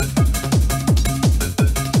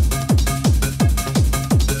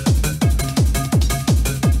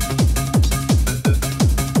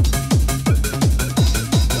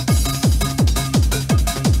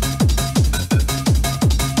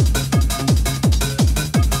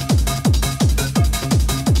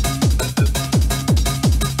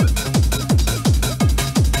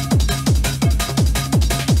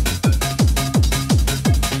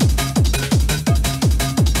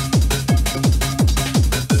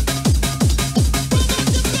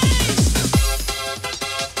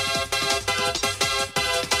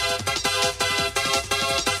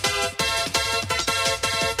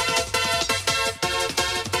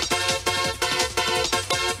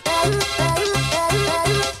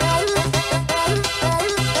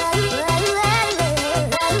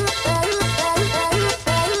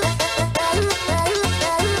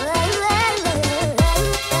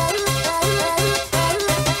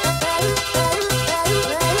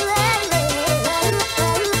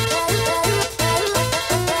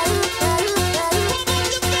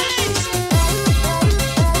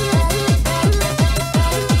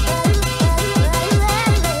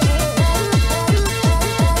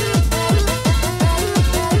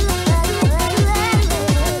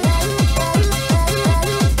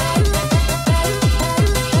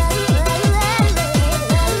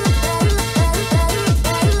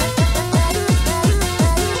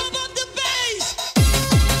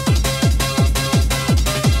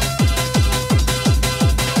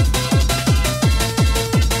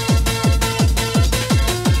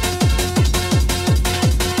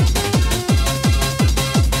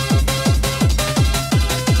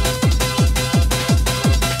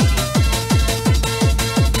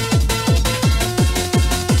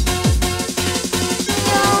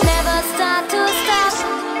 Never start to stop.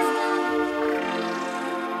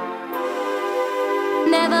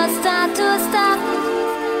 Never start to stop.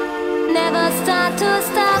 Never start to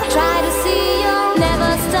stop. Try to see you.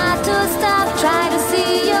 Never start to stop. Try to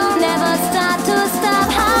see you. Never start to stop.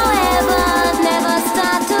 However, never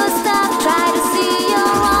start to stop. Try to see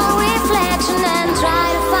your own reflection and try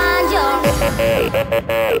to find your.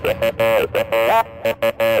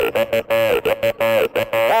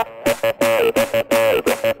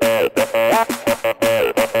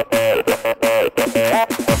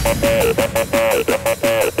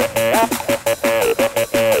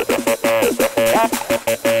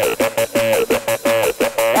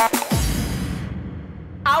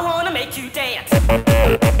 I wanna make you dance.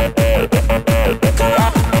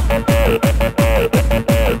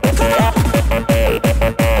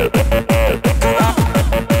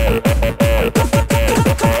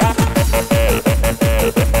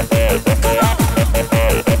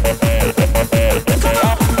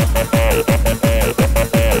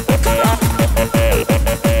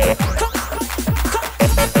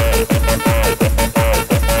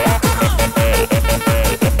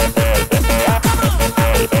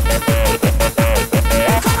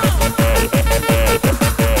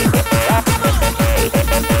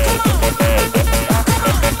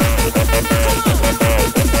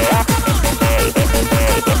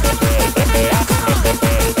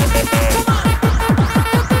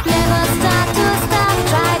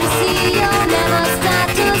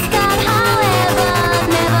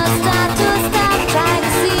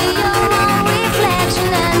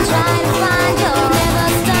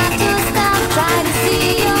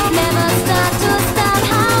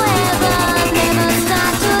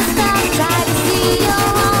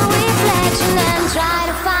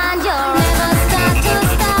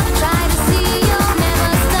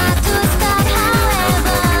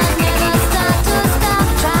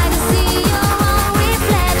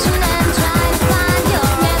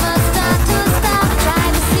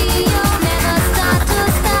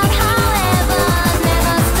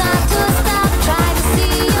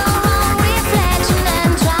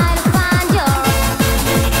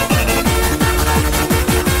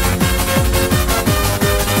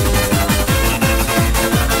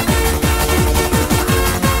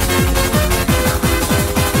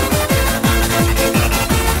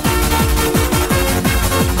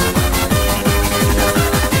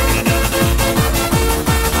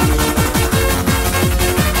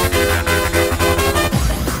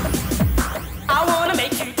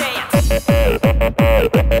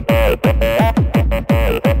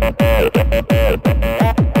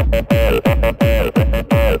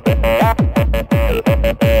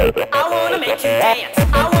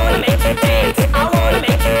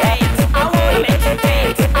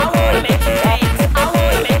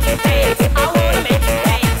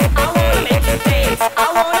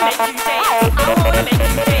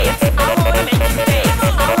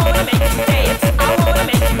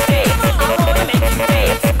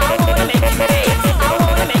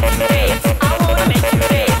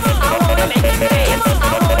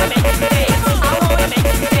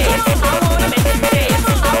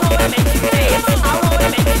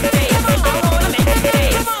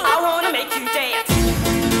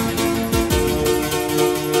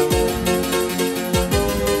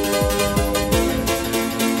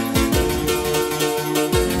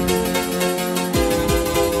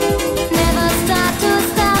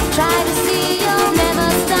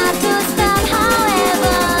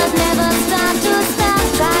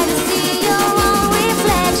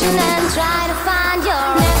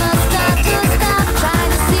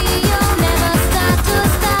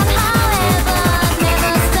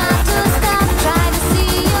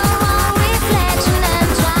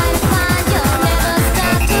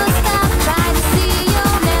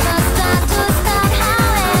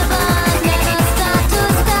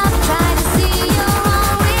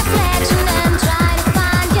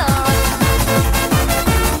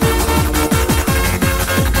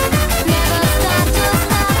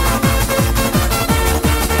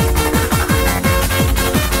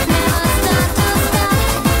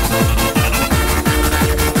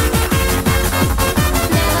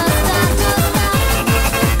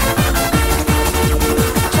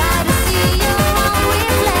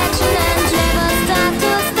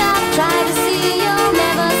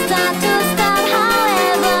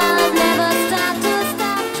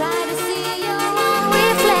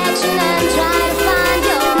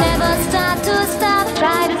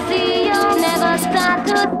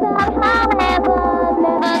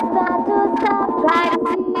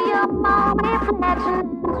 Like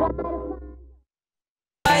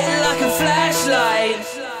a flashlight,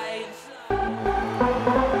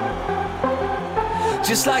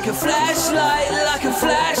 just like a flashlight, like a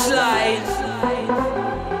flashlight,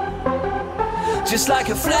 just like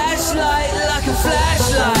a flashlight, like a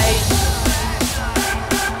flashlight,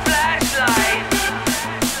 flashlight,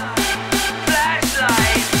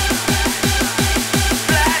 flashlight,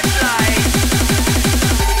 flashlight.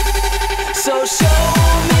 So show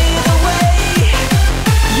me the way.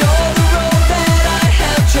 You're the road that I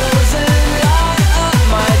have chosen. Light up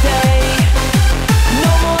my day.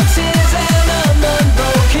 No more tears and I'm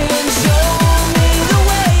unbroken. Show me the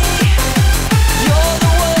way. You're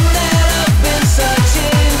the one that I've been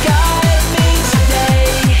searching. Guide me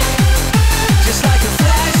today. Just like a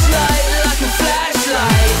flashlight, like a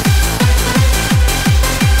flashlight.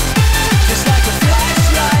 Just like a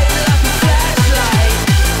flashlight, like a flashlight.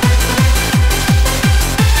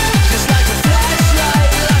 Just like a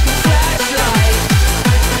flashlight, like a flashlight.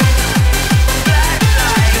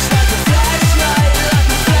 Flashlight. Just like a flashlight, like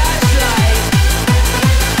a flashlight.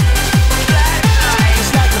 Flashlight.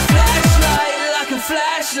 Just like a flashlight, like a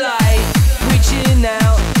flashlight. Reaching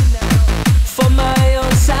out for my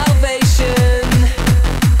own salvation.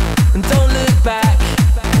 And don't look back,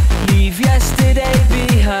 leave yesterday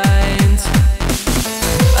behind.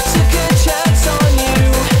 I took a chance on you,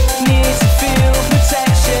 need to feel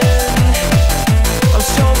protection. I'm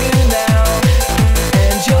stronger now,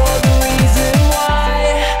 and you're the reason why.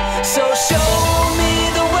 So show me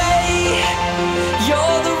the way.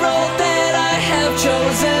 You're the road that I have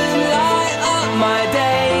chosen. Light up my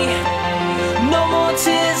day. No more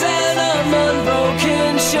tears and I'm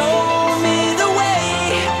unbroken. Show me the way.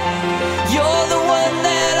 You're the one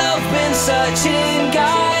that I've been searching.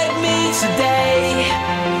 Guide me today.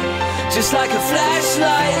 Just like a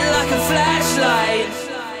flashlight, like a flashlight.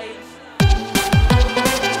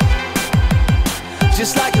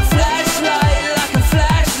 Just like a flashlight, like a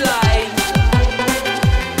flashlight.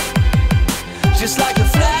 Just like a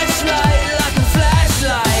flashlight, like a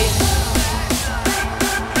flashlight.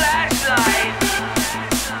 Flashlight.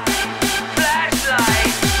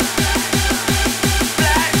 Flashlight.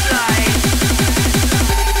 Flashlight.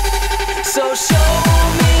 So show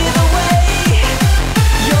me the way.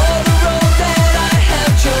 You're the road that I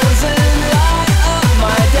have chosen. Light up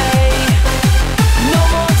my day. No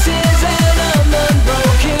more tears and I'm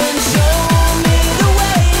unbroken. Show me the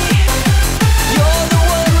way. You're the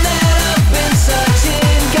one that I've been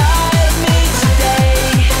searching. Guide me today.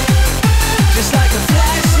 Just like a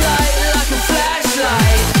flashlight, like a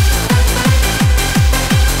flashlight.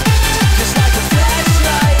 Just like a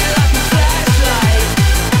flashlight, like a flashlight.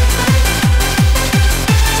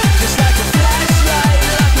 Just like a flashlight,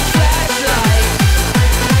 like a flashlight.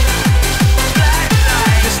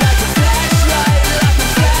 Flashlight. Just like a flashlight, like a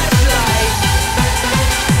flashlight.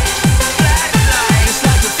 Flashlight. Just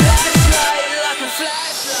like a flashlight, like a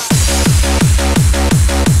flashlight.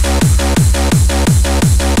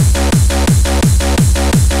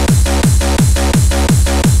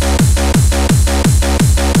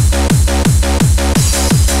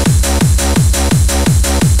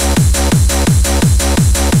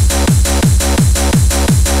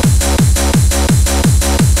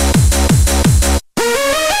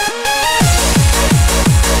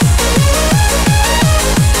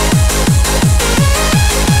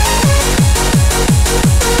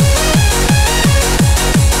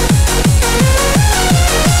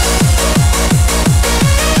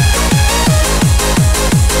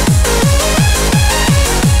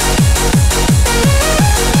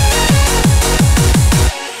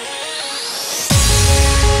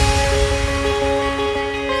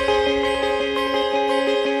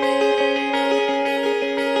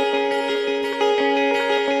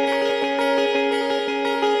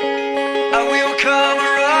 I will come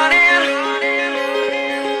running.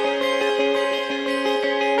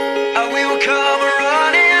 I will come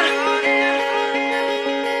running.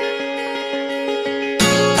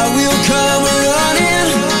 I will come running,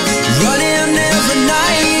 running every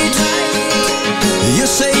night. You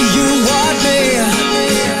say you want me,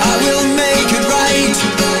 I will make it right.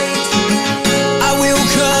 I will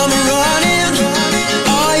come running,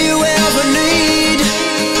 all you ever need.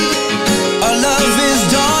 Our love is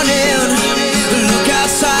dawning. Look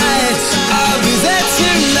outside, I'll be there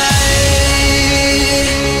tonight.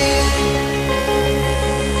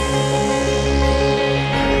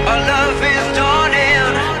 Our love is dawning.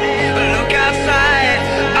 Look outside,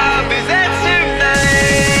 I'll be there tonight.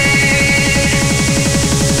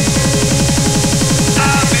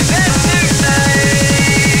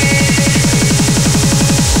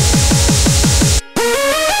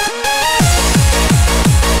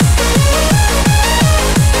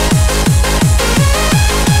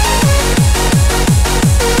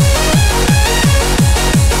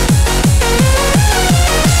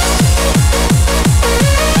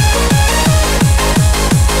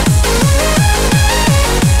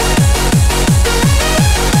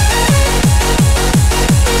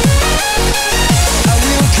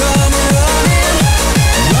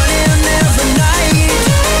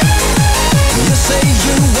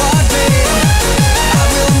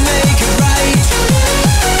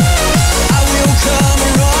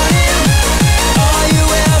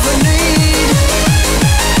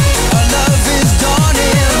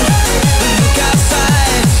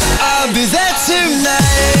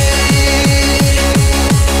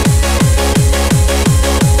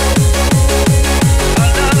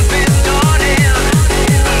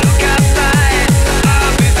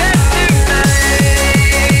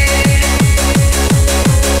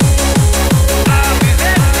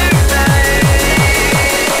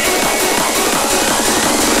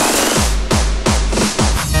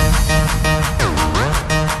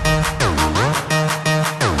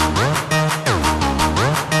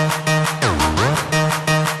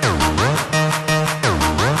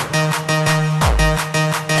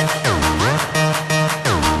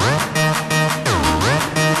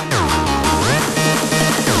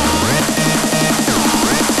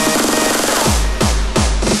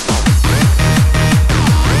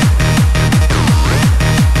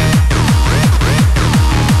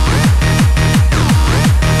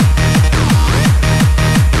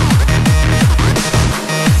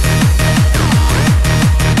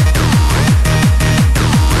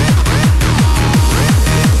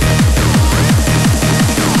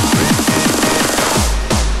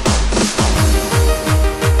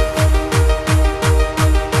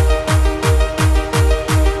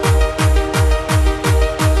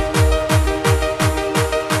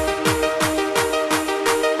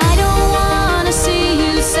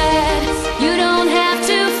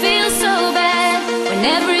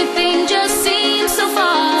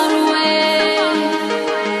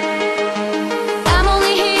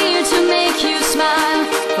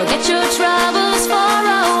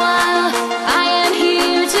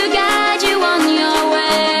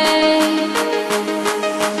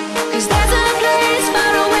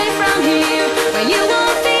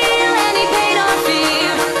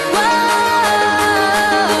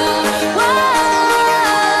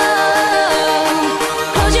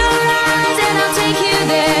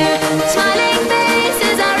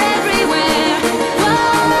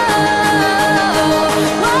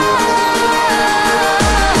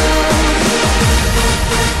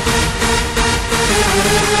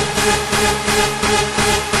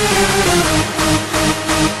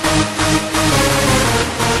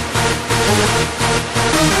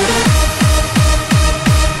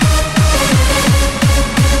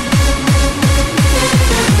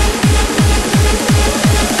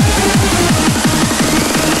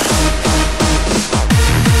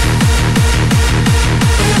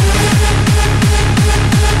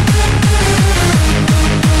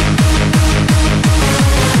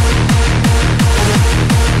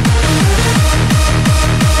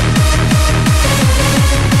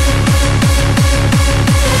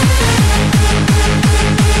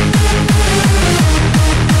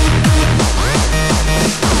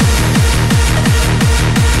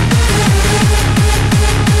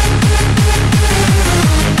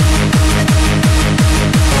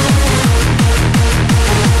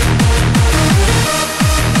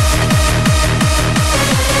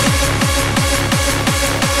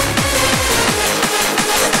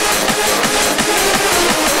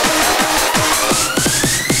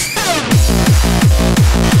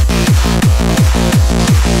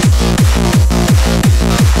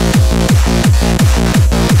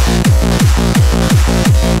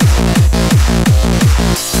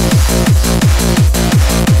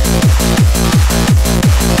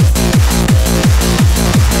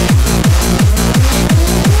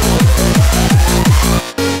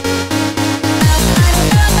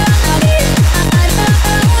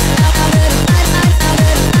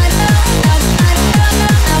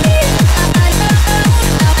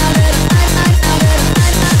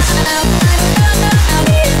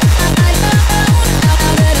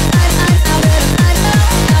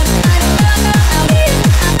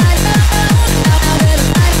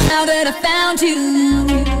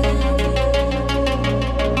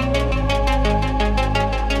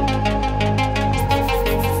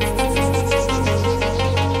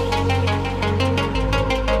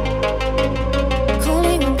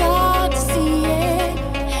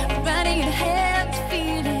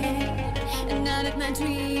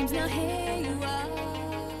 now here